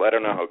pretty cold. I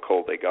don't know how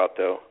cold they got,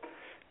 though.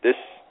 This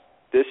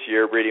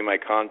year, breeding my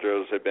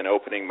chondros, I've been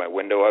opening my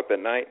window up at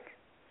night,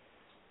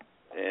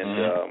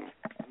 and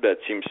that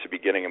seems to be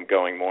getting them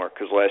going more,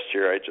 because last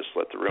year I just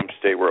let the room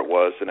stay where it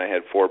was, and I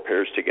had 4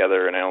 pairs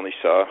together, and I only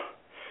saw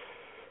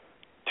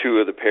 2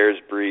 of the pairs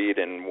breed,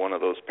 and one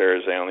of those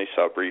pairs I only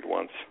saw breed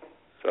once.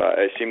 So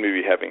I seem to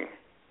be having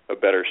a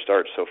better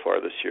start so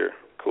far this year,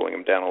 cooling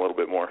them down a little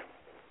bit more.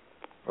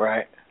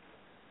 Right.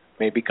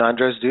 Maybe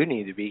chondros do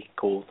need to be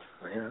cooled.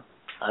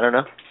 I don't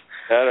know.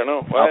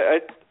 Well,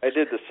 I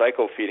did the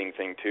cycle feeding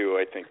thing too.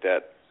 I think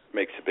that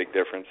makes a big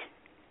difference.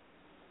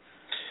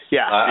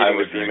 Yeah, feeding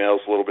with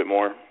females a little bit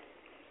more.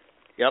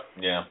 Yep.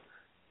 Yeah.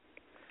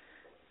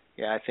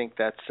 Yeah, I think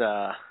that's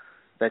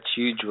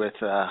huge with.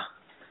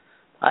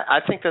 I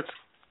think that's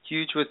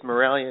huge with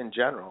Morelia in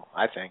general.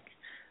 I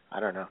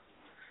don't know.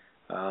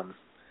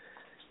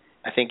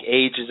 I think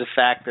age is a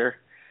factor,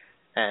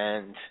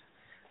 and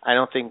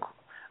I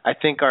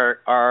think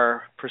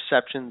our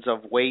perceptions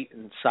of weight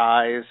and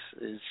size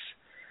is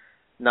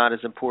not as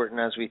important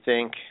as we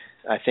think.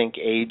 I think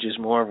age is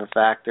more of a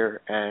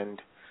factor,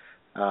 and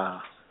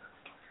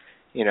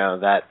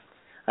that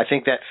I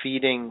think that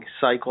feeding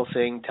cycle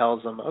thing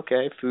tells them,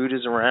 okay, food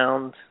is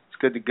around, it's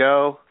good to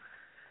go.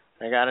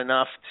 I got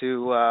enough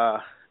to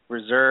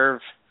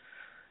reserve,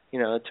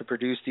 to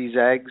produce these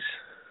eggs.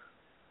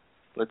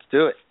 Let's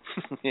do it.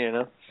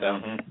 So.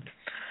 Mm-hmm.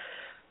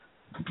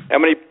 How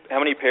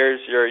many pairs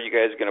are you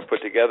guys going to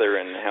put together,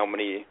 and how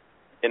many,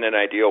 in an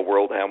ideal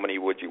world, how many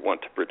would you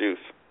want to produce?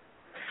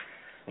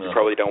 You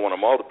probably don't want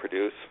them all to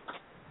produce.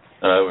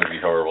 That would be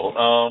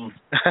horrible.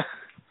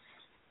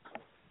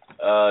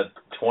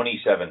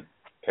 27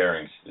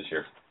 pairings this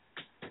year.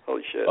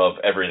 Holy shit. Of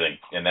everything,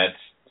 and that's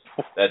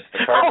the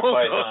carpet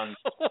python.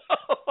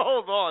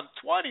 Hold on,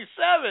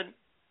 27.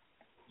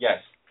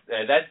 Yes,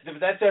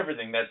 that's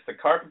everything. That's the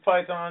carpet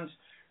pythons.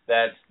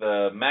 That's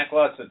the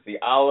Maclots. That's the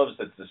olives.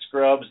 That's the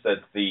scrubs.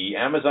 That's the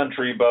Amazon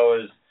tree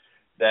boas.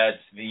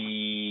 That's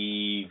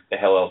the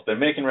hell else? The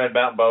Dominican red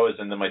mountain boas,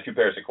 and then my 2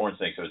 pairs of corn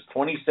snakes. So it's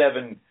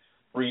 27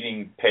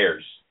 breeding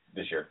pairs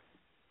this year.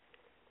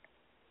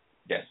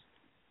 Yes.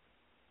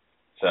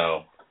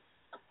 So,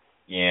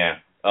 yeah.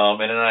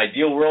 In an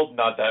ideal world,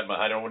 not that much.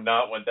 I do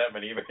not want that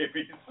many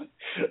babies.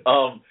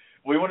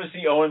 We want to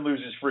see Owen lose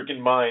his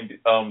freaking mind.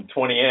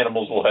 20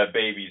 animals will have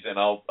babies, and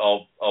I'll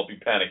be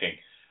panicking.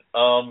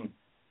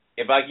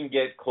 If I can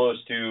get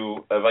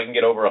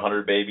over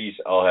 100 babies,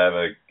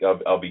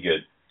 I'll be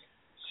good.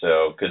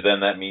 So, because then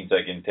that means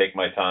I can take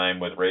my time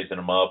with raising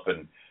them up,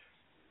 and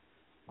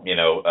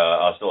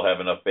I'll still have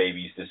enough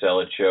babies to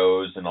sell at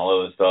shows and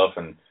all of this stuff,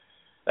 and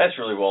that's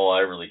really all I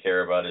really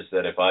care about, is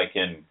that if I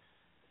can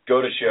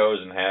go to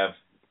shows and have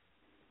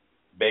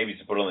babies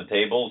to put on the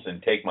tables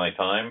and take my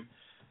time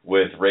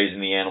with raising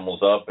the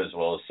animals up as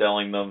well as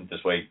selling them,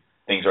 this way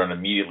things aren't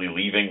immediately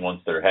leaving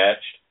once they're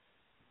hatched,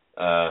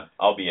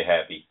 I'll be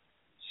happy.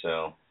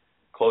 So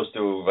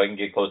if I can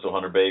get close to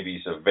 100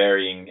 babies of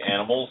varying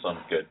animals, I'm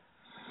good.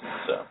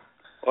 So,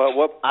 well,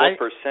 what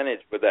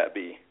percentage would that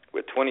be?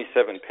 With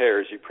 27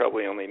 pairs, you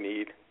probably only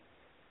need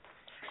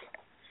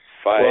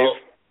 5. Well,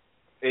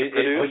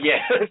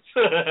 yes,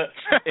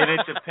 and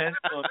it depends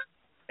on,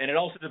 and it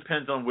also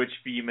depends on which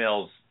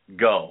females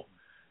go,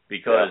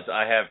 because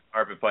I have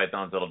carpet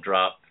pythons that'll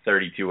drop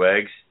 32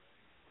 eggs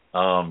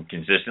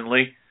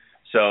consistently.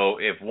 So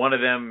if 2 of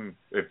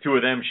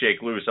them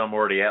shake loose, I'm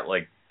already at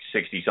like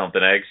 60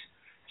 something eggs.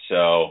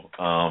 So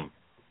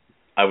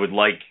I would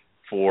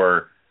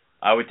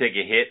take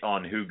a hit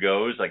on who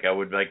goes. Like I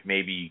would like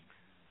maybe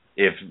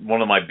if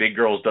one of my big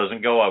girls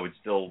doesn't go, I would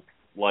still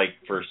like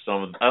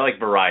I like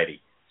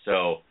variety.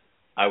 So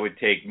I would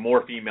take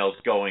more females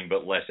going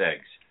but less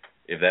eggs,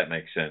 if that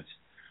makes sense.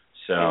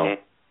 So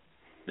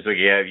it's like,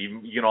 yeah,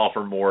 you can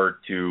offer more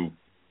to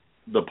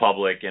the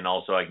public, and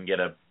also I can get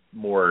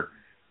more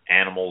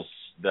animals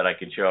that I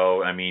could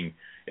show. I mean,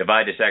 if I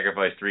had to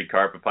sacrifice 3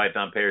 carpet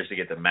python pairs to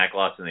get the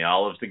Maclots and the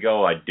olives to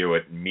go, I'd do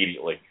it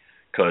immediately,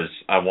 because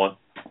I want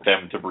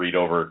them to breed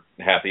over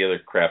half the other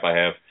crap I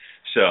have.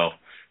 So,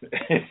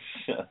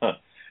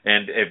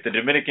 and if the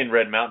Dominican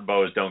red mountain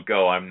boas don't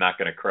go, I'm not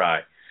going to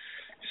cry.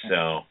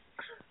 So,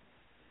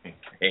 I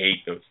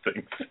hate those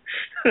things.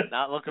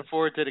 Not looking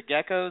forward to the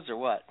geckos or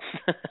what?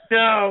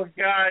 No,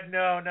 God,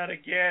 no, not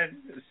again.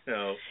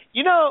 So,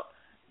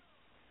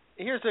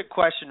 here's a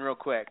question real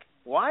quick.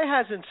 Why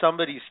hasn't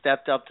somebody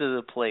stepped up to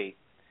the plate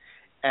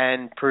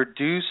and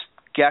produced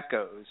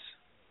geckos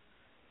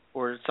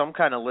or some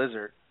kind of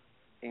lizard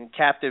in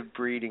captive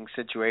breeding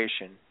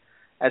situation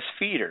as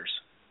feeders?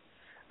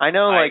 I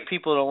know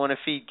people don't want to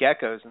feed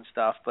geckos and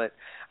stuff, but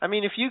I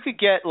mean, if you could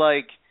get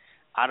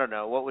I don't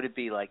know, what would it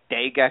be, like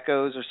day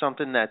geckos or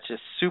something that's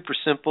just super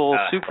simple,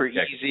 super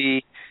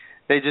easy.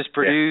 They just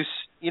produce,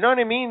 you know what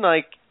I mean?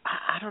 Like,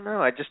 I don't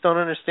know. I just don't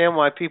understand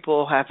why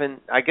people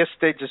haven't. I guess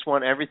they just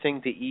want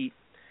everything to eat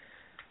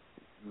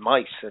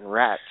mice and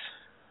rats.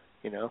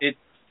 You know.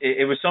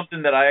 It was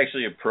something that I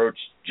actually approached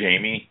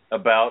Jamie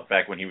about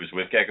back when he was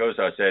with geckos.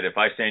 I said, if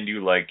I send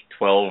you like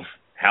 12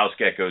 house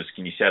geckos,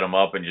 can you set them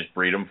up and just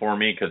breed them for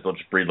me? Because they'll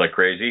just breed like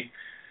crazy.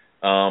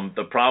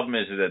 The problem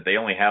is that they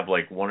only have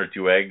like 1 or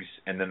 2 eggs,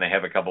 and then they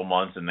have a couple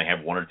months and they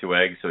have 1 or 2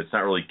 eggs, so it's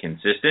not really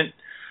consistent.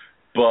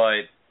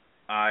 But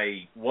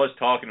I was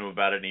talking to him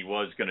about it, and he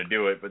was going to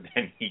do it, but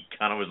then he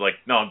kind of was like,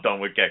 no, I'm done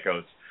with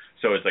geckos.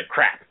 So it's like,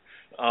 crap.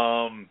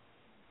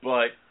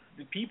 But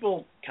the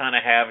people kind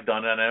of have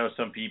done it. I know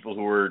some people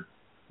who are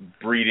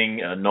breeding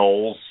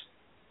anoles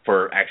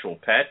for actual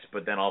pets,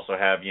 but then also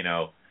have, you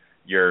know,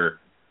 your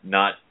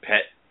not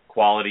pet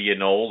quality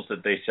anoles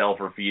that they sell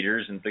for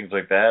feeders and things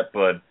like that.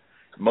 But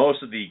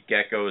most of the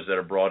geckos that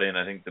are brought in,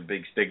 I think the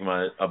big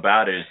stigma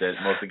about it is that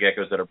most of the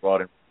geckos that are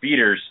brought in for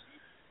feeders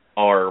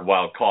are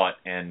wild caught,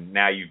 and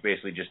now you've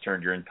basically just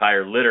turned your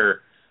entire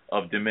litter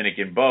of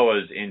Dominican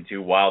boas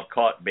into wild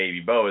caught baby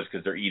boas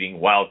because they're eating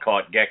wild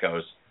caught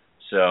geckos.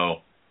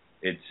 So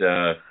it's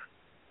a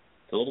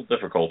little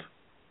difficult.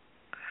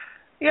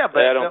 Yeah,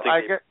 but I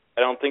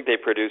don't think they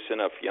produce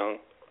enough young.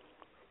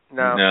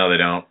 No, they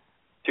don't.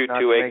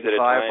 Two eggs at a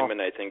time,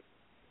 and I think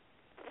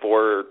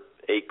 4 or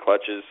 8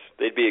 clutches.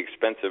 They'd be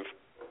expensive.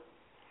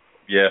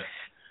 Yeah.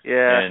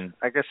 Yeah, and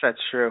I guess that's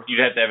true. You'd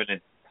have to have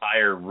an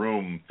entire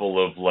room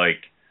full of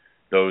like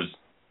those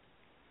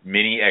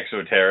mini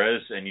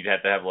Exoterras, and you'd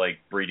have to have like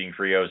breeding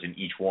trios in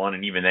each one,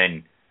 and even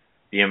then,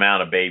 the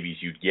amount of babies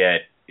you'd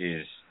get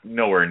is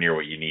nowhere near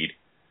what you need.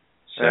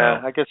 So,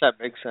 yeah, I guess that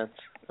makes sense.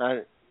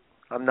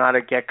 I'm not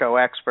a gecko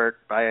expert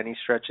by any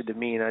stretch of the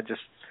mean. I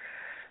just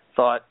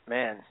thought,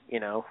 man, you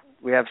know,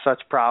 we have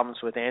such problems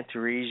with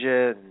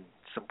Antaresia and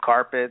some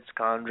carpets,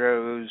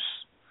 chondros,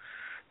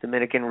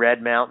 Dominican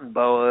red mountain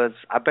boas.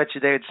 I bet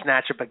you they would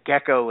snatch up a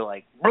gecko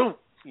like, boom,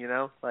 you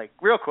know, like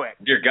real quick.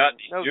 Dear God,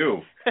 they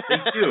do. They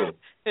do.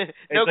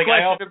 No like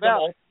question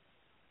about it.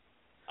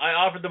 I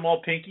offered them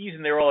all pinkies,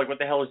 and they were all like, what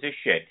the hell is this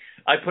shit?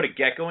 I put a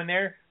gecko in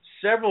there.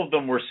 Several of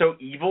them were so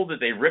evil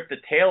that they ripped the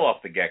tail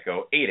off the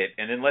gecko, ate it,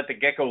 and then let the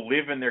gecko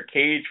live in their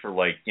cage for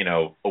like, you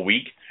know, a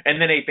week, and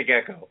then ate the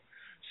gecko.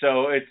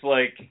 So it's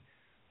like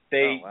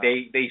they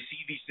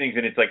see these things,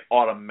 and it's like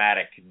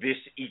automatic. This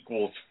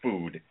equals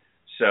food.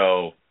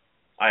 So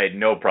I had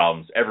no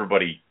problems.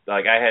 Everybody,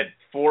 like I had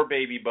 4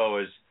 baby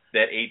boas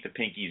that ate the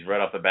pinkies right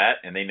off the bat,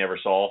 and they never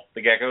saw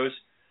the geckos.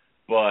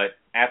 But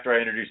after I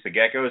introduced the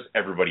geckos,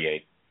 everybody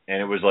ate,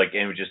 and it was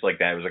just like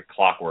that. It was like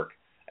clockwork.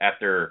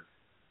 After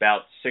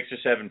about 6 or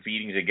 7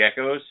 feedings of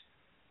geckos,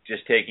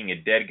 just taking a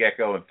dead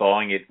gecko and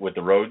thawing it with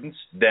the rodents,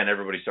 then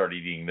everybody started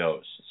eating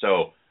those.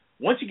 So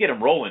once you get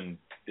them rolling,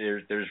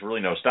 there's really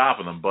no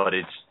stopping them. But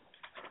it's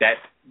that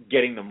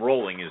getting them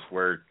rolling is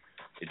where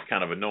it's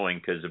kind of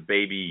annoying, because a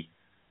baby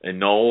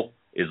anole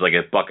is like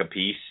 $1 a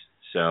piece.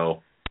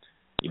 So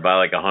you buy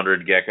like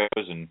 100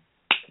 geckos, and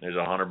there's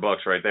 $100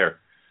 right there.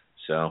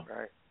 So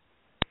right.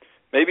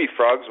 Maybe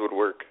frogs would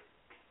work.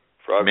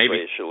 Frogs lay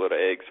a shitload of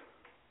eggs.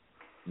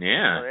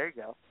 Yeah. Oh, there you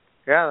go.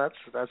 Yeah,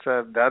 that's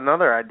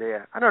another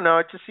idea. I don't know.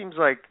 It just seems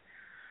like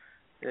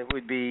it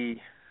would be.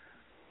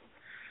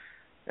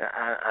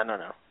 I don't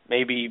know.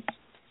 Maybe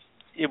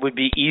it would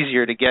be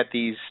easier to get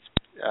these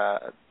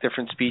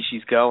different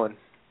species going.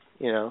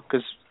 You know,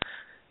 because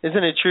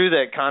isn't it true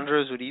that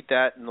chondros would eat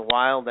that in the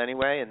wild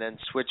anyway, and then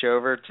switch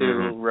over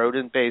to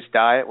rodent-based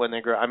diet when they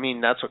grow? I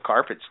mean, that's what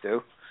carpets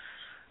do.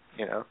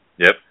 You know.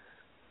 Yep.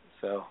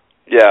 So.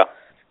 Yeah,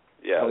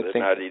 they're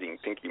not eating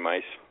pinky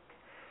mice.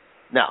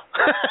 No.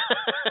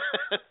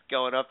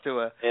 Going up to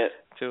a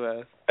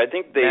I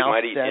think they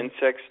might eat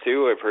insects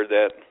too. I've heard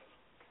that.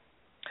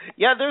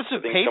 Yeah, there's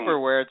a paper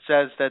where it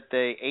says that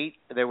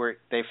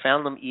they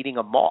found them eating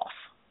a moth.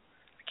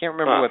 I can't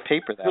remember what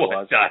paper that was.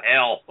 What the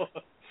hell?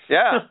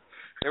 Yeah.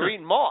 They were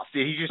eating moths.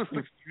 Did he just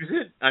confuse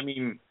it? I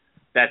mean,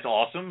 that's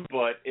awesome,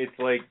 but it's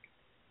like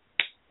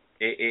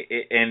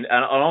and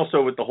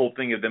also with the whole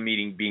thing of them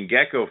being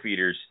gecko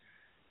feeders,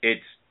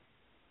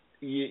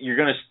 you're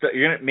gonna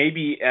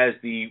maybe as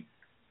the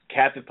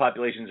captive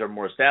populations are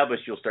more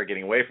established, you'll start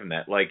getting away from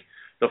that. Like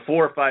the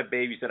 4 or 5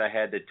 babies that I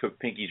had that took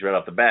pinkies right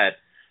off the bat,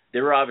 they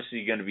were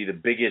obviously going to be the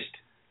biggest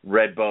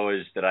red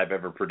boas that I've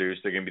ever produced.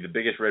 They're going to be the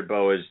biggest red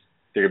boas.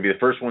 They're going to be the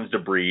first ones to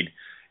breed.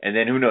 And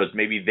then who knows,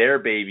 maybe their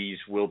babies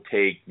will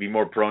be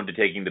more prone to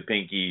taking the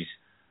pinkies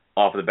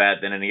off the bat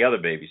than any other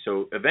baby.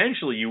 So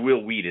eventually you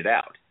will weed it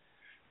out.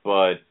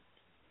 But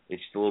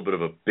it's just a little bit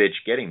of a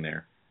bitch getting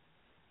there.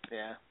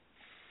 Yeah.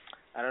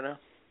 I don't know.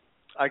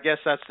 I guess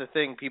that's the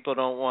thing. People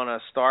don't want to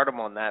start them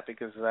on that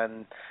because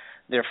then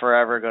they're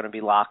forever going to be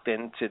locked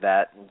into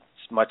that. And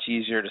it's much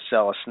easier to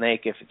sell a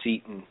snake if it's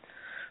eating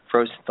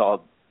frozen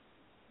thawed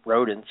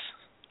rodents,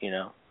 you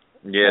know.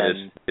 Yeah,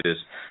 it is.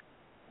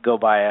 Go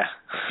buy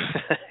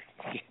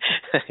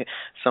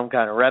some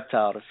kind of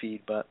reptile to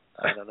feed, but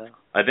I don't know.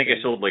 I think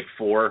I sold like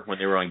 4 when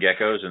they were on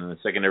geckos, and the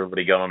second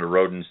everybody got onto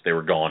rodents, they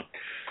were gone.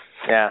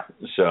 Yeah.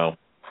 So,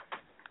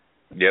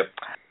 yep.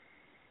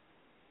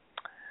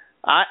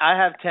 I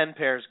have 10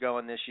 pairs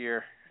going this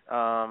year.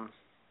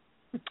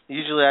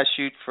 Usually I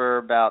shoot for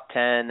about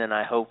 10, and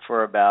I hope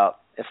for about,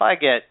 if I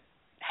get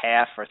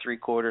half or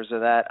 3/4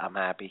 of that, I'm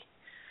happy.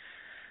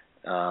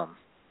 But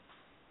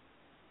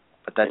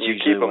that's and you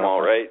usually keep them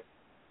all, right?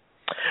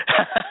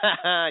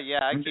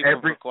 Yeah, I keep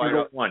them for quite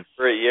a one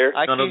for a year.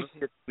 None of them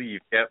get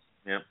leave. Yep.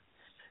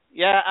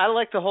 Yeah, I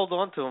like to hold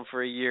on to them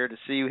for a year to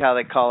see how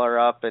they color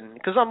up, and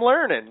because I'm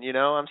learning,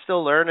 I'm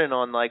still learning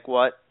on like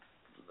what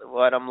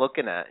I'm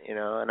looking at,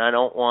 and I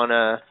don't want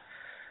to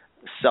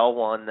sell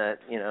one that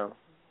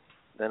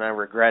then I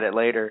regret it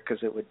later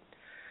because it would,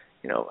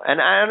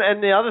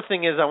 and the other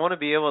thing is I want to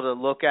be able to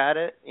look at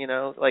it,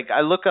 like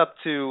I look up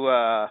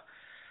to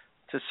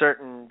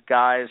certain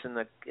guys in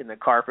the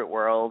carpet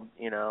world,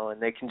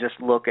 and they can just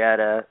look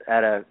at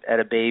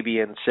a baby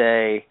and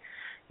say,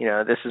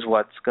 this is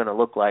what it's going to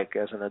look like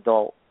as an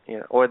adult,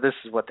 or this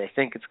is what they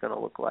think it's going to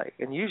look like.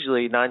 And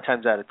usually 9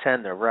 times out of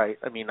 10 they're right.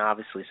 I mean,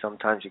 obviously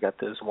sometimes you got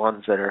those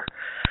ones that are,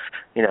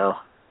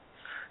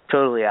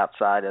 totally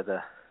outside of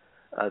the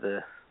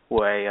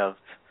way of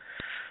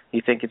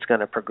you think it's going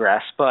to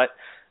progress. But,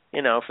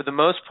 for the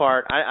most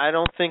part, I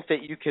don't think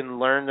that you can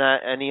learn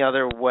that any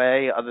other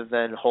way other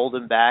than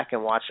holding back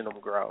and watching them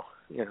grow,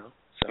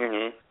 So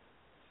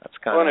that's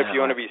kind of. Well, and if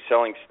you want to be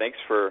selling snakes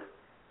for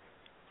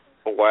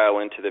a while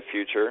into the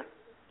future,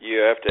 you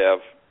have to have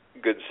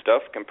good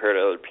stuff compared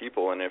to other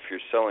people. And if you're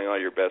selling all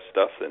your best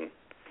stuff, then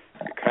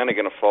you're kind of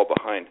going to fall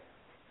behind.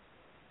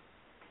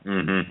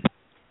 Mhm.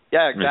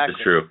 Yeah, exactly.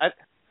 That's true.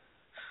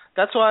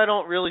 That's why I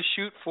don't really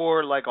shoot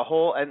for like a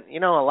whole, and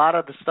a lot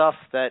of the stuff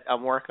that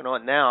I'm working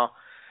on now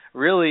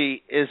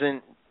really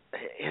isn't.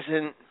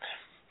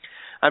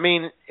 I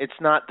mean, it's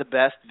not the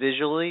best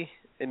visually.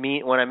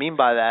 What I mean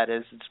by that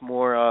is it's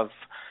more of,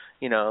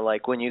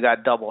 like when you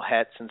got double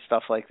hets and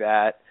stuff like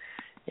that.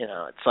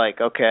 It's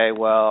like, okay,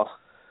 well,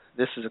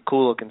 this is a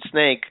cool looking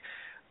snake,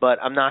 but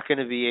I'm not going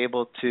to be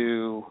able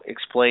to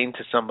explain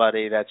to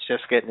somebody that's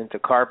just getting into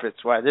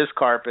carpets why this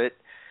carpet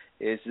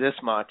is this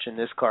much and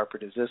this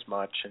carpet is this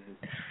much, and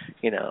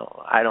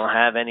I don't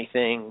have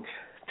anything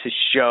to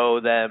show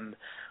them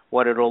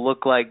what it'll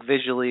look like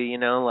visually,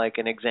 like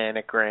an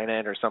axanthic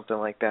granite or something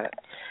like that.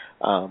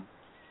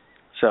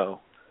 So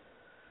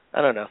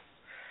I don't know.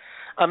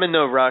 I'm in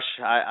no rush.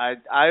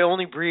 I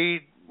only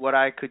breed what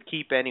I could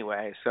keep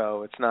anyway,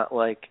 so it's not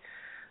like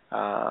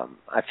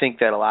I think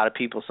that a lot of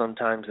people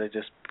sometimes they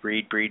just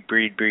breed,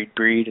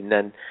 and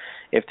then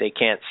if they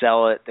can't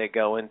sell it, they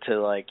go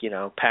into like,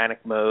 panic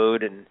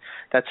mode, and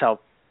that's how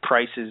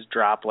prices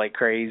drop like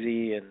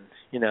crazy, and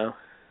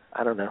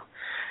I don't know.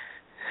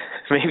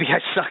 Maybe I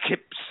suck at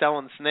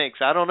selling snakes.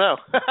 I don't know.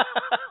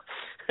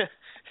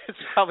 It's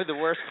probably the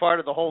worst part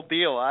of the whole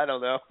deal. I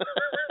don't know.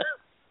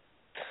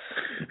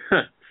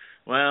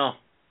 Well,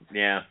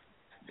 yeah.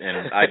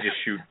 And I just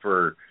shoot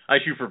for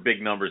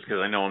big numbers because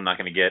I know I'm not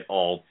going to get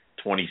all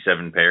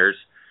 27 pairs.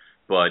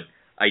 But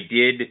I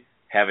did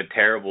have a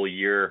terrible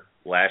year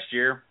last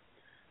year,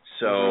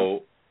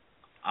 so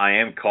I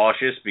am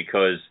cautious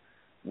because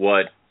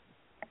what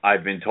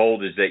I've been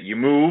told is that you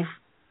move,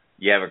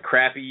 you have a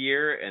crappy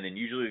year, and then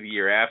usually the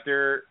year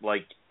after,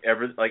 like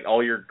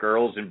all your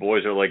girls and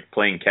boys are like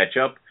playing catch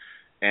up,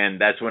 and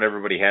that's when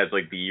everybody has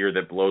like the year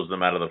that blows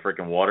them out of the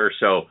freaking water.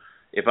 So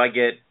if I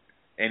get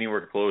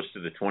anywhere close to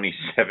the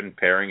 27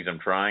 pairings I'm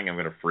trying, I'm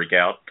going to freak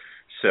out.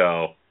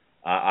 So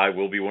I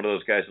will be one of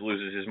those guys that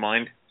loses his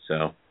mind.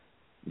 So,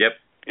 yep.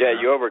 Yeah,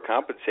 you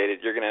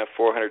overcompensated. You're going to have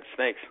 400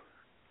 snakes.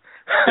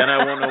 Then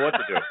I won't know what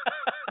to do.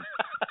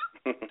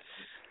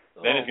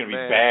 Then it's going to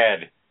be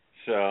bad.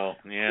 So,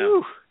 yeah.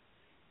 Whew.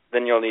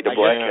 Then you'll need a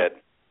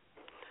blackhead.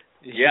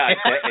 Yeah,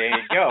 there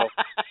you go.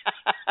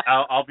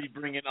 I'll be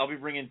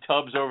bringing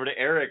tubs over to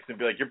Eric's and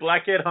be like, "Your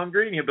blackhead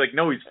hungry?" And he'll be like,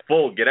 "No, he's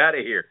full. Get out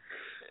of here."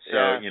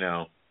 So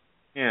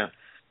yeah.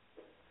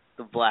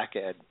 The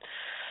blackhead.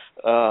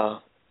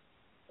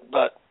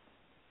 But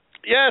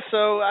yeah,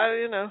 so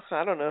I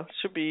don't know.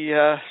 Should be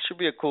a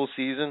cool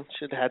season.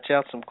 Should hatch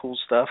out some cool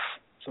stuff.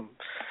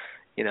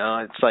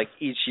 It's like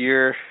each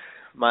year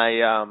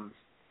my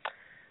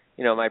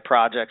my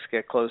projects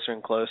get closer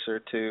and closer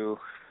to.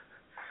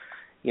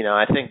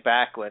 I think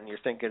back when you're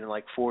thinking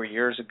like 4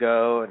 years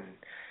ago, and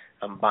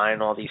I'm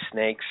buying all these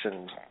snakes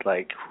and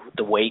like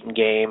the waiting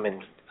game,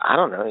 and I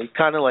don't know, you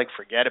kind of like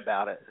forget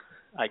about it,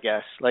 I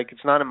guess. Like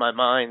it's not in my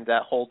mind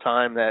that whole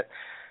time that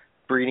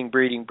breeding,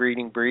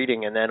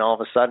 and then all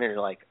of a sudden you're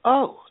like,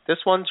 oh,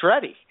 this one's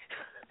ready.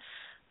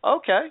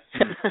 Okay.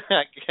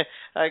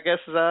 I guess,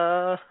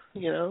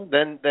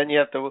 then you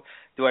have to,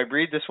 do I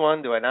breed this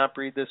one? Do I not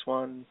breed this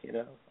one?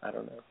 I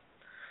don't know.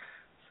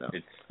 So.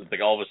 It's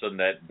like all of a sudden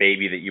that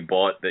baby that you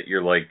bought that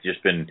you're like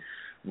just been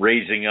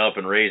raising up,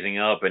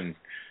 and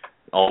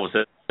all of a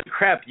sudden,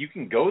 crap, you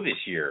can go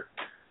this year.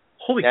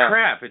 Holy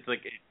crap. It's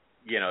like,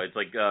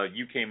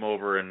 you came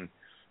over and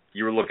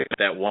you were looking at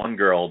that one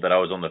girl that I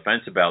was on the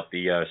fence about,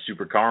 the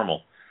Super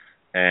Caramel.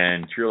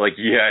 And you're like,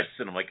 yes.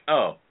 And I'm like,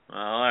 oh,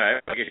 all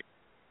right.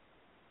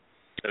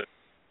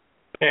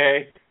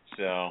 Okay.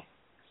 So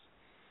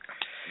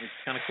it's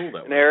kind of cool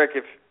that way. And Eric,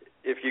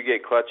 if you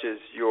get clutches,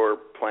 your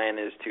plan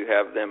is to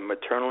have them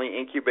maternally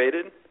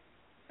incubated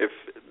if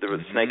the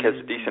snake has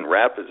a decent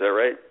wrap. Is that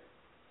right?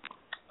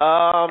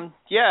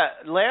 Yeah,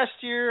 last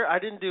year I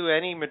didn't do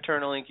any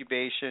maternal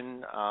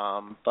incubation,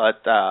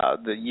 but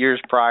the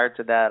years prior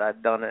to that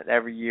I've done it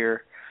every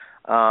year.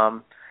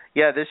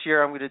 Yeah, this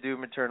year I'm going to do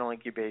maternal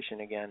incubation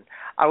again.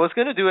 I was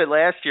going to do it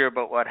last year,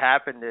 but what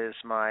happened is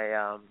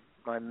my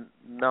my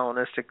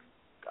melanistic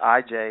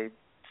IJ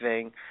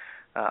thing,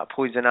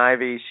 poison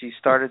ivy, she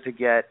started to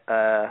get,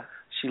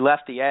 she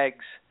left the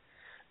eggs.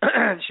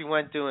 She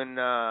went doing,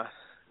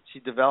 she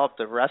developed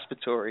a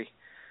respiratory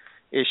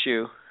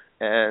issue,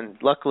 and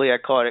luckily I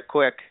caught it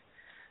quick.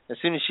 As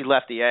soon as she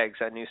left the eggs,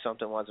 I knew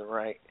something wasn't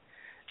right.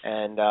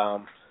 And,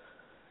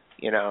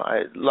 you know,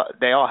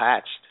 they all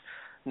hatched,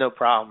 no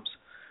problems.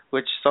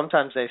 Which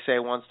sometimes they say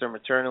once they're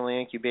maternally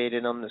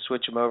incubated, to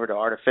switch them over to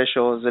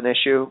artificial is an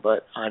issue,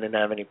 but I didn't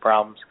have any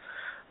problems.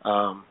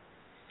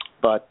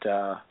 But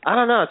I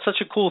don't know. It's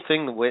such a cool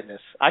thing to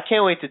witness. I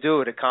can't wait to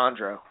do it at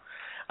Chondro.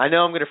 I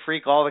know I'm going to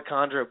freak all the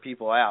Chondro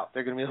people out.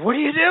 They're going to be like, "What are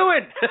you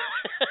doing?"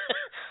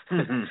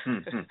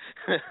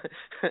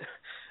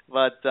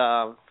 But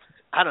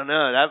I don't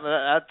know.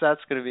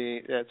 That's going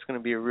to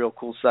be a real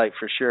cool sight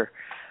for sure.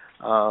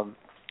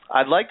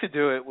 I'd like to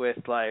do it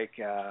with like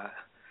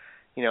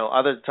you know,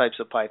 other types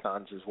of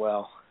pythons as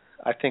well.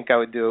 I think I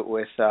would do it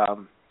with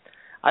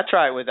I'd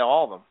try it with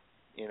all of them,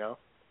 you know,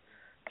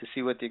 to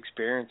see what the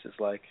experience is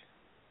like.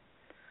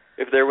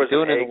 If there was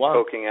an egg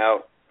poking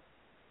out,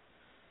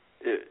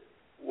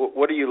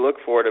 what do you look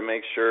for to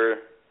make sure,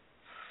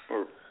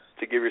 or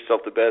to give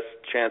yourself the best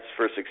chance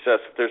for success?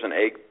 If there's an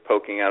egg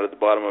poking out at the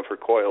bottom of her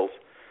coils,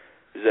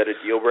 is that a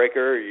deal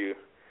breaker, or you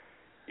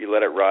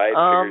let it ride,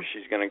 figure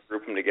she's going to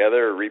group them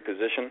together or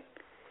reposition?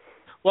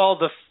 Well,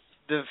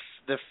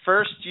 the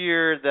first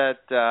year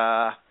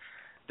that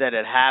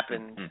it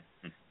happened,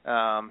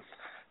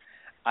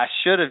 I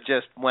should have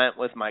just went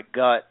with my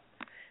gut,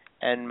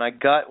 and my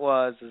gut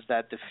was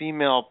that the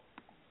female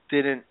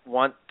didn't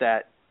want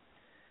that.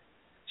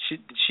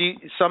 She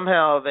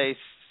somehow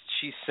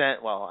she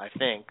sent, well, I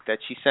think that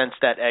she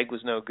sensed that egg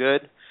was no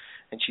good,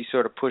 and she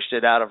sort of pushed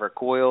it out of her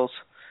coils.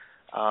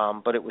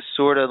 But it was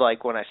sort of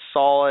like when I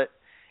saw it,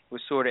 it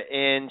was sort of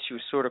in. She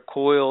was sort of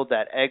coiled.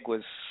 That egg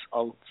was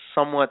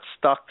somewhat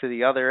stuck to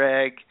the other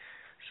egg.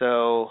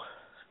 So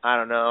I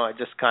don't know. I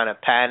just kind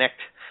of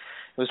panicked.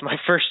 It was my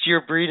first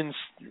year breeding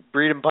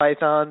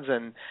pythons,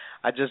 and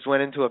I just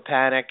went into a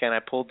panic and I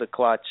pulled the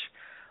clutch.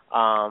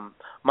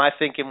 My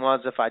thinking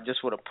was if I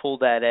just would have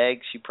pulled that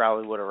egg, she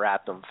probably would have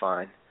wrapped them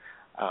fine.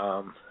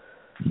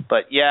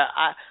 But yeah,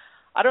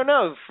 I don't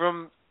know.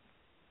 From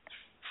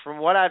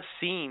what I've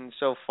seen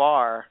so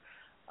far,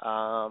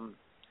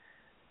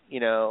 you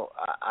know,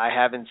 I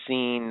haven't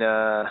seen.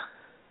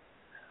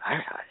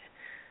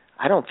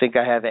 I don't think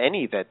I have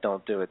any that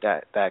don't do it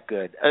that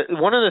good.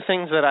 One of the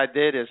things that I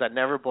did is I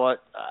never bought.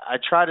 I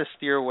try to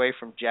steer away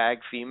from Jag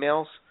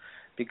females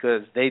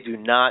because they do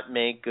not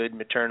make good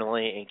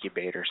maternally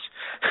incubators.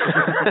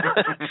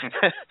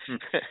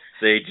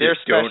 They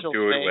just don't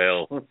do it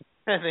well.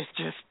 And they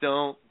just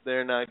don't.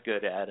 They're not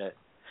good at it.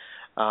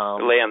 They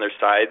lay on their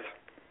sides.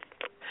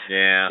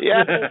 Yeah.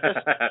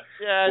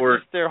 Or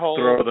just their whole.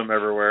 Throw them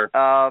everywhere.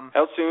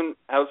 How soon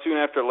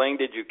after laying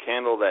did you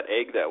candle that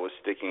egg that was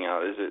sticking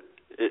out? Is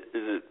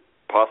it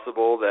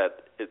possible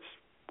that it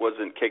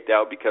wasn't kicked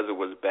out because it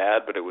was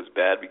bad, but it was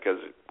bad because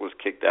it was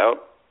kicked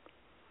out?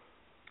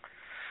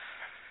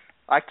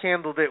 I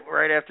candled it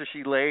right after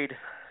she laid.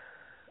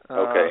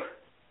 Okay.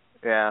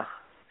 Yeah,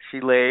 she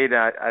laid.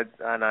 I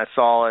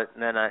saw it,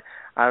 and then I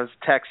was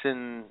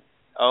texting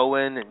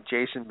Owen and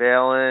Jason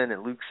Balin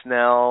and Luke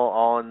Snell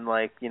all in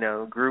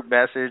group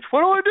message.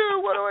 What do I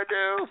do? What do I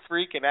do?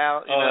 Freaking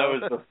out. That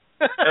was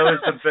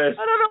the best.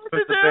 I don't know what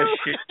to do. Best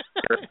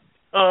shit.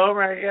 Oh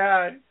my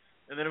god!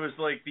 And then it was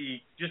like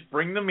just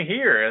bring them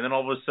here, and then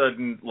all of a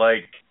sudden,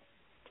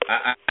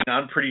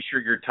 I'm pretty sure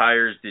your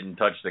tires didn't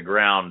touch the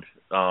ground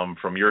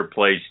from your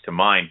place to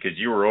mine because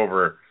you were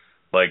over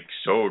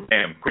so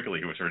damn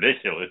quickly. It was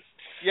ridiculous.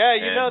 Yeah,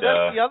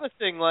 that's the other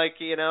thing.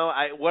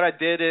 What I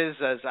did is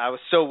I was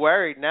so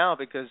worried now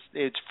because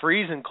it's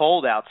freezing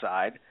cold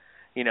outside.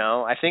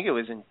 I think it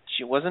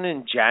wasn't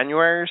in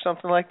January or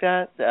something like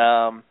that.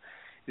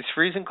 It's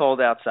freezing cold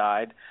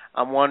outside.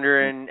 I'm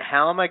wondering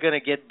how am I going to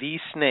get these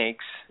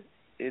snakes,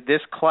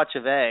 this clutch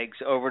of eggs,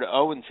 over to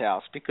Owen's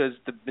house, because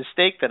the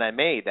mistake that I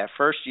made that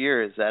first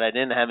year is that I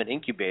didn't have an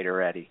incubator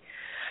ready,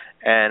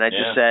 and I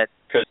just said,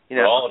 because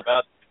we're all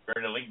about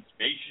maternal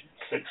incubation.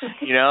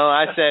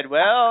 I said,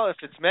 well, if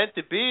it's meant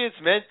to be,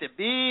 it's meant to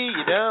be.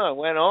 I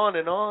went on,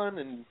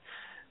 and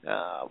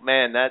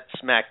man, that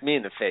smacked me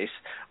in the face.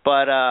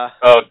 But oh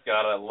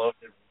God, I love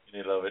it.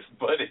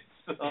 But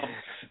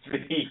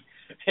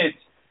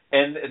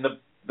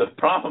the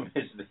problem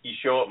is that you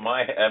show up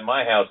at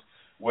my house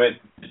with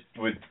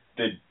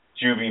the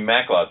Juvie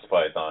Macklot's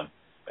python,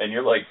 and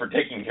you're like, for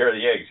taking care of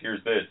the eggs,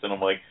 here's this, and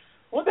I'm like,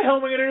 what the hell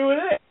am I gonna do with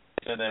it?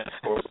 And then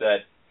of course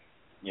that,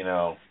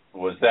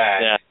 was that.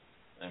 Yeah.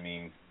 I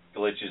mean,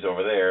 glitches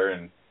over there,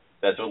 and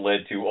that's what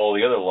led to all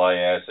the other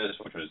liasis,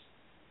 which was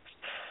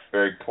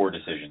very poor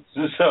decisions.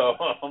 So,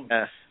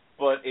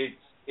 but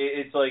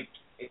it's like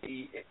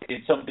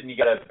it's something you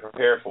got to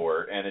prepare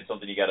for, and it's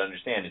something you got to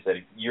understand is that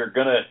if you're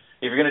gonna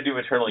do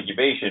maternal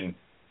incubation,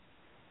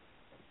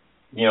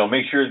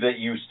 make sure that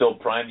you still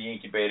prime the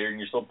incubator and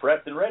you're still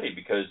prepped and ready,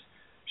 because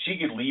she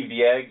could leave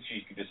the eggs.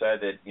 She could decide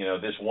that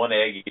this one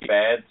egg is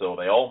bad, so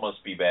they all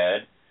must be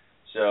bad.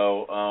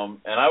 So,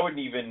 and I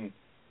wouldn't even,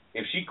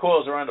 if she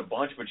coils around a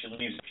bunch but she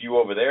leaves a few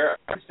over there,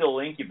 I'd still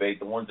incubate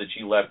the ones that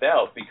she left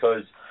out,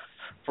 because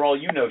for all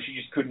you know, she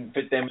just couldn't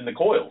fit them in the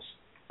coils.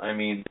 I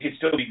mean, they could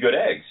still be good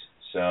eggs.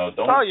 So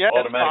don't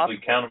automatically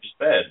count them as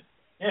bad.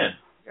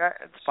 Yeah,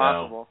 it's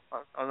possible.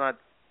 I'm not.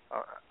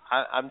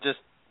 I'm just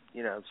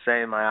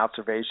saying my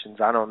observations.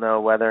 I don't know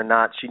whether or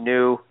not she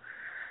knew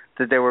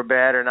that they were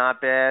bad or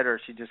not bad, or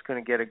she just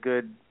couldn't get a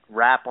good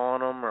rap on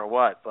them or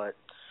what. But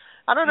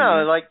I don't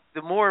know. Like,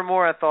 the more and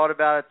more I thought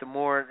about it, the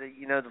more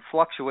the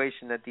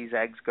fluctuation that these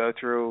eggs go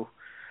through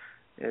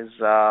is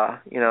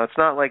it's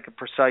not like a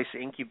precise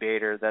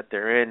incubator that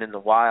they're in the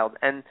wild.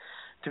 And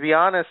to be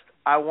honest,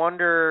 I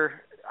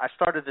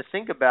started to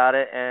think about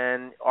it,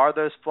 and are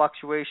those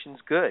fluctuations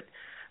good?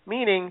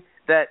 Meaning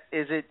that,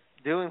 is it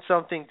doing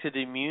something to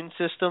the immune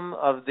system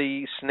of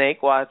the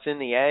snake while it's in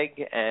the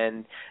egg,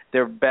 and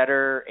they're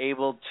better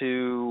able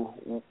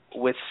to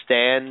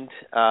withstand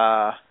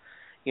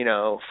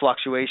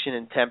fluctuation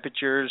in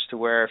temperatures, to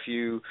where if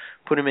you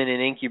put them in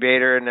an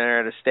incubator and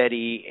they're at a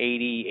steady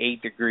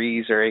 88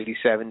 degrees or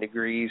 87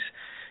 degrees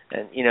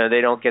and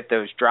they don't get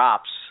those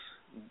drops,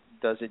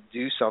 does it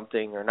do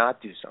something or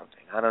not do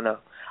something? I don't know.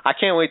 I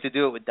can't wait to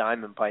do it with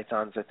diamond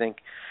pythons. I think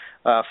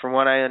from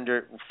what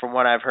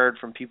I've heard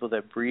from people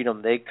that breed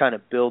them, they kind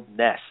of build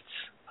nests,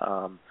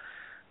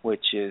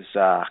 which is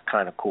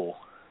kind of cool.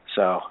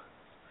 So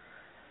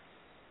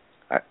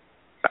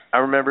I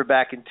remember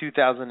back in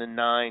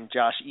 2009,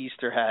 Josh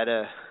Easter had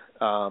a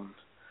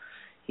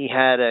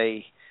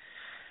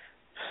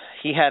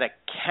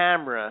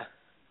camera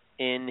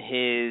in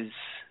his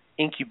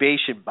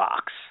incubation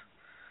box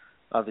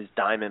of his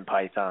diamond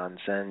pythons,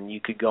 and you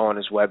could go on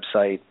his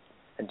website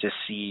and just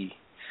see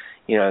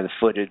the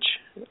footage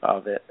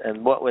of it.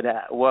 And what would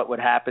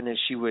happen is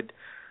she would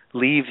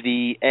leave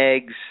the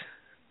eggs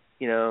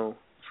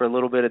for a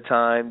little bit of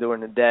time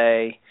during the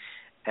day,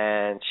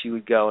 and she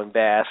would go and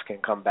bask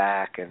and come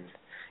back, and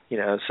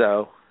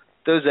so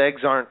those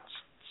eggs aren't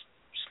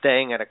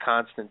staying at a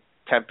constant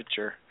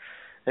temperature.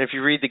 And if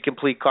you read The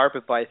Complete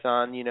Carpet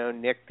Python,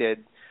 Nick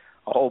did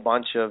a whole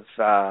bunch of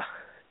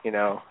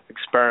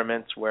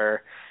experiments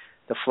where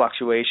the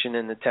fluctuation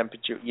in the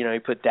temperature, he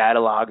put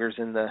data loggers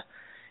in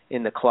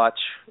the clutch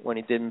when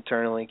he did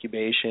maternal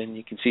incubation.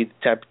 You can see the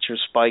temperature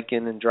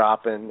spiking and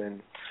dropping,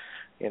 and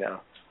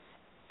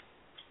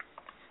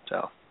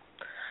so.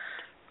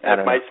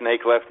 If my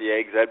snake left the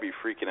eggs, I'd be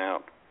freaking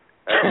out.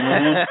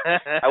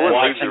 I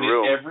wouldn't leave the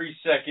room every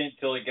second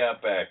till he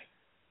got back.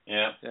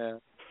 Yeah. Yeah.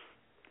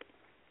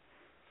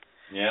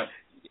 Yeah.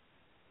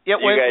 Yeah.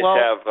 You guys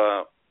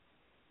have.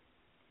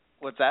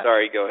 What's that?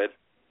 Sorry, go ahead.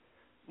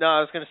 No, I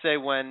was going to say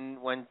when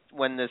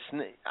the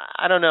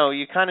I don't know,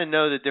 you kind of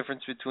know the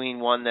difference between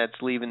one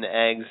that's leaving the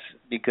eggs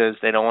because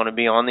they don't want to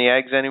be on the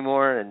eggs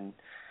anymore, and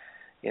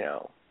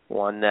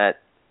one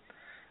that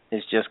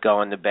is just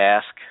going to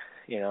bask.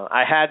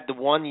 I had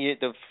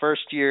the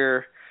first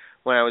year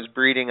when I was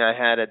breeding, I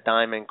had a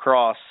diamond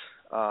cross,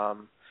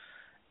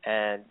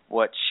 and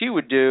what she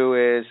would do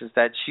is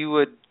that she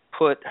would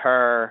put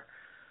her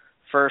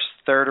first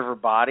third of her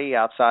body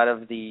outside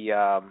of the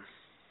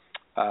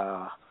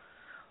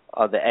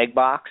egg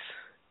box,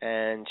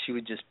 and she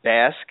would just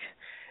bask,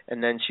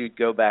 and then she would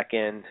go back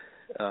in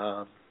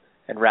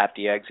and wrap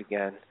the eggs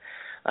again.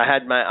 I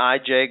had my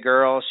IJ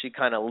girl, she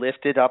kind of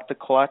lifted up the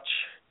clutch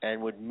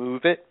and would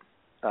move it,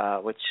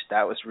 which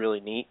that was really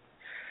neat.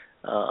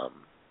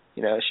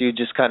 She would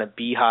just kind of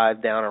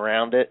beehive down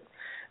around it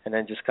and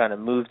then just kind of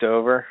moved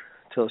over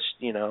till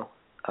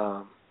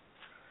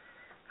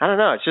I don't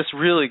know, it's just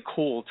really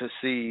cool to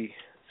see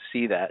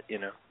that,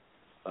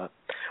 But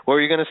what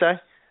were you going to say?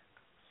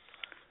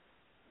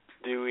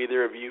 Do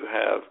either of you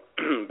have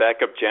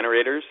backup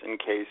generators in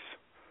case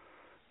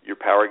your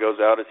power goes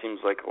out? It seems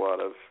like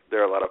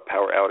there are a lot of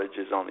power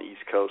outages on the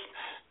East Coast.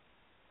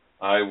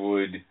 I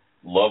would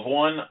love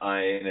one,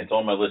 and it's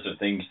on my list of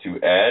things to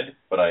add,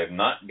 but I have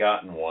not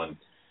gotten one.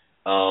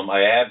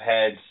 I have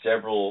had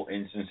several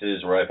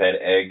instances where I've had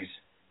eggs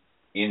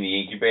in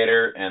the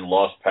incubator and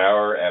lost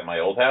power at my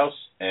old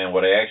house, and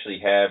what I actually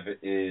have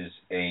is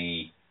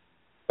a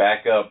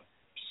backup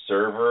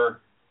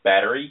server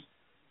battery.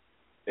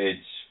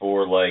 It's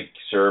for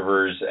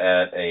servers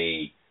at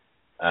a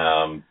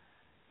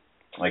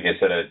like I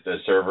said, a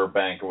server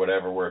bank or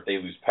whatever, where if they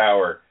lose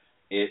power,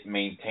 it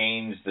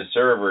maintains the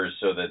servers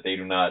so that they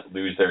do not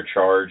lose their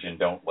charge and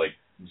don't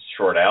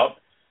short out.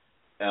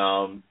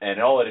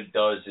 And all that it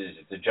does is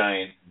it's a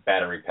giant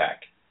battery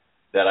pack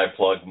that I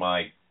plug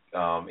my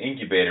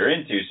incubator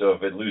into. So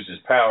if it loses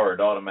power,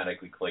 it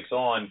automatically clicks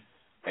on,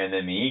 and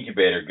then the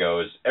incubator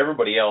goes.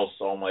 Everybody else,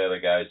 all my other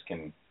guys,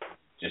 can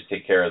just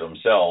take care of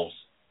themselves.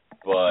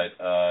 But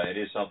it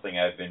is something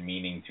I've been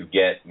meaning to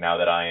get now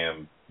that I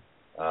am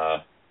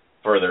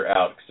further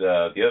out.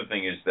 'Cause, the other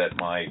thing is that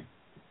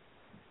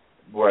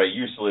where I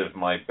used to live,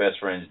 my best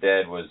friend's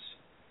dad was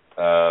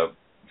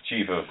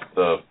chief of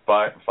the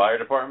fire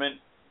department,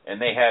 and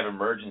they have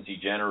emergency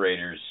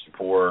generators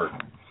for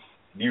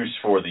use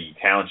for the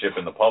township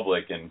and the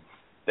public, and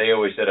they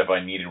always said if I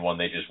needed one,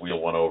 they just wheel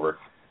one over.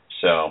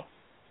 So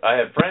I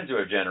have friends who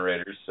have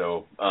generators,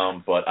 so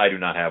but I do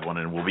not have one,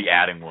 and we'll be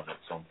adding one at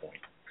some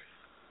point.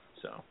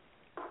 So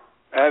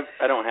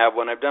I don't have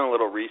one. I've done a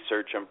little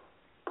research.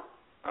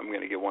 I'm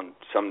going to get one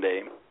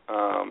someday.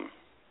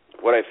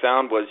 What I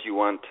found was you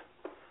want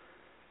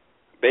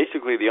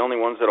basically the only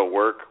ones that'll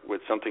work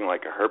with something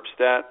like a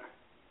Herpstat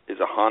is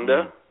a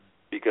Honda,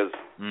 because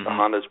the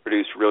Hondas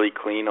produce really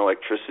clean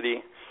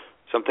electricity.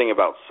 Something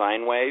about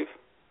sine wave.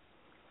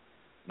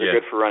 They're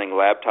good for running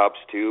laptops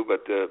too,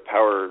 but the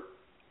power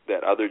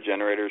that other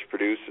generators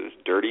produce is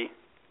dirty.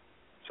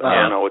 So I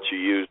don't know what you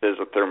use as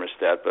a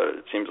thermostat, but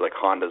it seems like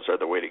Hondas are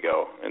the way to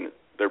go, and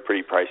they're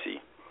pretty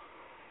pricey.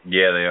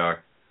 Yeah, they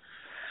are.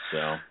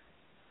 So.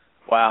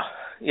 Wow.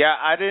 Yeah,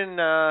 I didn't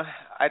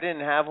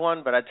have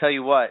one, but I tell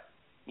you what,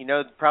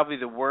 probably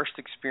the worst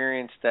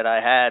experience that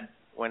I had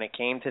when it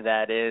came to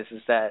that is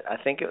that I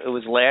think it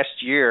was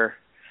last year.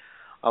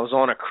 I was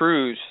on a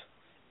cruise,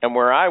 and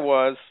where I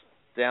was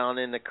down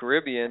in the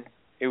Caribbean,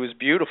 it was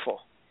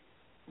beautiful.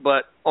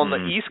 But on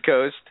the East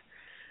Coast,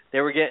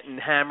 they were getting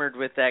hammered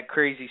with that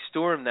crazy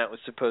storm that was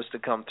supposed to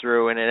come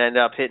through, and it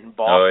ended up hitting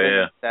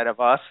Boston instead of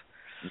us.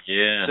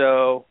 Yeah.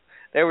 So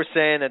they were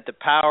saying that the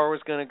power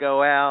was going to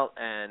go out,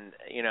 and,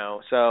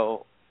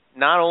 so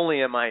not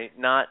only am I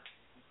not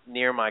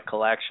near my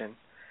collection,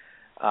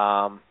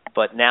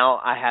 but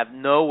now I have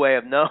no way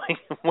of knowing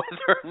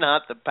whether or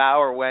not the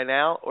power went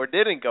out or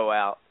didn't go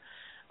out.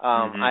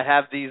 I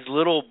have these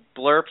little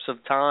blurps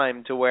of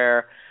time to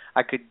where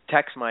I could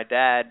text my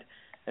dad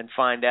and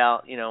find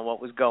out,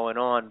 what was going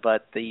on,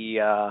 but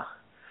the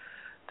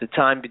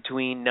time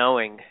between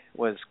knowing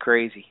was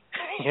crazy.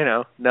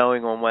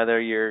 Knowing on whether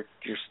your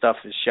stuff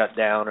is shut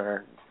down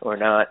or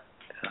not.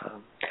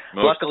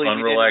 Most luckily,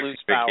 unrelaxed we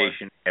didn't lose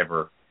vacation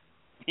ever.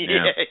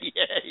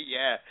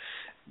 Yeah.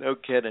 No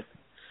kidding.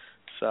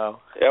 So.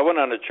 Yeah, I went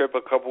on a trip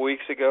a couple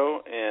weeks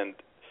ago, and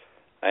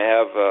I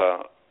have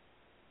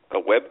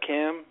a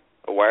webcam,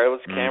 a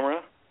wireless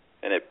camera,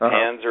 and it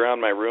pans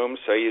around my room,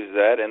 so I use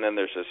that. And then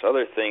there's this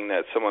other thing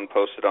that someone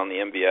posted on the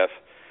MBF,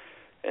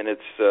 and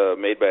it's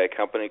made by a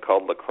company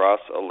called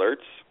Lacrosse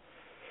Alerts.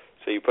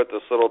 So you put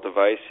this little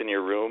device in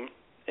your room,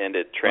 and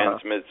it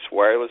transmits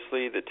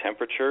wirelessly the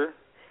temperature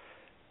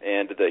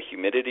and the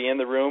humidity in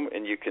the room,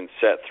 and you can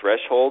set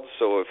thresholds.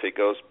 So if it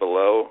goes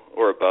below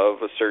or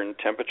above a certain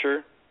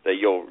temperature, that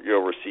you'll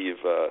receive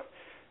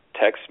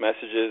text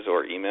messages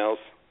or emails.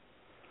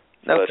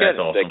 No kidding.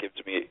 Awesome. That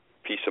gives me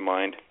peace of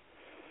mind.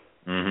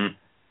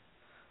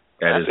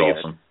 That is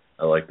awesome.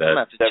 I like that. I'm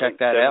going to have to check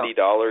that out.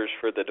 $70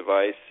 for the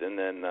device, and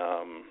then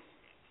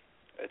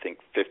I think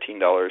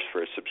 $15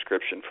 for a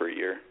subscription for a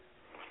year.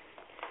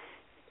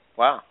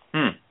 Wow.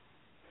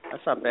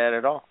 That's not bad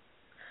at all.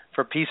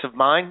 For peace of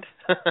mind?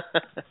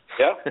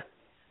 Yeah.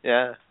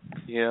 Yeah.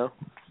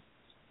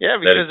 Yeah,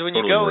 because when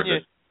you go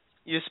and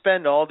you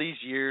spend all these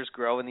years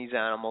growing these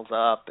animals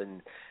up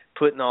and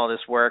putting all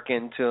this work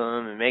into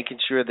them and making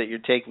sure that you're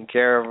taking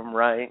care of them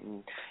right,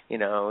 and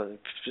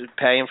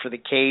paying for the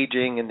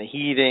caging and the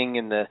heating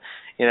and the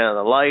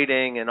the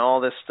lighting and all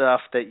this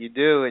stuff that you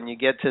do, and you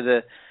get to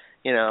the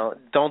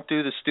don't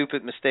do the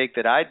stupid mistake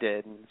that I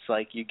did. And it's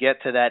like you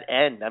get to that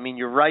end. I mean,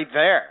 you're right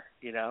there,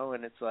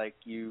 and it's like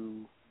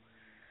you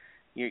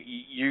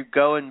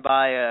go and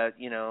buy a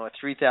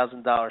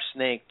 $3,000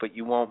 snake, but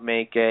you won't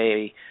make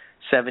a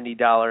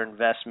 $70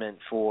 investment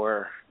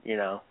for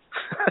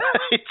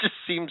it just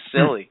seems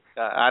silly.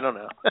 I don't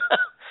know.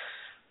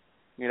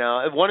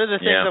 One of the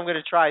things I'm going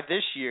to try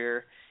this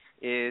year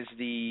is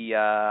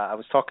I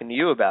was talking to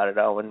you about it,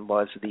 Owen,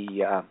 was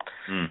the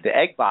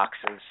egg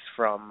boxes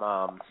from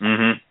what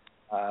the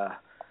are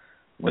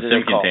sim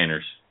they called?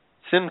 containers.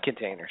 Sim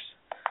containers.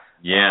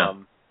 Yeah.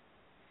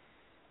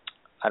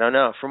 I don't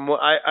know. From what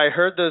I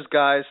heard those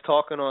guys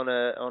talking on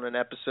an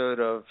episode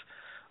of,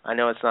 I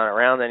know it's not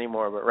around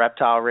anymore, but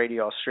Reptile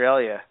Radio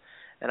Australia.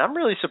 And I'm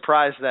really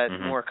surprised that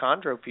more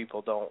chondro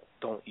people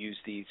don't use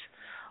these.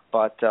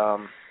 But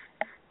the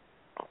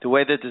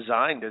way they're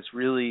designed is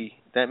really,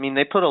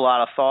 they put a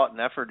lot of thought and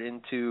effort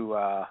into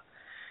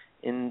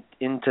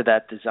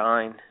that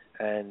design.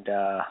 And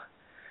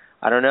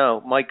I don't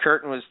know. Mike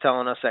Curtin was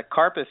telling us at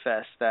Carpet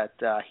Fest that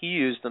he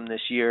used them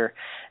this year,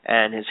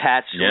 and his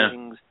hatch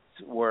swings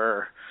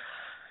were,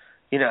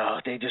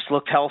 they just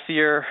looked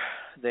healthier.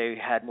 They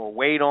had more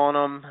weight on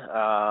them.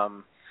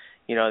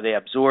 They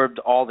absorbed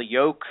all the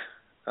yolk.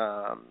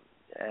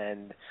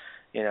 And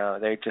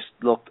they just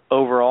looked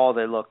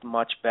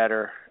much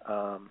better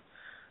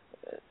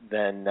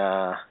than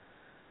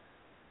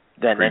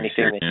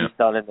anything that he's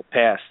done in the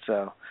past.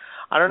 So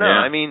I don't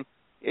know. Yeah.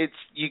 It's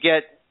you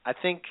get, I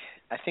think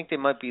I think they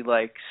might be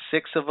like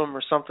 6 of them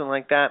or something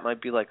like that. It might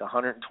be like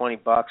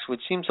 $120,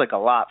 which seems like a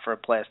lot for a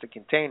plastic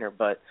container.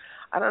 But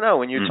I don't know,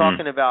 when you're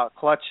talking about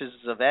clutches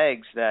of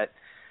eggs that,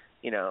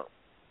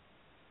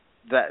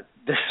 that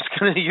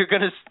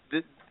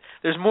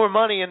there's more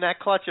money in that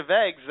clutch of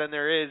eggs than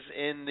there is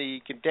in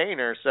the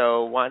container.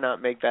 So why not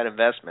make that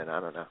investment?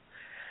 I don't know.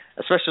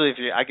 Especially if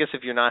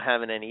you're not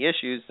having any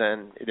issues,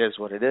 then it is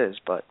what it is.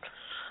 But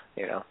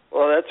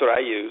Well, that's what I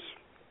use.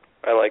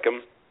 I like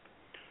them.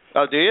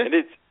 Oh, do you? And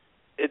it's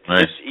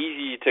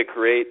easy to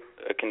create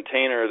a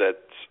container that's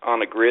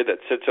on a grid that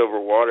sits over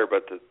water,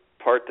 but the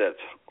part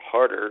that's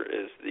harder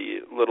is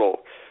the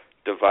little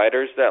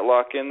dividers that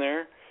lock in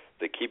there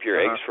that keep your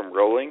eggs from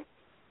rolling.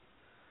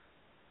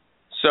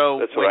 So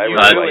that's what I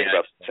really like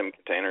about sim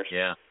containers.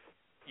 Yeah.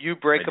 You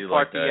break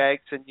apart the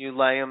eggs and you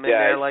lay them in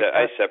there like that?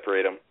 I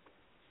separate them.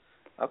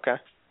 Okay.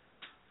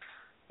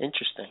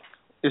 Interesting.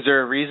 Is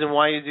there a reason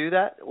why you do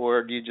that,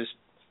 or do you just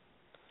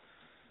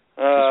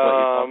what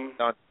you've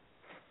done?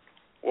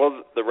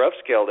 Well, the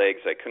rough-scaled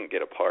eggs I couldn't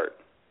get apart.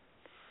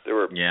 They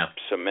were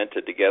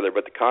cemented together,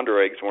 but the condor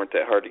eggs weren't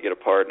that hard to get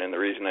apart, and the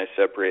reason I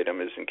separate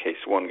them is in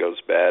case one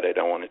goes bad, I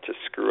don't want it to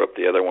screw up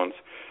the other ones.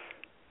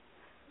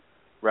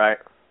 Right.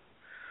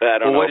 I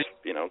don't know if,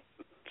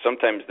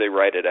 sometimes they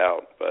write it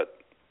out, but...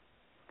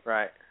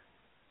 Right.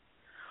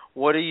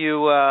 What did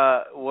you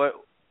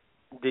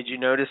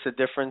notice a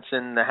difference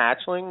in the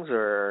hatchlings,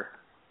 or?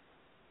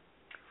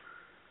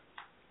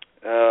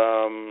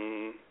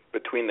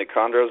 Between the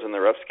chondros and the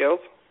rough scales?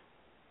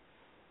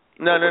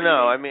 No.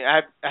 I mean,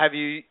 have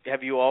you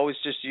always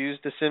just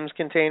used the Sims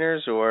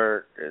containers,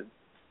 or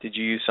did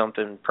you use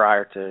something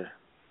prior to?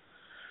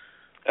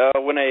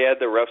 When I had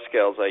the rough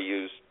scales, I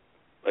used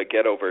a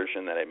ghetto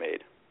version that I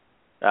made.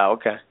 Oh,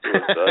 okay. It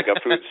was like a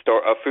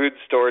food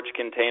storage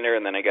container,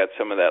 and then I got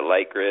some of that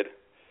light grid.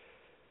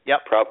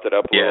 Yep. Propped it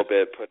up a little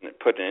bit,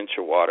 put an inch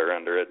of water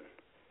under it,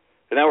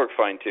 and that worked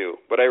fine too.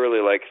 But I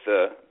really like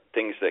the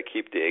things that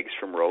keep the eggs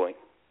from rolling.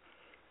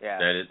 Yeah,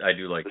 I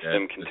do like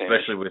that,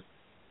 especially with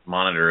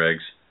monitor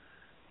eggs,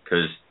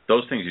 because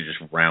those things are just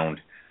round.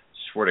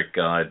 Swear to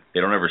God, they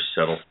don't ever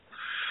settle.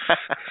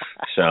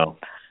 So,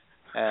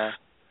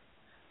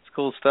 it's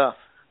cool stuff.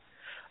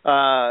 So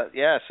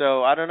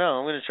I don't know.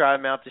 I'm going to try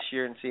them out this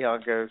year and see how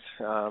it goes.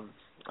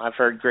 I've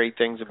heard great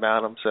things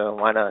about them, so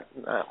why not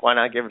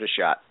give it a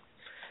shot?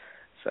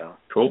 So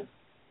cool.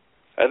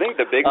 I think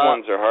the big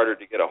ones are harder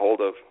to get a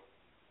hold of,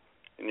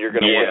 and you're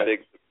going to want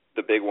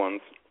the big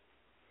ones.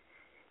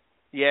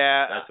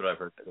 Yeah, that's what I've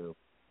heard too.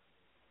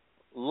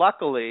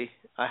 Luckily,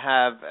 I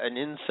have an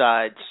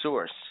inside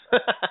source.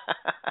 The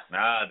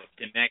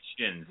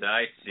connections.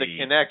 I see. The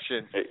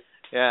connection.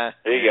 Yeah.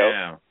 There you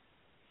go.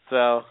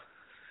 So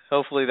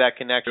hopefully that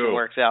connection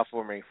works out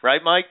for me,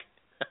 right, Mike?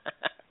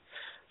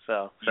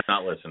 So he's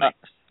not listening.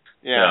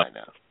 I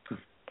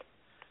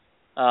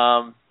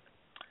know.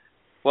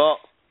 Well,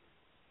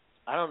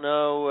 I don't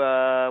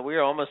know. We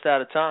are almost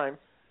out of time.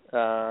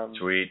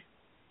 Sweet.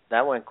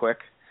 That went quick.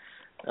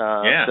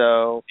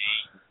 So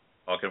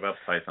talking about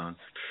Python.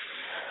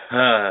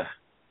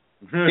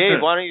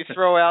 Dave, why don't you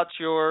throw out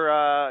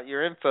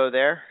your info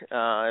there?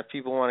 If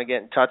people want to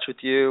get in touch with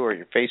you, or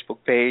your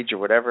Facebook page, or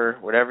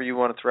whatever you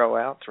want to throw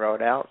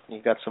it out. You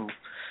got some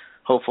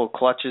hopeful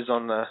clutches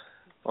on the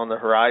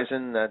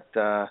horizon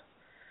that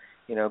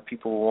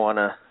people want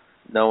to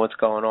know what's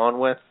going on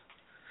with.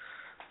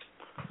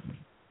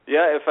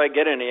 Yeah, if I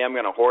get any, I'm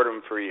going to hoard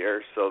them for a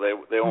year, so they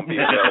won't be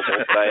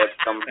available. But I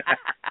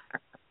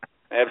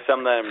have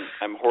some that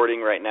I'm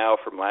hoarding right now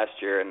from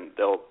last year, and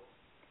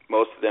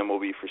most of them will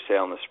be for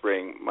sale in the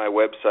spring. My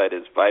website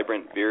is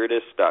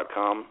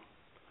vibrantviridis.com,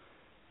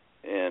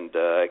 and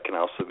I can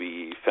also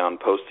be found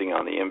posting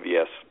on the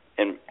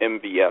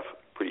MVF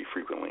pretty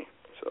frequently.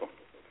 So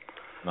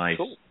nice.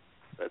 Cool.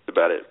 That's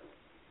about it.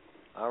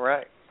 All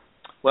right.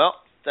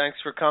 Well,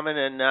 thanks for coming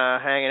and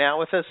hanging out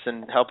with us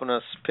and helping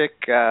us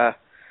pick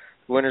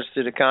winners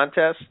to the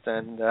contest,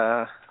 and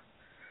I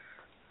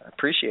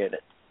appreciate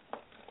it.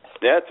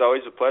 Yeah, it's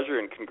always a pleasure,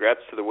 and congrats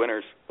to the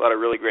winners. A lot of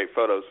really great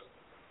photos.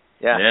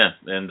 Yeah,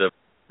 and the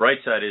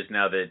bright side is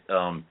now that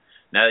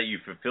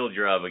you've fulfilled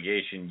your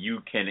obligation,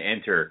 you can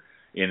enter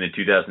in the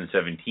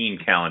 2017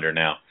 calendar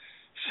now.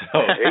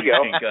 So there you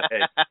go. Go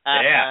ahead.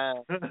 Yeah.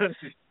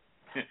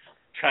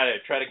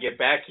 try to get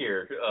back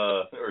here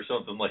or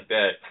something like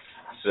that.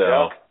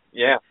 So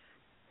yeah.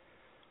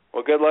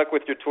 Well, good luck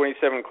with your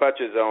 27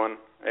 clutches, Owen.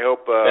 I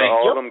hope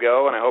all of them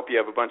go, and I hope you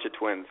have a bunch of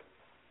twins.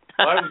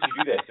 Why would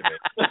you do that to me?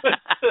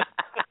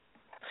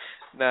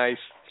 Nice.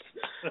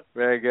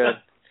 Very good.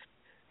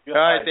 All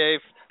right, Dave.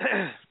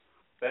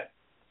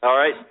 All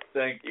right.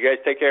 Thanks. You guys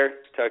take care.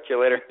 Talk to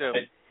you later.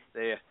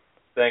 See ya.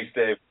 Thanks,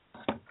 Dave.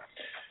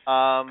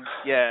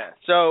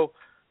 So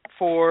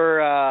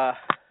for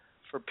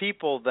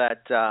people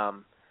that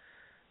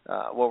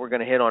what we're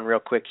going to hit on real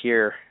quick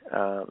here.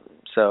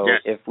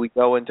 If we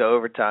go into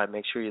overtime,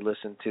 make sure you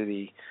listen to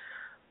the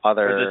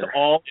other. It's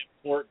all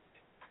important.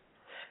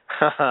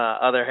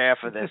 Other half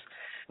of this.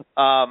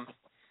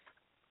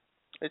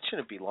 It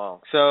shouldn't be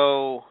long.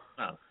 So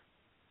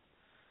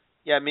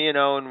me and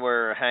Owen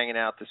were hanging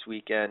out this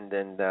weekend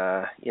and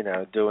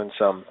doing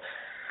some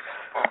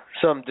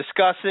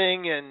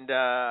discussing and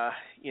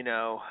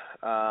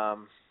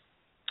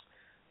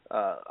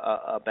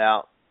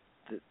about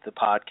the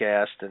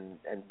podcast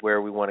and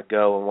where we want to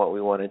go and what we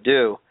want to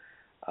do.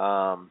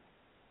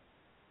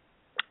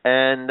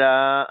 And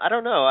I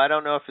don't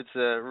know if it's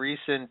a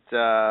recent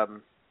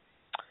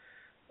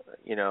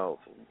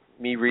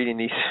me reading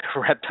these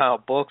reptile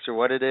books or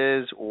what it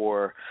is,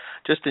 or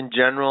just in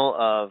general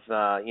of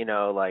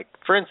like,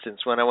 for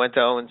instance, when I went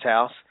to Owen's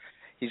house,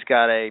 he's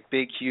got a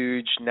big,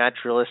 huge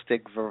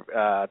naturalistic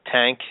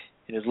tank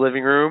in his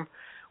living room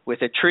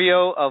with a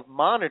trio of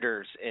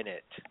monitors in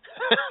it,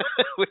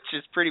 which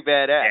is pretty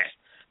badass.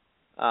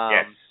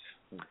 Yes.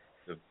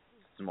 The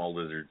small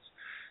lizards.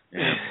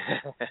 Yeah.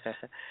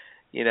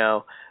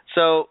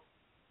 So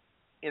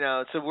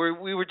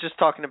we were just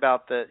talking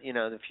about the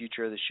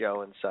future of the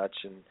show and such,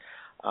 and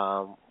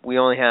we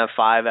only have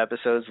 5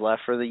 episodes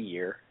left for the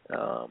year.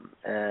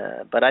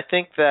 But I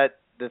think that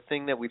the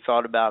thing that we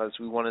thought about is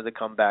we wanted to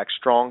come back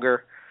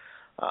stronger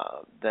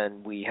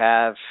than we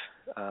have,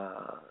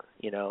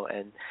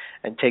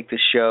 and take the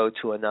show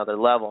to another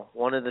level.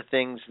 One of the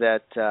things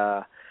that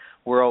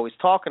we're always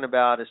talking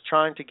about is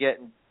trying to get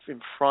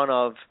in front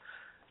of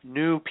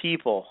new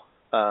people,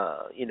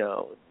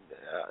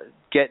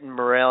 getting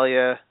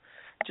Morelia,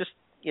 just,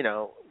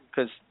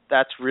 because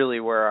that's really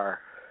where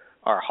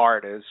our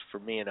heart is for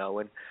me and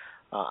Owen,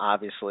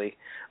 obviously.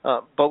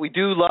 But we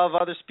do love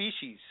other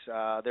species.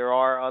 There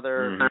are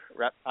other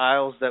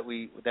reptiles that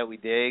we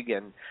dig,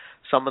 and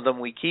some of them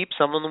we keep,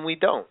 some of them we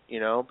don't,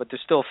 but they're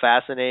still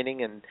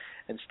fascinating and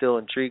still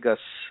intrigue us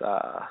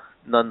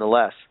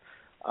nonetheless.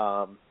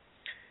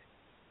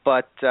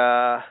 But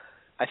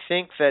I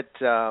think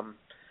that,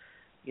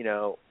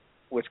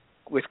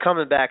 with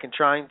coming back and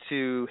trying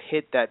to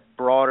hit that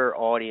broader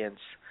audience,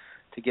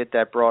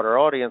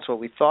 what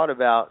we thought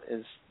about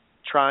is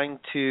trying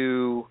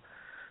to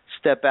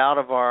step out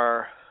of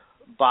our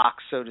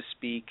box, so to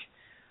speak,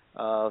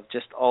 of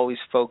just always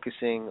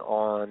focusing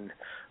on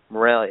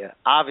Morelia.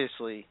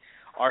 Obviously,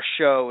 our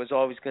show is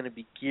always going to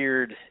be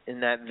geared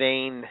in that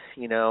vein,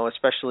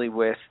 especially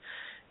with,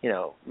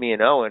 me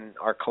and Owen,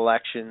 our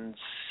collections,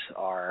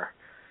 our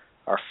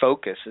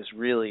focus is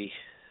really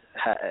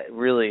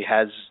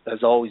has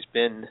always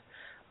been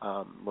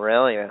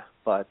Morelia.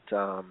 But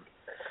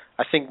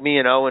I think me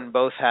and Owen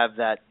both have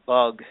that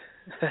bug,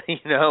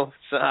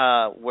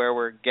 where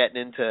we're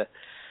getting into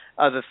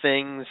other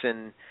things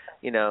and,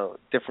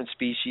 different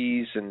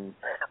species and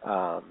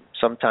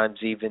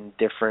sometimes even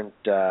different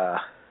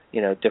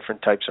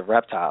types of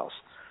reptiles.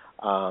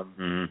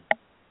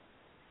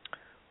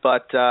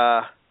 But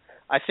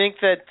I think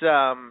that,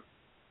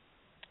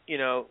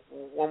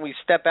 when we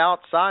step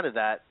outside of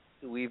that,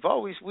 we've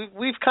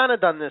kind of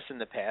done this in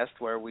the past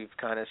where we've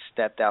kind of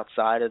stepped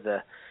outside of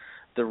the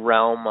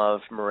realm of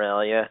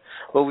Morelia,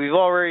 but we've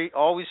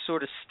always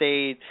sort of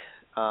stayed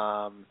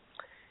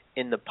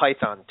in the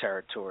python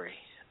territory.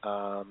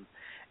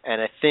 And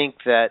I think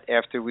that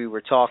after we were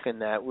talking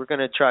that we're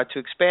going to try to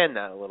expand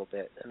that a little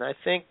bit. And I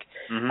think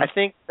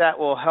that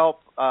will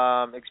help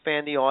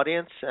expand the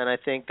audience, and I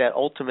think that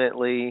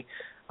ultimately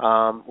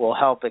will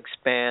help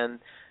expand,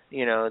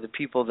 the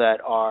people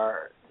that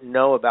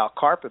know about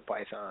carpet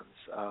pythons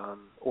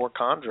or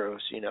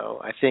chondros.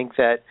 I think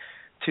that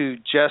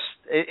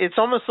it's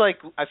almost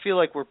like I feel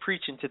like we're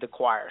preaching to the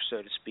choir,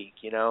 so to speak.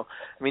 I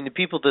mean, the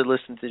people that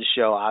listen to the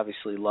show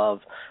obviously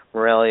love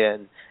Morelia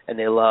and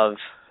they love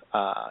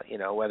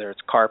whether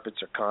it's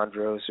carpets or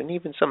chondros, and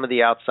even some of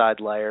the outside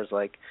layers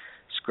like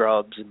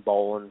scrubs and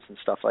bolins and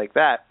stuff like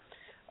that.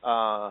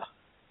 But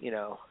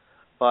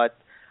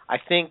I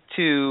think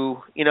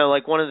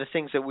like one of the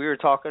things that we were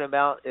talking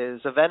about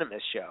is a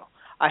venomous show.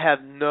 I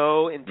have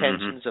no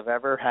intentions of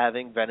ever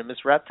having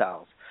venomous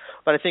reptiles,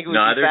 but I think it would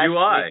neither do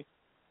I.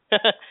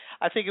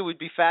 I think it would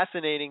be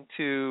fascinating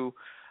to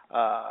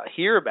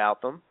hear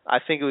about them. I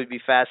think it would be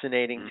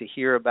fascinating to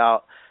hear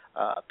about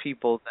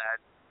people that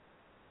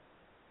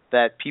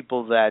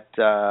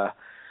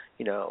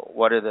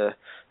what are the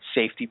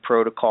safety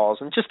protocols,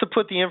 and just to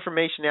put the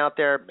information out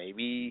there.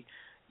 Maybe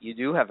you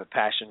do have a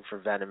passion for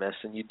venomous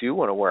and you do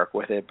want to work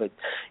with it, but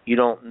you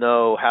don't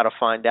know how to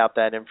find out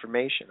that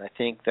information. I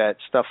think that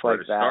stuff like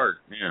that. Start.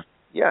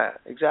 Yeah,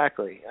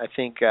 exactly. I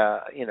think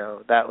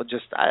that would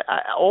just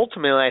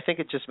ultimately I think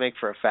it just make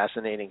for a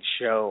fascinating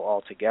show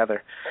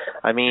altogether.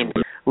 I mean,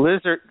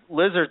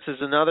 lizards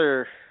is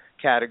another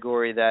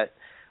category that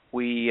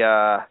we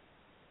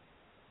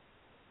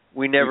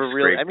never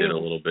really. I mean, it a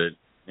little bit.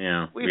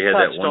 Yeah, we had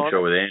that one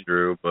show with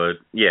Andrew, but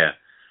we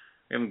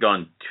haven't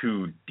gone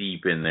too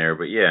deep in there.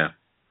 But yeah.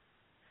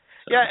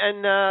 So. Yeah,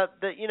 and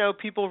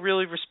people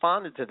really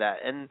responded to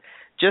that, and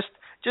just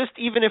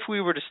even if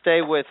we were to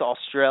stay with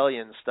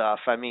Australian stuff,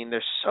 I mean,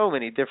 there's so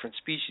many different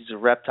species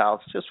of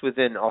reptiles just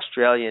within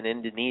Australia and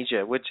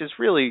Indonesia, which is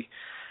really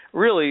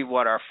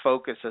what our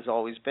focus has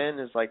always been,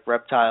 is like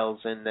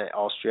reptiles in the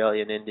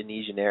Australian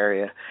Indonesian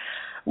area.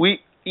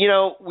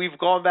 we've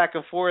gone back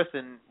and forth,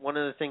 and one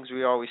of the things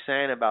we're always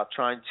saying about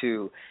trying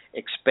to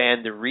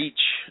expand the reach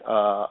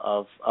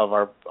of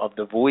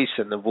the voice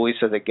and the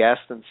voice of the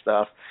guest and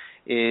stuff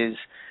is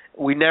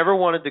we never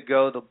wanted to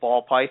go the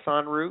ball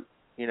python route.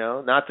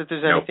 Not that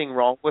there's anything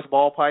wrong with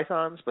ball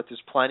pythons, but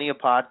there's plenty of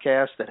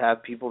podcasts that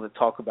have people that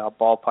talk about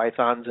ball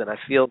pythons, and I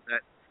feel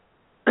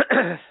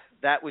that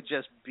that would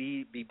just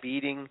be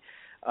beating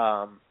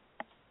a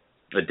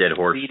dead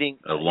horse,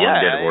 a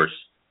long dead horse.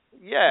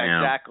 Yeah,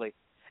 exactly.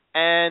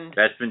 And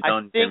that's been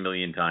done 10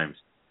 million times.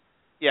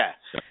 Yeah.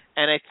 So.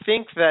 And I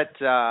think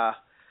that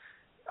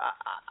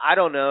I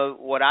don't know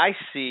what I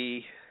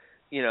see,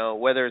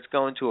 whether it's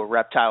going to a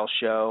reptile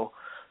show,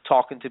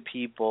 talking to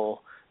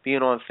people,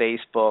 being on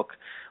Facebook,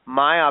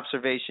 my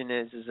observation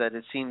is that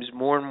it seems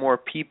more and more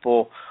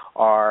people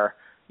are,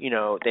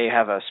 they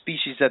have a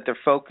species that they're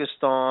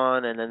focused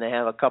on, and then they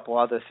have a couple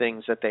other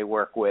things that they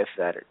work with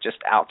that are just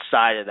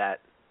outside of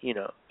that,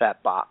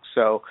 that box.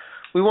 So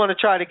we want to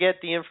try to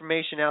get the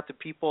information out to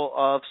people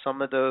of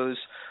some of those,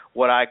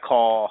 what I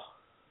call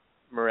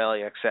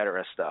Morelia, et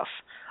cetera stuff.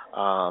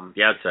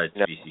 The outside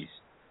species.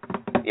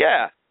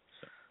 Yeah.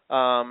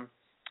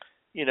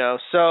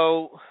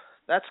 So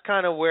that's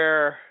kind of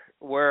where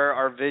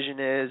our vision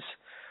is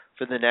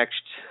for the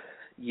next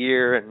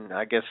year, and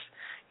I guess,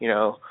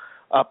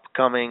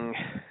 upcoming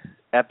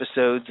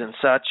episodes and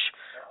such.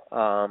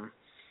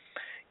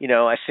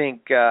 I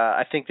think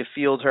the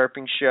field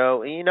herping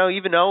show,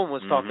 even Owen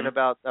was talking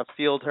about a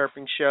field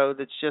herping show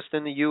that's just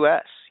in the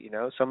U.S.,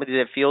 somebody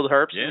that field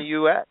herps in the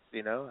U.S.,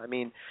 I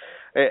mean,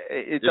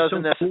 it There's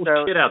doesn't some necessarily.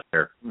 Cool shit out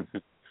there.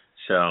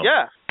 So.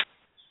 Yeah.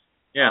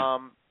 Yeah.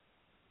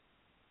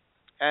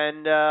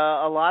 And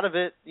a lot of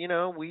it,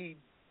 we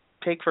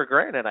take for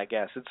granted, I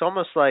guess. It's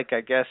almost like,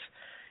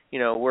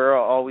 we're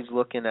always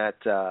looking at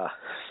the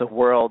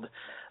world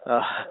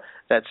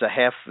that's a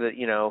half,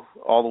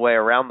 all the way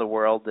around the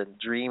world and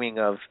dreaming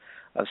of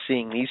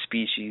seeing these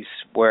species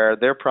where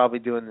they're probably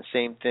doing the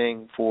same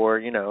thing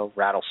for,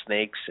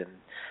 rattlesnakes and,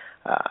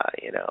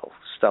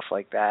 stuff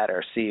like that,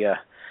 or see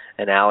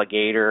an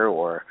alligator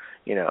or,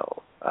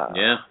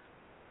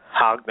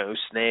 hognose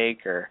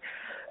snake or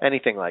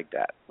anything like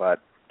that. But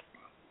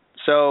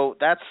so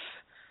that's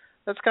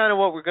kind of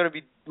what we're going to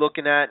be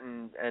looking at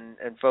and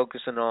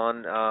focusing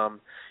on.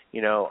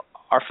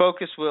 Our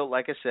focus will,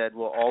 like I said,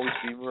 will always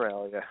be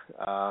Morelia.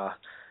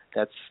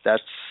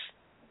 That's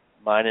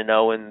mine and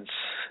Owen's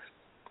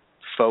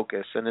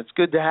focus, and it's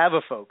good to have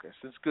a focus.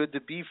 It's good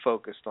to be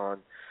focused on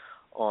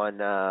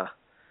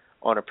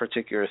a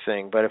particular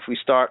thing. But if we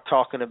start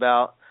talking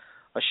about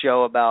a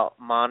show about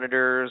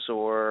monitors,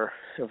 or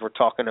if we're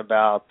talking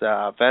about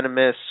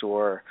venomous,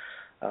 or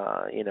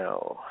I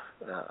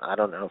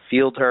don't know,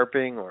 field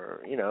herping, or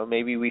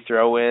maybe we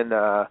throw in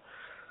a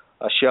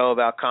show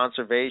about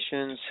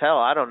conservations. Hell,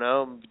 I don't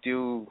know.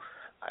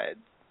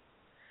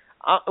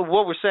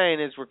 What we're saying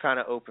is we're kind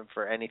of open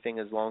for anything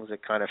as long as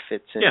it kind of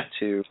fits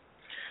into.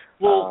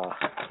 Well,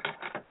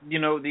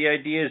 the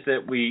idea is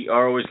that we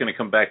are always going to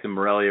come back to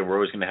Morelia. We're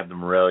always going to have the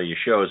Morelia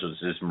shows,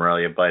 which is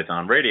Morelia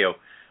Python Radio,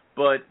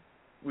 but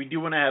we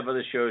do want to have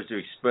other shows to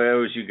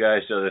expose you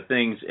guys to other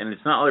things, and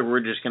it's not like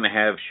we're just going to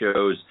have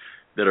shows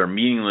that are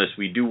meaningless.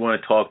 We do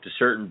want to talk to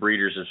certain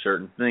breeders of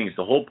certain things.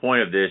 The whole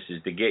point of this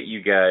is to get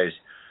you guys,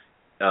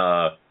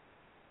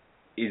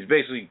 is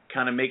basically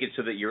kind of make it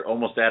so that you're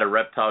almost at a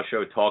reptile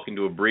show talking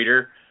to a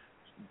breeder,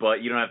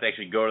 but you don't have to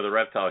actually go to the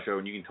reptile show,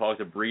 and you can talk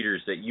to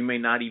breeders that you may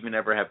not even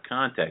ever have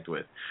contact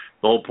with.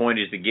 The whole point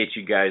is to get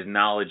you guys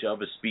knowledge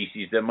of a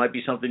species that might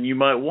be something you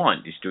might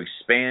want, is to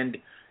expand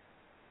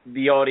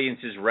the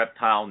audience's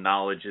reptile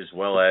knowledge, as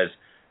well as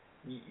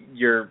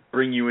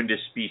bring you into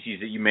species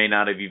that you may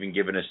not have even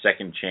given a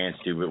second chance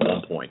to at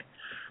one point.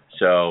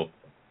 So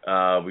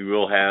we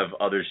will have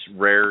other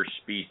rare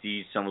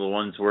species, some of the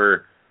ones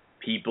where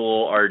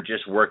people are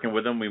just working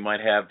with them. We might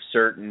have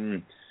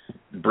certain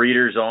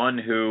breeders on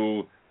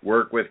who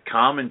work with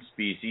common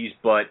species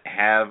but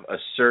have a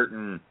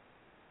certain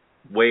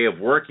way of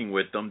working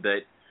with them that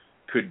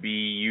could be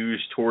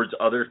used towards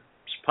other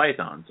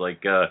pythons,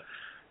 like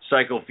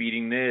cycle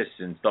feeding this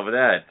and stuff like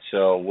that.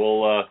 So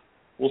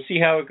we'll see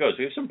how it goes.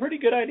 We have some pretty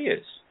good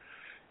ideas.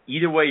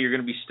 Either way, you're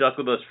going to be stuck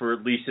with us for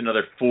at least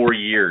another 4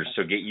 years,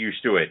 so get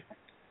used to it.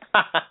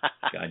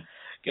 God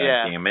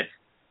damn it.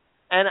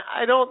 And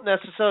I don't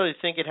necessarily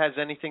think it has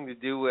anything to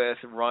do with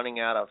running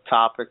out of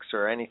topics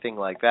or anything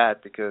like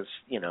that, because,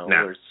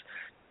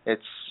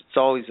 it's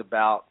always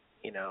about,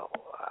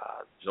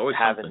 there's always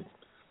having something.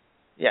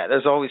 Yeah,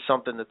 there's always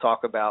something to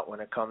talk about when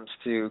it comes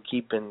to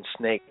keeping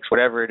snakes,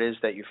 whatever it is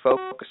that you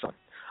focus on.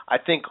 I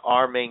think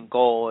our main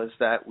goal is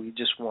that we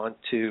just want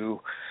to,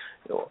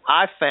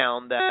 I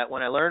found that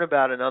when I learn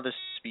about another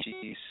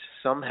species,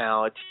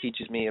 somehow it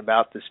teaches me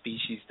about the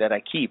species that I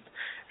keep,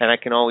 and I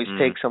can always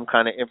take some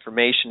kind of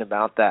information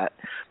about that.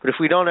 But if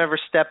we don't ever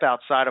step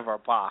outside of our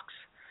box,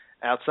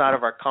 outside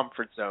of our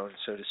comfort zone,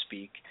 so to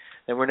speak,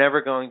 then we're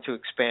never going to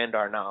expand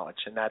our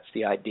knowledge, and that's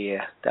the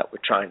idea that we're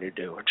trying to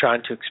do. We're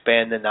trying to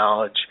expand the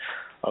knowledge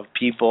of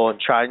people and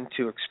trying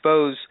to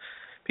expose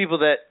people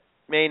that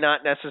may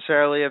not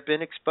necessarily have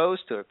been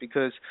exposed to it,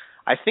 because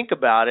I think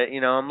about it,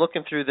 I'm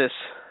looking through this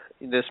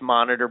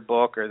monitor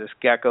book or this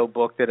gecko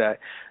book that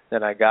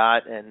I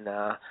got, and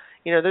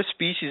there's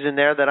species in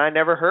there that I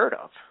never heard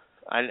of.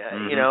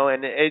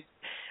 And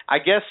I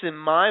guess in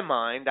my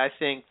mind, I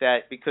think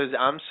that because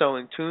I'm so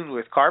in tune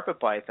with carpet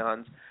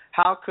pythons,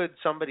 how could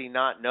somebody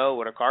not know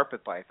what a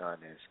carpet python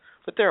is?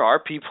 But there are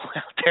people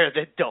out there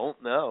that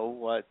don't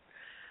know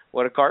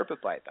what a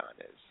carpet python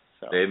is.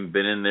 So. They haven't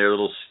been in their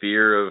little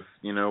sphere of,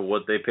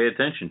 what they pay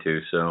attention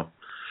to. So,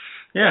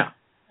 yeah.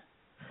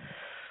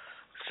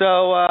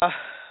 So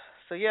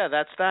yeah,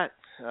 that's that.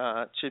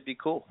 It should be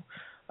cool.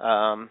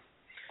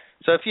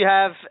 So if you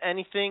have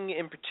anything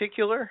in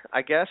particular,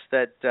 I guess,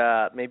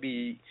 that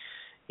maybe,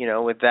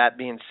 with that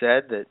being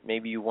said, that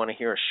maybe you want to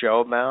hear a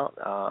show about,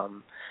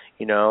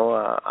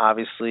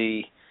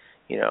 obviously,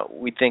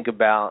 we think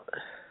about,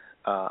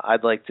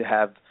 I'd like to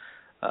have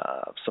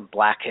some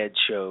blackhead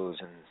shows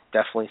and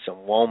definitely some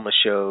Woma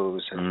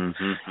shows. And,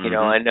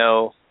 I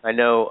know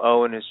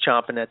Owen is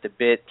chomping at the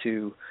bit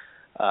to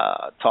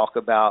talk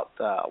about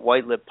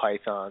white-lipped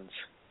pythons.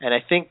 And I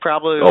think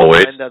probably what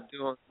we'll end up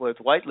doing with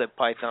white-lipped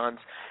pythons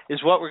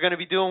is what we're going to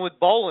be doing with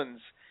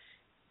Boelens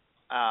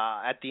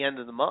at the end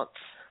of the month,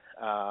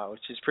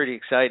 which is pretty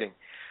exciting.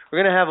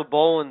 We're going to have a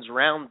Boelens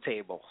round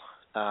table.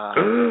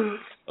 A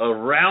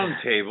round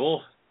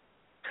table?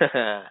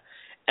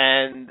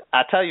 And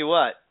I tell you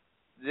what,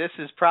 this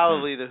is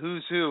probably the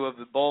who's who of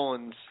the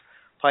Boelens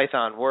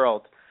python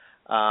world.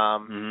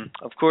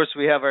 Of course,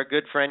 we have our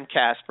good friend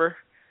Casper.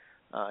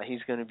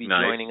 He's going to be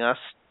joining us.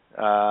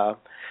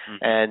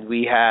 And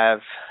we have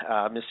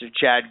Mr.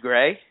 Chad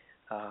Gray,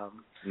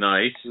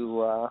 who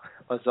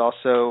was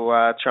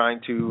also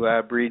trying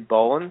to breed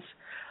Boelens.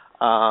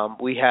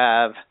 We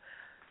have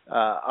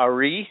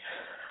Ari.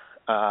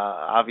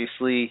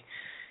 Obviously,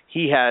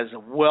 he has a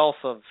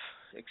wealth of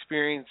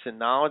experience and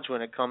knowledge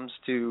when it comes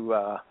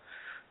to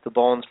the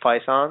Boelens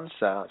pythons,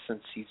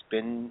 since he's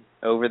been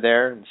over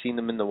there and seen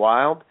them in the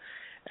wild.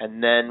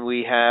 And then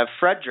we have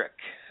Frederick,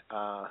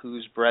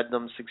 who's bred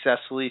them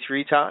successfully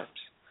 3 times.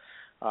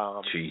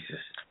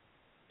 Jesus.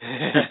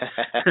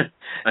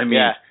 I mean,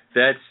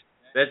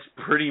 that's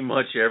pretty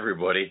much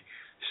everybody.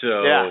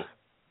 So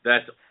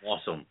that's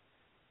awesome.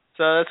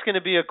 So that's going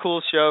to be a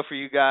cool show for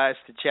you guys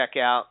to check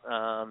out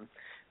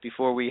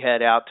before we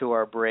head out to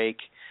our break.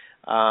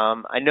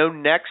 I know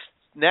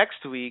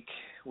next week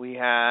we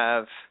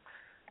have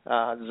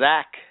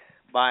Zach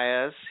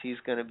Baez. He's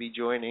going to be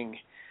joining.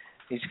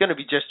 He's going to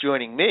be just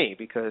joining me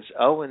because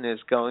Owen is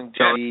going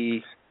to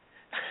be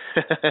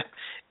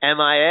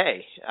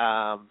MIA.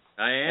 I am.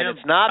 And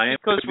it's not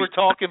because we're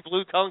talking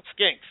blue-tongued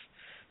skinks.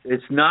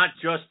 It's not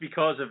just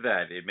because of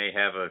that. It may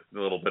have a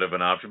little bit of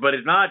an option, but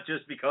it's not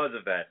just because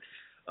of that.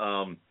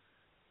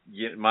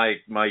 My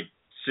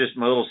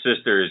little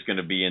sister is going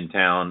to be in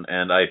town,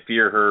 and I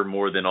fear her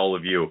more than all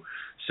of you.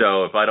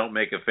 So if I don't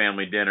make a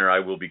family dinner, I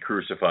will be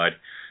crucified.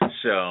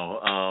 So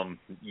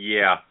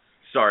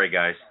sorry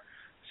guys.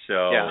 So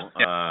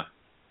I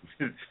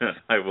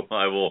will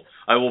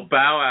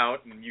bow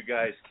out, and you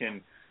guys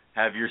can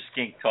have your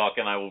skink talk,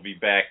 and I will be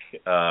back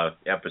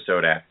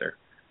episode after.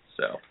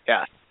 So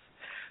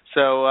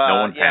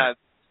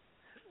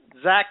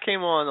Zach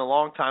came on a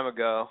long time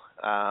ago,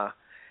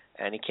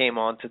 and he came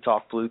on to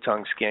talk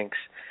blue-tongued skinks,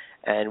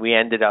 and we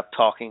ended up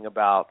talking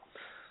about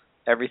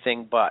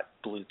everything but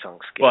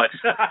blue-tongued skinks.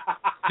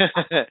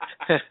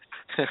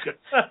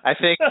 I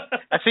think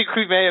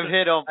we may have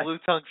hit on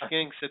blue-tongued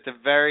skinks at the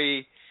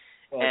very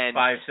end.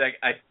 5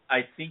 seconds.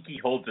 I think he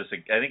holds us.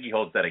 I think he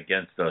holds that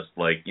against us.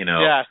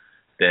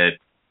 That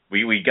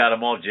we got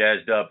them all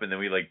jazzed up, and then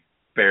we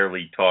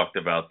barely talked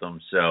about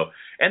them. So,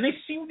 and they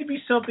seem to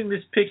be something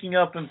that's picking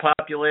up in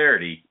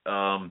popularity.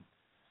 That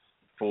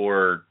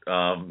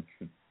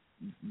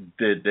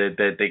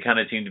they kind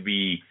of seem to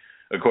be,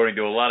 according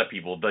to a lot of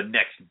people, the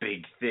next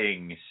big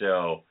thing.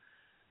 So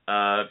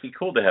it'd be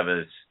cool to have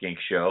a skink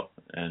show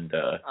and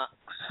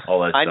all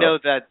that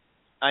stuff.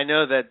 I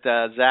know that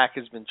Zach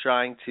has been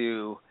trying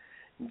to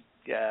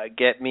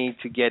get me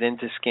to get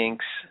into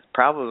skinks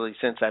probably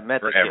since I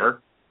met the kid.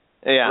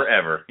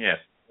 Forever, yes.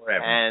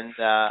 Forever. And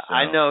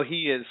I know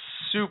he is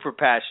super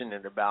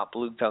passionate about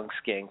blue-tongued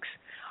skinks.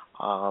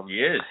 He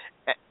is.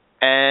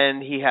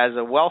 And he has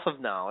a wealth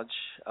of knowledge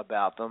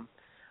about them.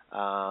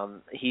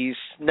 He's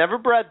never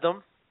bred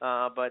them,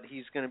 but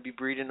he's going to be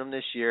breeding them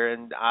this year.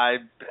 And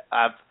I've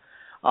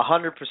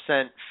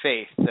 100%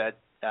 faith that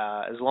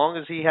as long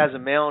as he has a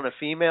male and a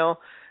female,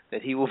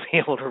 that he will be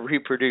able to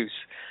reproduce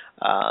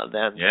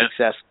them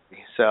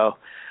successfully. So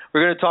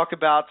we're going to talk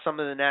about some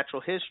of the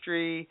natural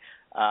history.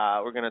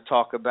 We're going to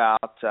talk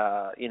about,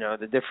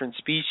 the different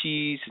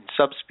species and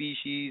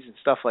subspecies and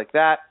stuff like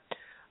that.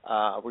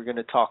 We're going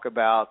to talk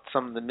about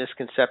some of the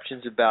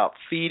misconceptions about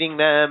feeding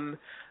them,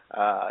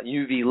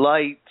 UV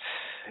light,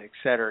 et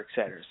cetera, et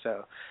cetera.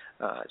 So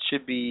it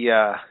should be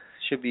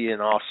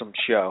an awesome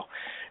show.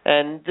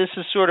 And this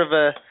is sort of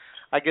a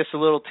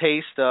little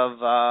taste of,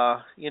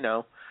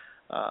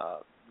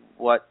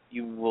 what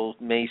you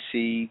may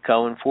see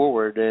going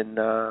forward in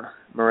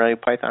Morelia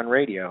Python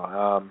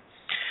Radio.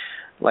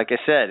 Like I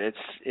said,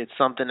 it's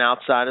something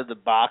outside of the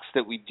box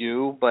that we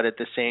do, but at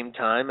the same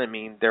time, I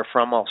mean, they're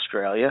from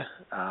Australia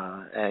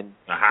and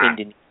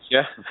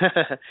Indonesia,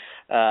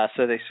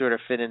 so they sort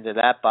of fit into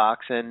that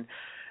box. And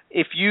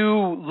if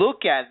you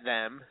look at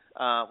them,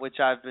 which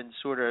I've been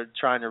sort of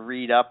trying to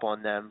read up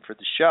on them for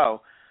the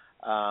show,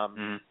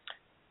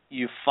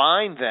 you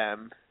find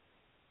them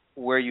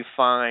where you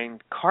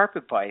find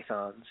carpet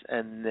pythons,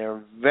 and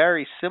they're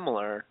very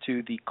similar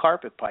to the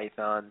carpet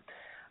python.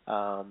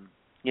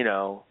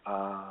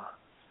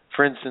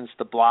 For instance,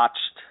 the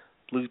blotched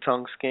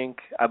blue-tongued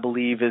skink, I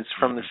believe, is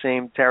from the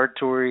same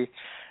territory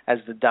as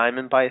the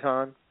diamond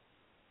python.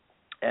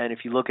 And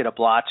if you look at a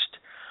blotched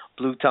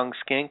blue-tongued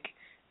skink,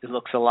 it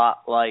looks a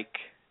lot like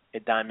a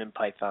diamond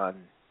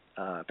python,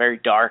 very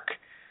dark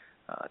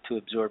to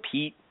absorb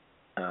heat,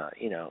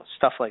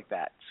 stuff like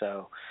that.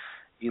 So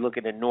if you look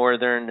at a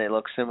northern, they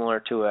look similar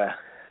to a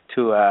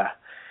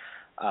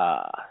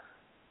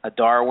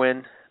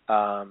Darwin.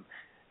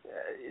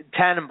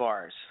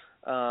 Tannenbars.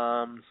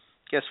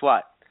 Guess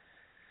what?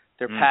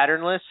 They're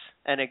patternless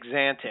and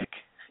exantic,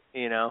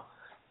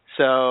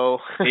 So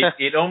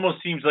it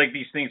almost seems like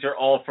these things are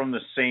all from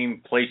the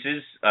same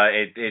places.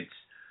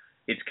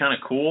 It's kind of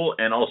cool,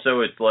 and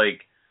also it's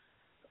like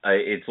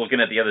it's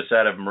looking at the other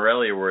side of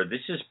Morelia, where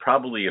this is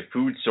probably a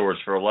food source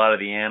for a lot of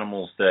the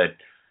animals that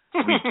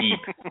we keep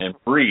and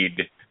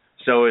breed.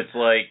 So it's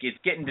like it's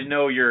getting to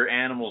know your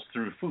animals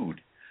through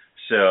food.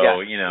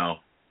 So yeah.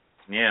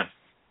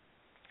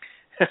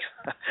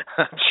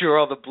 I'm sure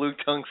all the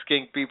blue-tongued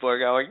skink people are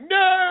going,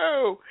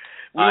 no!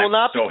 We will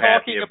not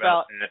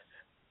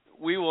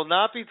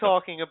be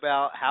talking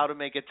about how to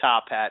make a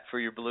top hat for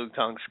your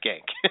blue-tongued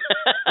skink.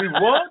 We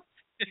won't?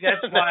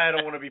 That's why I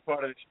don't want to be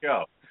part of the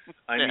show.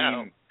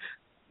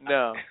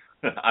 No.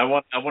 I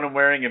want him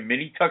wearing a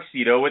mini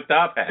tuxedo with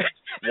top hat.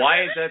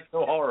 Why is that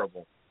so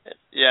horrible?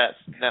 Yes.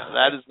 No,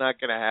 that is not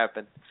going to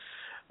happen.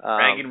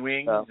 Dragon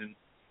wings and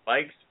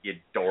spikes?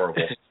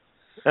 Adorable.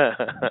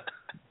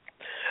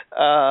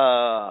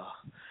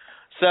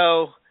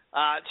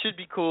 It should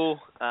be cool.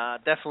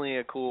 Definitely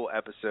a cool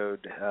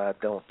episode.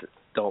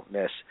 Don't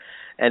miss.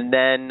 And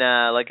then,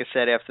 like I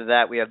said, after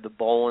that we have the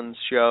Bolins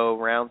Show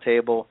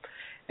Roundtable,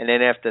 and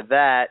then after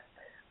that,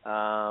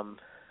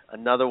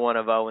 another one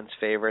of Owen's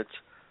favorites,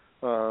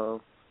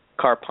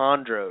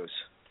 Carpondros.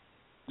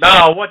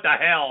 No, what the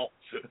hell?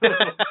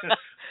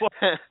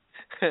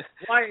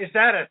 Why is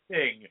that a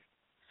thing?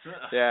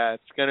 Yeah,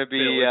 it's gonna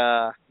be.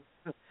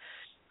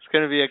 It's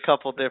going to be a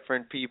couple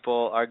different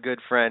people. Our good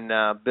friend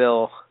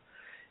Bill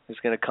is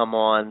going to come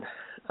on,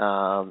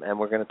 and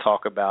we're going to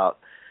talk about,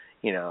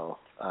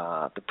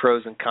 the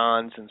pros and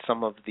cons and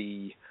some of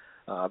the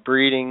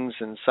breedings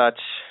and such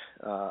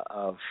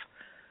of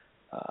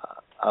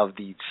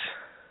these.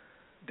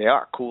 They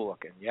are cool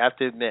looking. You have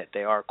to admit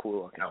they are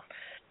cool looking.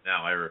 No,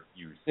 I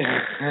refuse.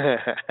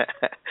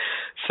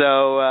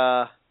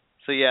 So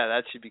yeah,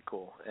 that should be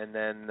cool. And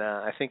then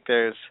I think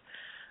there's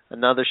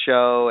another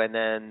show, and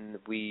then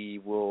we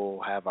will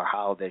have our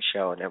holiday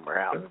show, and then we're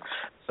out.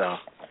 So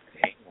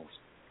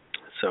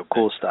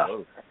cool stuff.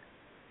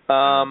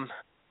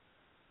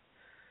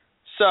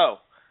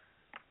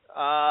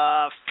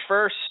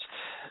 First,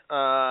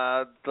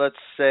 let's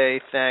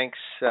say thanks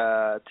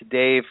to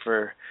Dave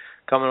for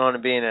coming on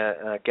and being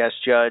a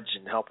guest judge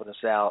and helping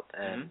us out,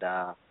 and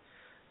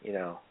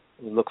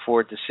we look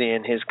forward to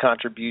seeing his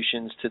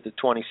contributions to the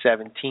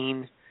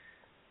 2017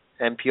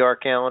 NPR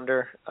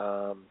calendar.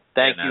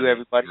 Thank you,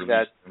 everybody.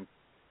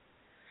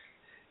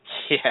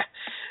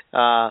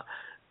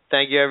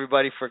 Thank you,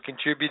 everybody, for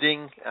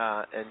contributing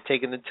and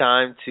taking the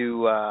time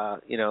to,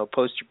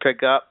 post your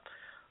pickup.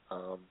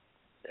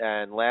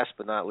 And last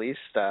but not least,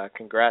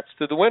 congrats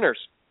to the winners.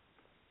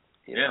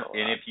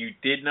 And if you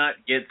did not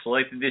get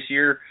selected this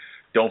year,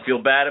 don't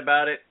feel bad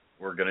about it.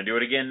 We're going to do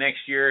it again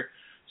next year.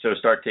 So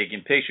start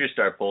taking pictures,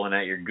 start pulling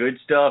out your good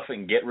stuff,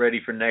 and get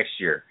ready for next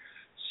year.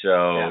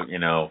 So,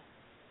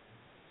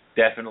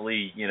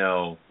 definitely,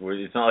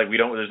 it's not like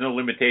there's no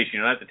limitation. You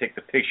don't have to take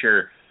the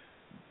picture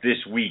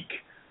this week.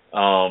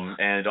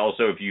 And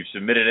also, if you've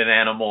submitted an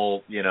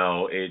animal,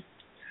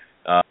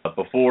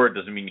 before, it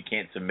doesn't mean you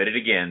can't submit it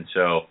again.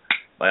 So,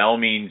 by all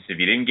means, if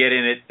you didn't get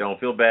in it, don't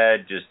feel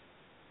bad. Just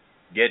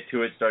get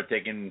to it, start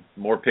taking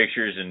more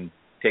pictures, and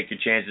take your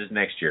chances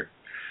next year.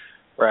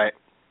 Right.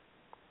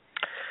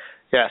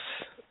 Yes.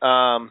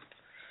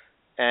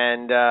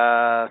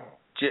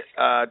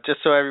 Just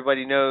so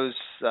everybody knows,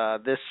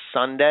 this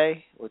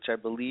Sunday, which I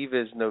believe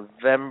is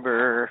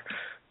November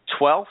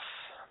 12th.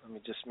 Let me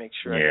just make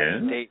sure I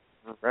got the date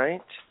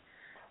right.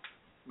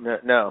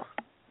 No,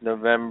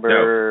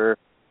 November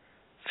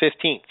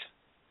 15th.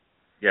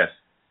 Yes.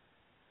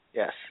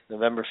 Yes,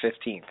 November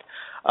 15th.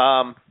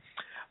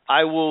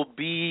 I will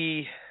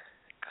be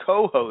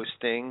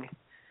co-hosting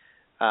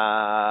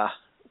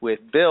with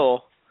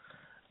Bill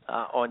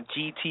on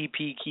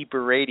GTP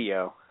Keeper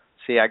Radio.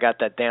 See, I got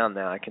that down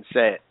now. I can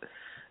say it.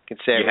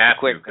 You have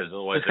to, because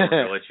otherwise they're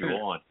going to let you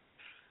on.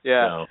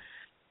 Yeah.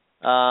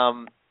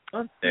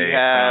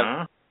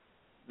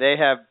 They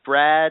have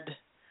Brad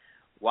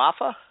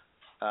Waffa,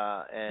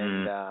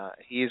 and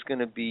he's going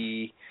to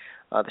be.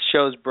 The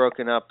show's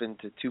broken up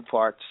into two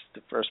parts.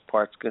 The first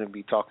part's going to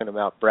be talking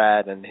about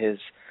Brad and his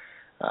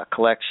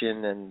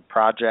collection and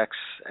projects,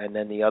 and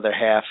then the other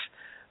half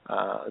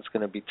is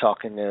going to be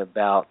talking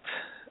about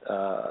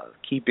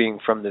keeping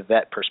from the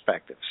vet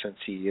perspective, since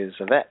he is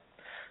a vet.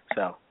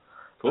 So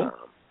cool.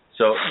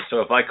 So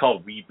if I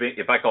call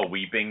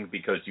weeping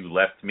because you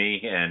left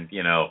me and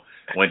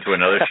went to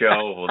another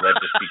show, will that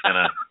just be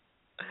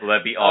will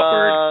that be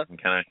awkward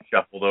and kind of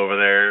shuffled over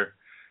there?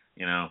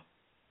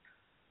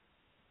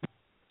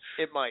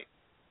 It might.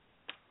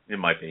 It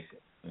might be.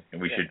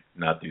 We should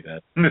not do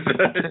that.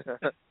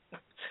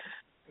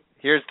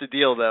 Here's the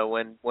deal, though.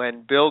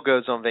 When Bill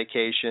goes on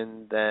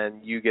vacation,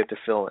 then you get to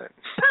fill in.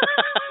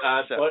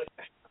 But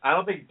I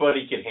don't think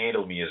Buddy can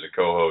handle me as a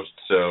co-host,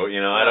 so,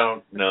 I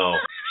don't know.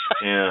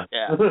 Yeah.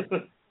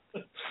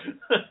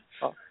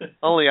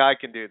 Only I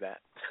can do that.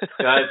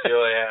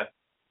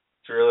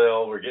 It's really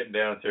all we're getting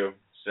down to,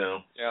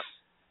 so. Yeah.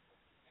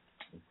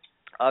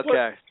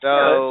 Okay,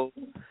 so...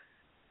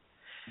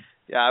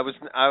 Yeah, I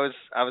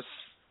was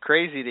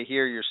crazy to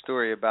hear your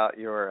story about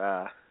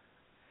your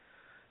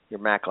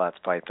Macklot's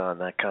python.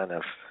 That kind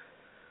of.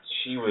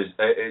 She was.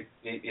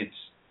 It's.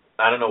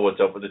 I don't know what's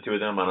up with the two of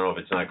them. I don't know if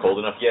it's not cold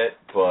enough yet,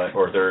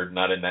 or they're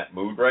not in that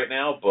mood right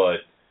now.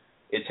 But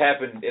it's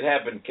happened. It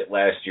happened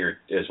last year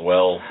as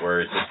well,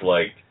 where it's just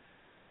like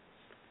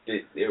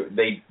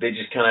they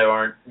just kind of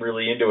aren't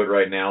really into it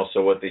right now.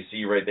 So what they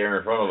see right there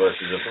in front of us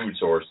is a food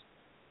source.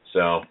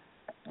 So.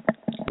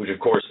 Which, of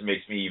course,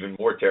 makes me even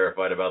more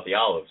terrified about the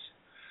olives.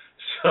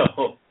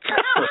 So,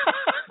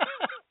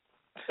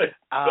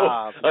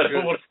 I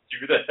don't want to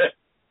do that.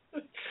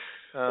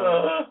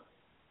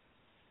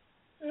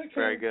 Okay.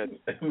 Very good.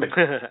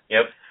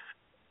 Yep.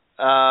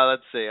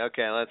 Let's see.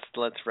 Okay,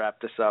 let's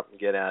wrap this up and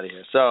get out of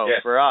here. So,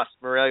 For us,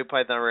 Morelia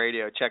Python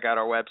Radio, check out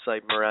our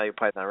website,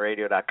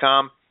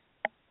 MoreliaPythonRadio.com.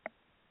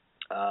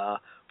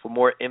 For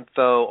more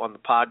info on the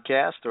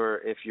podcast, or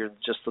if you're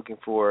just looking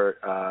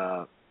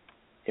for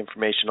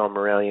information on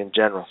Morelia in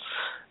general,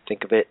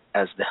 think of it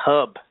as the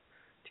hub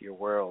to your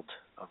world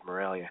of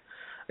Morelia.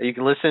 You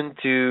can listen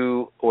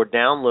to or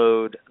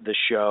download the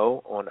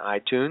show on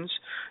iTunes.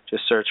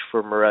 Just search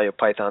for Morelia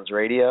Pythons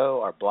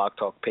Radio. Our Blog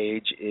Talk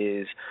page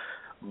is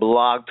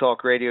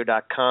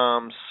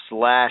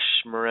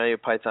blogtalkradio.com/Morelia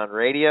Python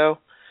Radio.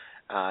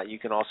 You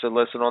can also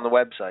listen on the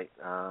website.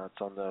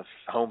 It's on the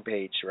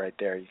homepage right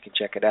there. You can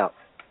check it out.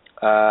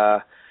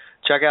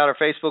 Check out our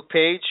Facebook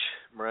page,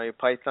 Morelia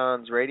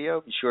Pythons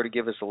Radio. Be sure to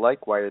give us a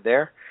like while you're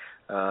there.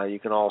 You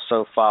can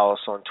also follow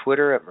us on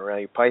Twitter at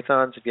Morelia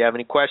Pythons. If you have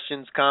any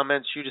questions,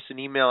 comments, shoot us an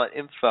email at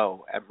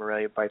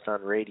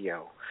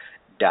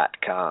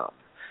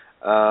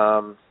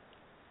info@MoreliaPythonRadio.com.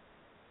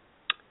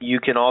 You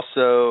can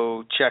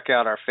also check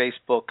out our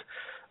Facebook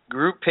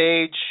group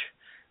page,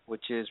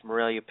 which is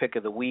Morelia Pick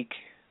of the Week.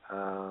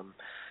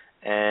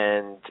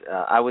 And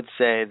I would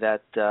say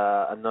that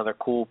another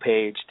cool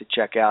page to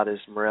check out is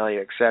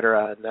Morelia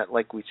Etc. And that,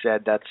 like we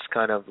said, that's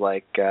kind of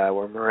like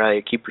where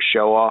Morelia Keepers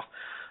show off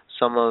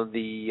some of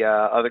the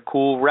other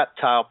cool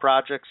reptile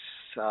projects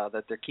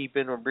that they're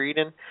keeping or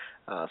breeding.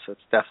 So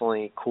it's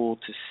definitely cool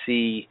to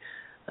see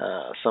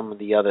some of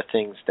the other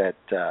things that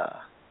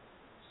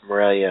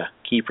Morelia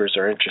Keepers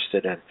are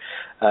interested in.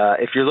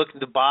 If you're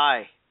looking to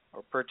buy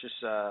or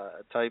purchase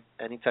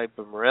any type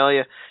of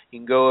Morelia, you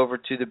can go over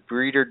to the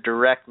Breeder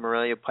Direct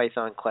Morelia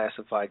Python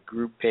Classified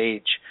group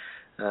page.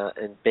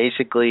 And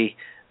basically,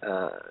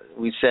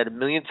 we've said a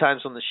million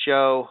times on the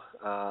show,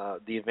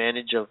 the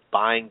advantage of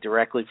buying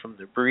directly from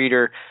the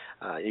breeder.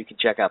 You can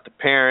check out the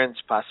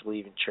parents, possibly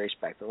even trace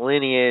back the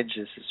lineage.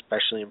 This is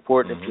especially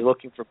important if you're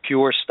looking for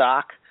pure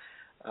stock.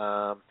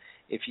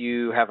 If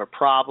you have a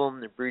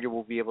problem, the breeder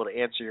will be able to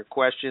answer your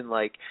question,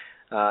 like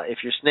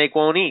if your snake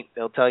won't eat,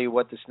 they'll tell you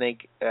what the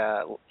snake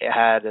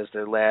had as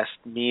their last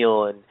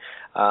meal, and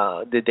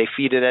did they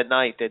feed it at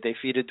night? Did they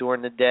feed it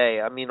during the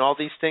day? I mean, all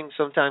these things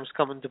sometimes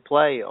come into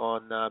play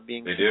on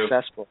being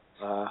successful.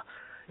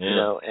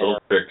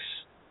 Little tricks.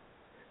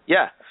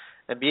 Yeah,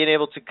 and being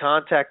able to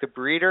contact the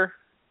breeder,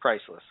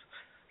 priceless.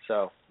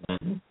 So,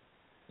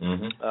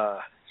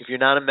 if you're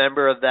not a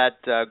member of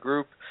that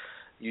group,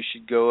 you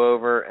should go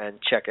over and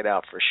check it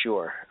out for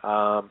sure.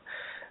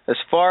 As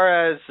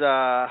far as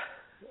I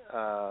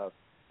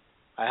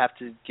have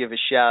to give a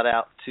shout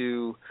out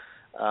to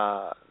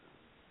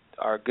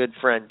our good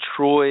friend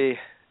Troy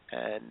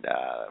and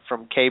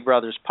from K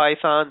Brothers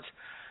Pythons.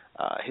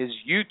 His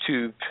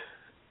YouTube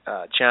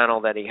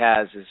channel that he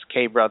has is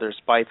K Brothers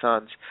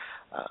Pythons.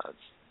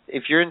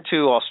 If you're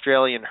into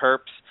Australian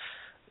herps,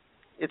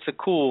 it's a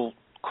cool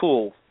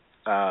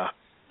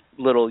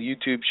little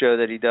YouTube show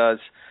that he does.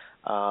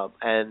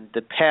 And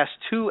the past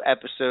 2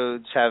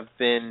 episodes have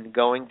been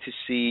going to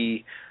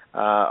see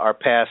our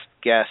past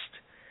guest,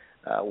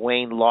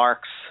 Wayne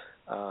Larks,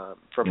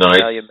 from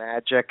Morelia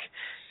Magic,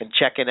 and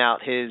checking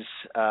out his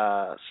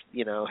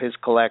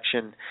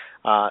collection.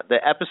 The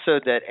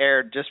episode that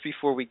aired just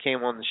before we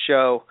came on the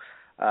show,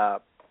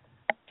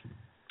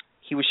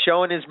 he was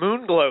showing his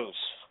moon glows.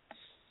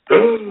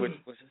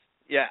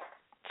 Yeah.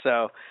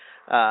 So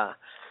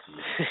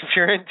if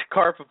you're into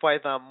carpet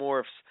python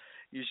morphs,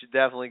 you should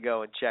definitely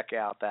go and check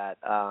out that.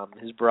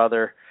 His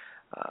brother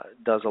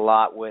does a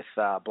lot with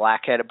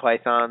black-headed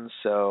pythons,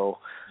 so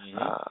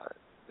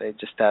they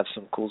just have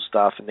some cool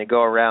stuff. And they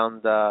go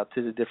around to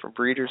the different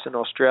breeders in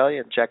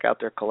Australia and check out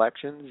their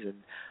collections.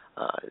 And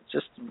it's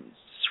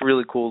a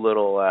really cool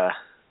little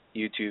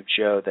YouTube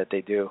show that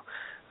they do.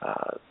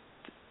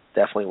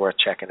 Definitely worth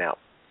checking out.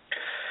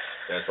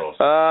 That's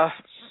awesome.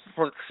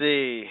 Let's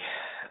see.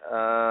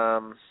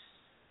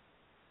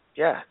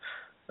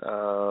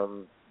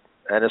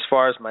 And as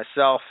far as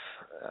myself,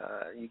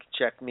 you can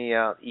check me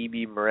out,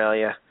 EB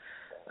Morelia,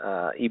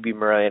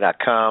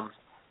 ebmorelia.com.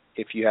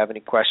 If you have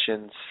any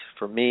questions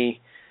for me,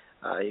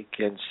 you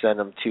can send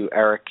them to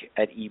Eric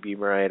at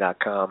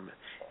ebmorelia.com,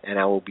 and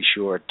I will be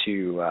sure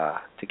to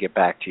get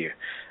back to you.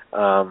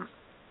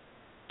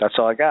 That's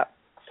all I got.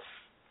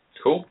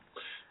 Cool.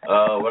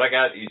 What I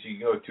got is you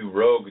can go to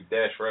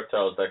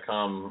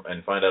rogue-reptiles.com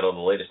and find out all the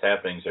latest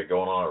happenings that are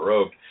going on at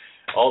Rogue.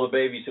 All the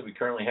babies that we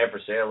currently have for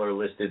sale are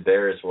listed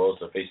there, as well as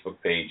the Facebook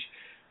page.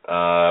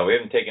 We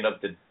haven't taken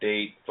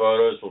up-to-date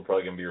photos. We're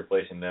probably going to be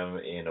replacing them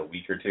in a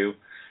week or two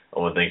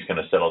when things kind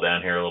of settle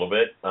down here a little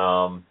bit.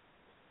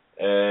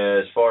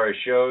 As far as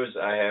shows,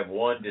 I have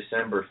one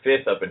December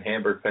 5th up in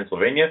Hamburg,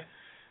 Pennsylvania.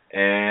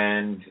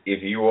 And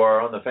if you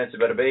are on the fence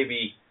about a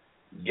baby,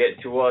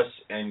 get to us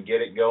and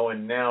get it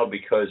going now,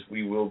 because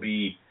we will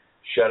be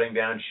shutting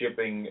down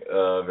shipping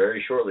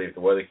very shortly if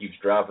the weather keeps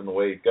dropping the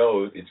way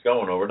it's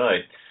going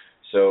overnight.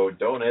 So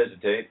don't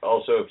hesitate.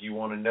 Also, if you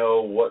want to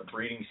know what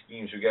breeding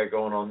schemes we got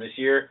going on this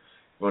year,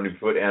 you want to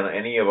put on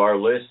any of our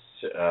lists,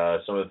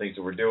 some of the things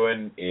that we're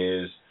doing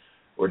is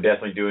we're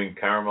definitely doing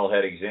caramel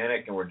head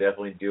axanthic, and we're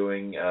definitely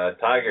doing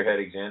tiger head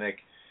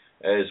axanthic,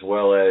 as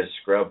well as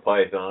scrub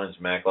pythons,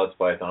 Macklot's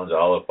pythons,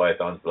 olive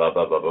pythons, blah,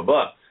 blah, blah, blah,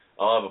 blah.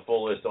 I'll have a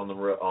full list on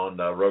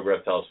Rogue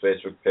Reptiles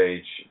Facebook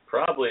page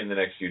probably in the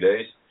next few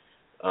days.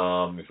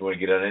 If you want to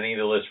get on any of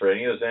the lists for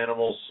any of those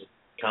animals,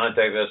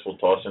 contact us. We'll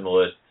toss in the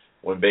list.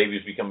 When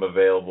babies become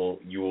available,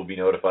 you will be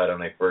notified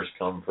on a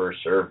first-come,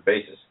 first-served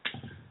basis.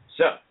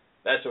 So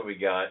that's what we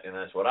got, and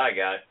that's what I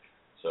got.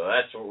 So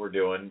that's what we're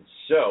doing.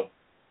 So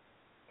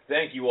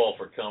thank you all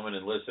for coming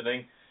and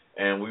listening,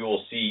 and we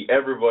will see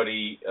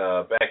everybody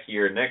back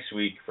here next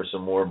week for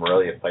some more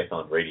Morelia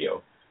Python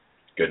Radio.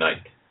 Good night.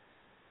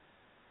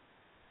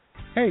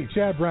 Hey,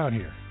 Chad Brown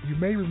here. You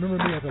may remember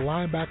me as a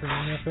linebacker in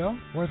the NFL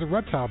or as a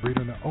reptile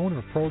breeder and the owner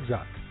of Pro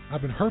Exotics.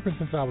 I've been herping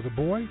since I was a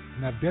boy,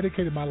 and I've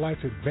dedicated my life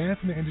to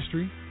advancing the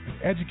industry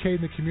and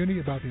educating the community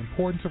about the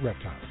importance of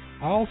reptiles.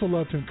 I also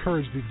love to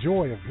encourage the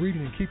joy of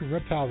breeding and keeping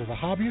reptiles as a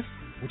hobbyist,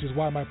 which is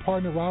why my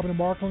partner Robin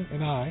Markland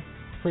and I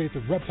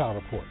created the Reptile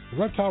Report. The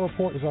Reptile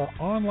Report is our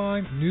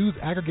online news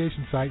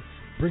aggregation site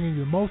bringing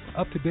you the most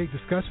up-to-date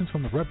discussions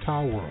from the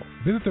reptile world.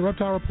 Visit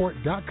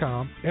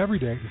thereptilereport.com every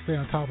day to stay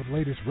on top of the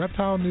latest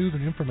reptile news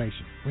and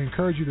information. We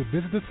encourage you to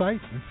visit the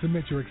site and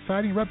submit your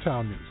exciting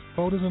reptile news,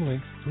 photos, and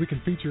links so we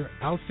can feature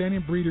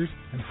outstanding breeders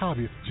and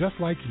hobbyists just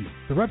like you.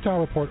 The Reptile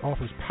Report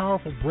offers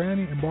powerful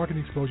branding and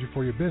marketing exposure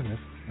for your business,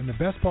 and the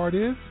best part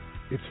is,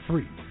 it's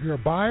free. If you're a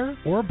buyer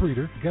or a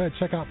breeder, you got to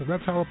check out the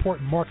Reptile Report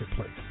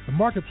Marketplace. The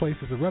Marketplace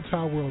is the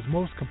reptile world's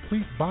most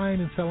complete buying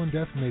and selling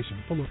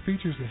destination, full of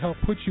features to help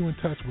put you in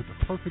touch with the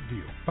perfect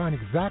deal. Find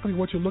exactly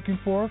what you're looking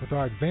for with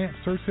our advanced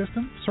search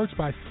system. Search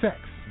by sex,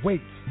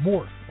 weight,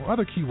 morph, or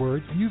other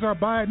keywords, and use our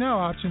Buy It Now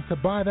option to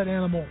buy that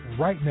animal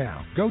right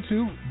now. Go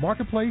to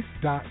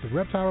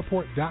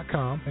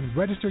marketplace.thereptilereport.com and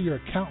register your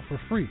account for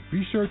free.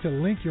 Be sure to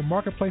link your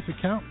Marketplace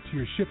account to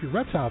your Ship Your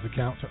Reptiles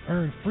account to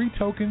earn free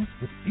tokens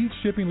with each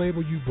shipping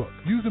label you book.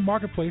 Use the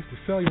Marketplace to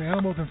sell your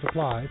animals and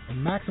supplies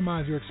and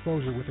maximize your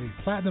exposure with a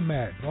platinum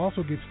ad. It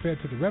also gets fed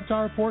to the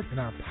Reptile Report and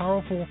our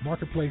powerful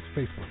Marketplace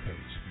Facebook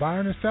page.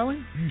 Buying or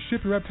selling? Use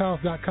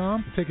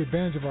ShipYourReptiles.com to take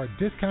advantage of our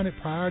discounted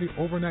priority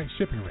overnight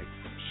shipping rates.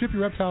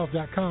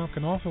 ShipYourReptiles.com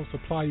can also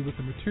supply you with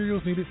the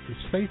materials needed to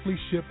safely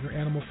ship your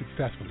animals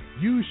successfully.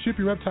 Use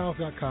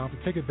ShipYourReptiles.com to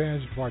take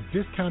advantage of our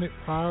discounted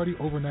priority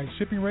overnight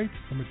shipping rates,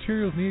 the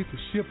materials needed to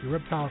ship your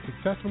reptiles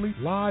successfully,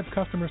 live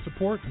customer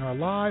support, and our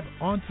live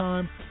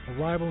on-time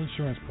arrival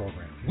insurance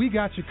program. We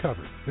got you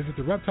covered. Visit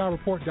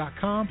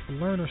thereptilereport.com to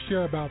learn or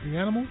share about the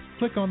animals.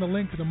 Click on the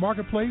link to the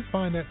marketplace,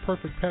 find that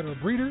perfect pet or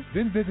breeder,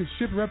 then visit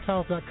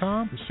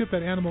ShipYourReptiles.com to ship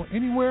that animal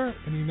anywhere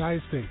in the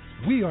United States.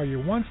 We are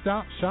your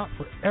one-stop shop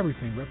for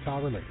everything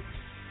reptile related.